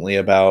videos recently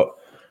about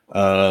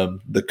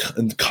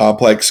the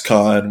Complex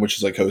Con, which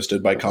is like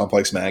hosted by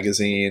Complex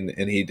Magazine,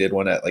 and he did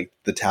one at like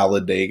the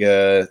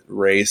Talladega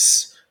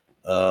race.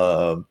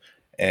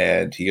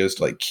 And he goes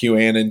to like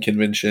QAnon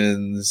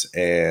conventions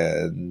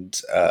and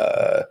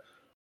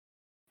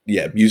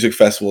music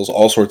festivals,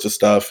 all sorts of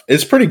stuff.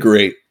 It's pretty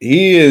great.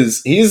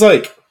 He's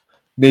like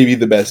maybe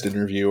the best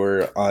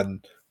interviewer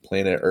on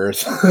planet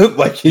Earth.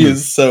 Like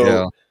he's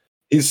so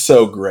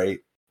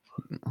great.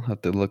 I'll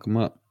have to look him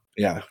up.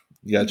 Yeah,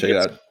 you gotta check it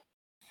out.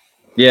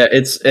 Yeah,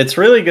 it's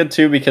really good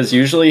too because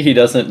usually he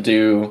doesn't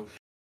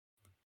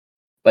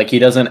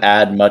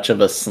add much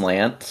of a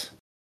slant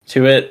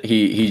to it.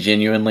 He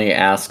genuinely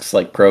asks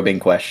like probing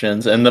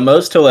questions, and the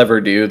most he'll ever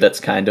do that's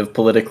kind of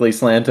politically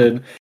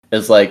slanted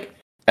is like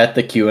at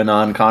the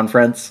QAnon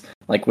conference,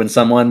 like when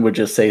someone would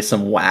just say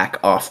some whack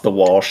off the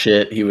wall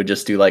shit, he would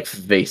just do like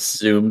face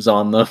zooms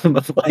on them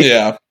of like,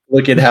 Yeah.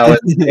 look at how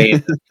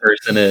insane this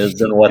person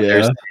is and what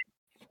they're saying.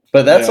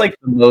 But that's like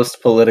the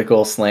most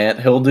political slant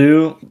he'll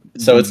do.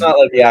 So it's not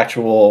like the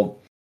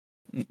actual,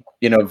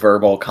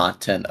 verbal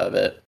content of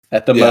it.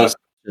 At the most,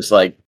 just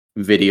like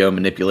video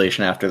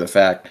manipulation after the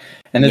fact.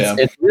 And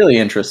it's really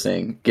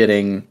interesting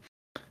getting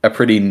a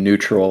pretty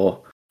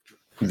neutral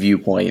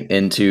viewpoint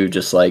into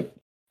just like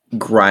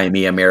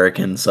grimy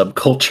American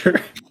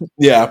subculture.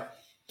 Yeah.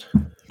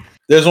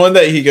 There's one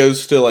that he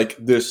goes to like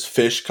this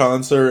fish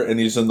concert and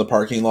he's in the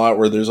parking lot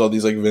where there's all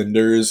these like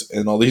vendors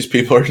and all these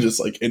people are just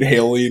like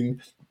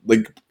inhaling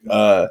what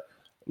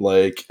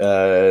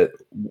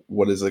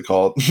is it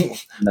called?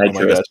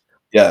 Nitrous.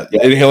 Yeah,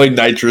 inhaling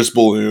nitrous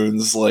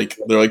balloons. Like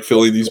they're like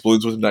filling these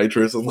balloons with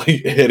nitrous and like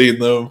hitting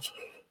them.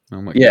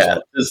 Oh my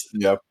god.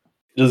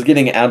 Just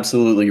getting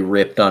absolutely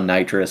ripped on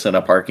nitrous in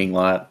a parking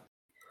lot.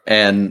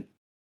 And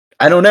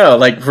I don't know,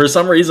 like for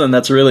some reason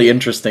that's really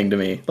interesting to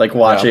me. Like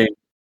watching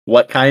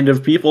what kind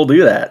of people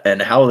do that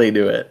and how they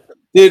do it.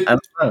 Dude, I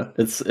don't know.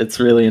 It's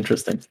really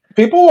interesting.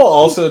 People will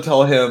also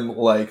tell him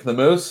like the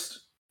most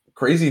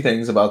crazy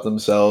things about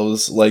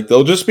themselves. Like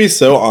they'll just be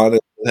so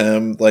honest with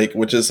him, like,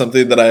 which is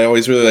something that I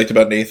always really liked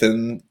about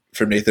Nathan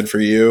from Nathan For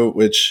You,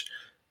 which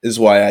is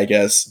why I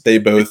guess they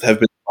both have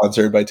been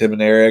sponsored by Tim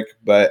and Eric.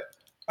 But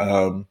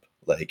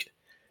like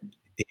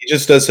he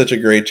just does such a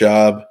great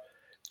job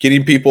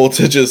getting people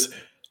to just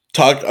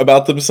talk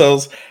about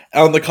themselves.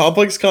 On the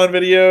Complex Con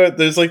video,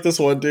 there's like this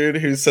one dude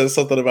who says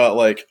something about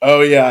like,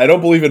 oh yeah, I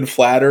don't believe in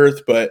flat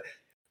earth, but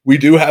we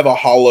do have a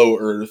hollow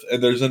earth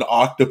and there's an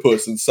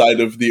octopus inside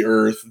of the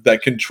earth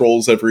that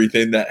controls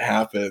everything that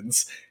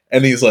happens.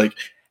 And he's like,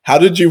 how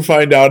did you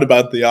find out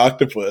about the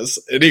octopus?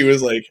 And he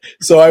was like,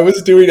 so I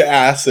was doing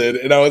acid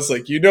and I was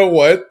like, you know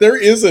what? There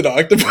is an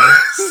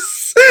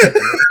octopus.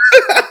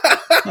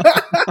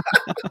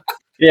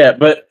 Yeah,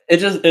 but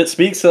it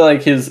speaks to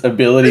like his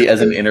ability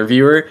as an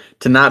interviewer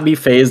to not be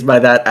fazed by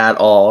that at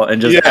all and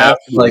just ask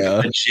like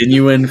a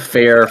genuine,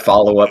 fair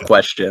follow-up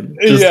question.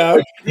 Just, How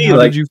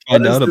did you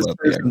find out about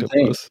the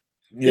octopus?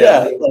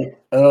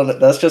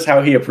 That's just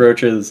how he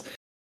approaches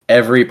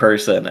every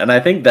person. And I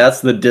think that's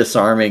the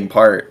disarming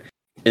part,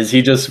 is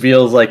he just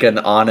feels like an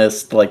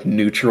honest, like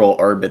neutral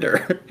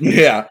arbiter.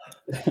 Yeah.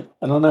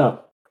 I don't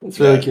know. It's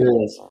really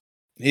curious.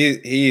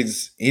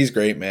 He's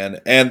great, man.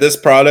 And this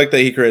product that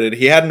he created,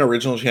 he had an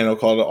original channel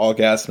called All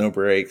Gas No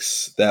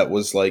Brakes that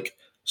was like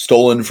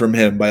stolen from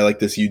him by like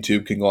this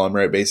YouTube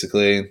conglomerate,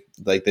 basically.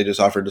 Like they just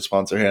offered to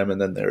sponsor him and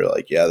then they were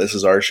like, yeah, this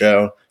is our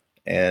show.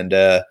 And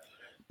but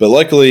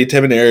luckily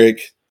Tim and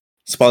Eric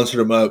sponsored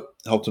him up,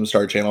 helped him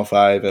start Channel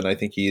 5, and I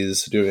think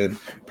he's doing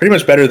pretty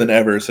much better than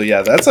ever. So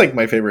yeah, that's like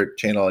my favorite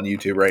channel on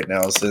YouTube right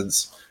now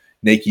since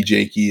Nakey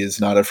Jakey is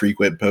not a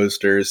frequent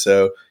poster.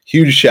 So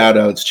huge shout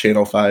outs,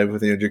 Channel 5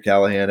 with Andrew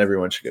Callahan.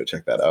 Everyone should go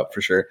check that out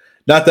for sure.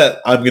 Not that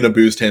I'm going to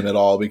boost him at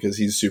all because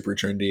he's super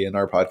trendy and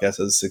our podcast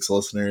has 6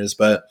 listeners,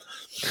 but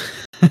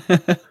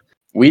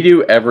we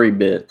do every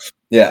bit.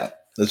 Yeah,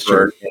 that's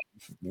true.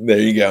 There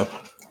you go.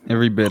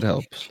 Every bit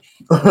helps.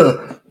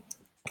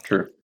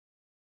 True.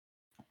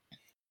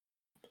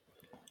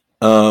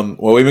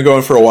 Well, we've been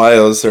going for a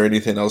while. Is there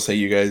anything else that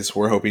you guys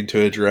were hoping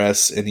to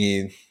address?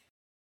 Any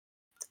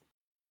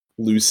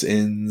loose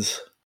ends?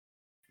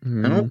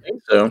 I don't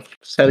think so.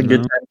 Just had a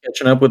good time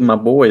catching up with my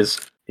boys.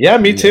 Yeah,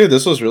 me too.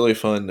 This was really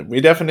fun.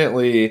 We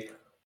definitely,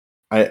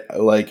 I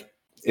like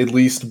at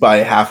least by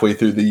halfway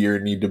through the year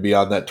need to be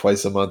on that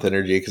twice a month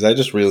energy because I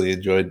just really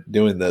enjoyed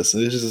doing this.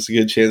 This is just a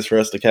good chance for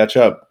us to catch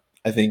up.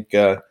 I think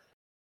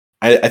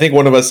I think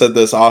one of us said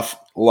this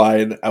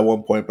offline at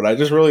one point, but I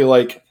just really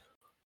like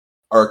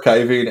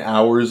archiving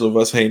hours of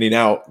us hanging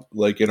out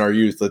like in our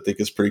youth. I think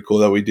it's pretty cool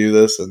that we do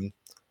this, and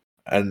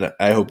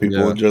I hope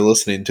people enjoy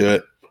listening to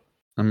it.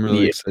 I'm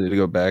really excited to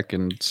go back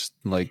and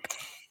like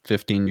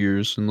 15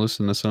 years and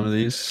listen to some of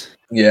these.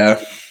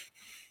 Yeah.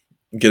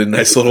 Get a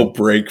nice little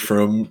break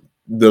from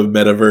the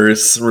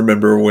metaverse.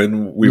 Remember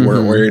when we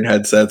weren't wearing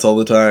headsets all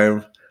the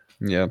time?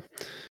 Yeah.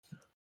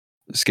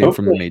 Escape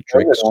from the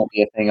Matrix. It won't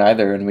be a thing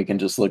either, and we can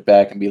just look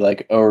back and be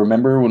like, oh,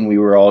 remember when we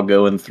were all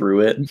going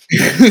through it?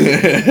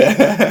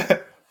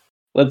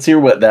 Let's hear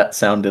what that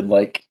sounded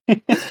like.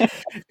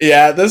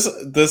 Yeah,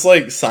 this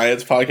like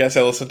science podcast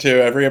I listen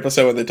to, every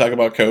episode when they talk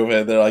about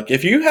COVID, they're like,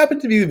 if you happen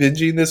to be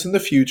binging this in the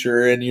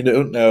future and you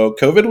don't know,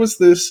 COVID was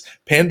this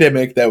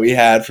pandemic that we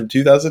had from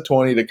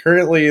 2020 to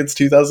currently it's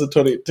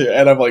 2022.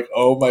 And I'm like,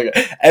 oh my God,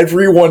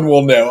 everyone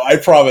will know. I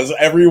promise,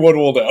 everyone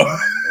will know.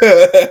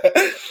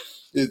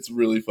 It's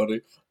really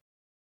funny.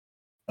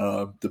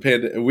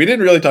 We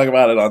didn't really talk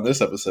about it on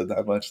this episode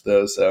that much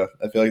though, so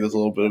I feel like that's a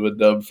little bit of a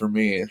dub for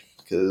me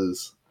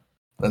because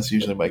that's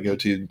usually my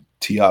go-to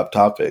T-op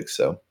topic.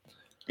 So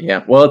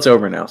yeah, well, it's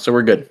over now, so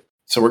we're good.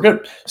 So we're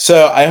good.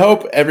 So I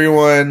hope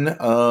everyone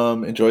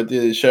enjoyed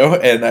the show,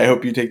 and I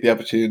hope you take the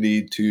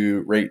opportunity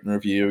to rate and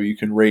review. You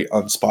can rate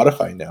on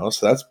Spotify now,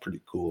 so that's pretty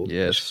cool.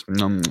 Yes.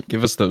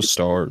 Give us those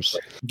stars.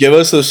 Give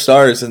us those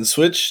stars and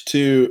switch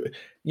to.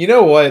 You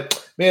know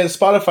what, man?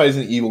 Spotify is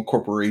an evil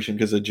corporation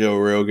because of Joe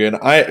Rogan.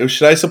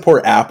 Should I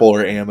support Apple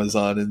or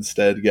Amazon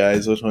instead,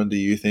 guys? Which one do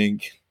you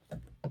think?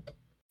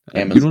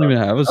 Amazon. You don't even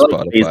have a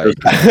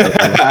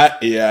Spotify.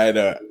 Yeah, I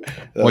know.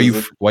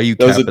 Why you?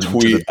 That was a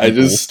tweet I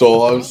just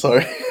stole. I'm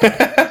sorry.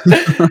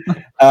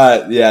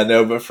 Yeah,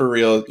 no, but for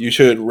real, you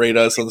should rate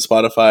us on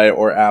Spotify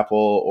or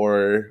Apple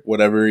or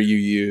whatever you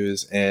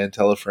use, and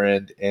tell a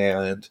friend.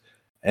 And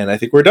I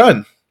think we're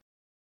done.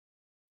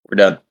 We're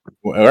done.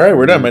 All right,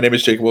 we're done. My name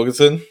is Jacob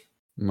Wilkinson.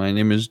 My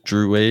name is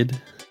Drew Wade.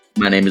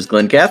 My name is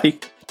Glenn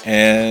Caffey.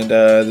 And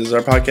this is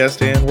our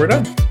podcast, and we're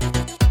done.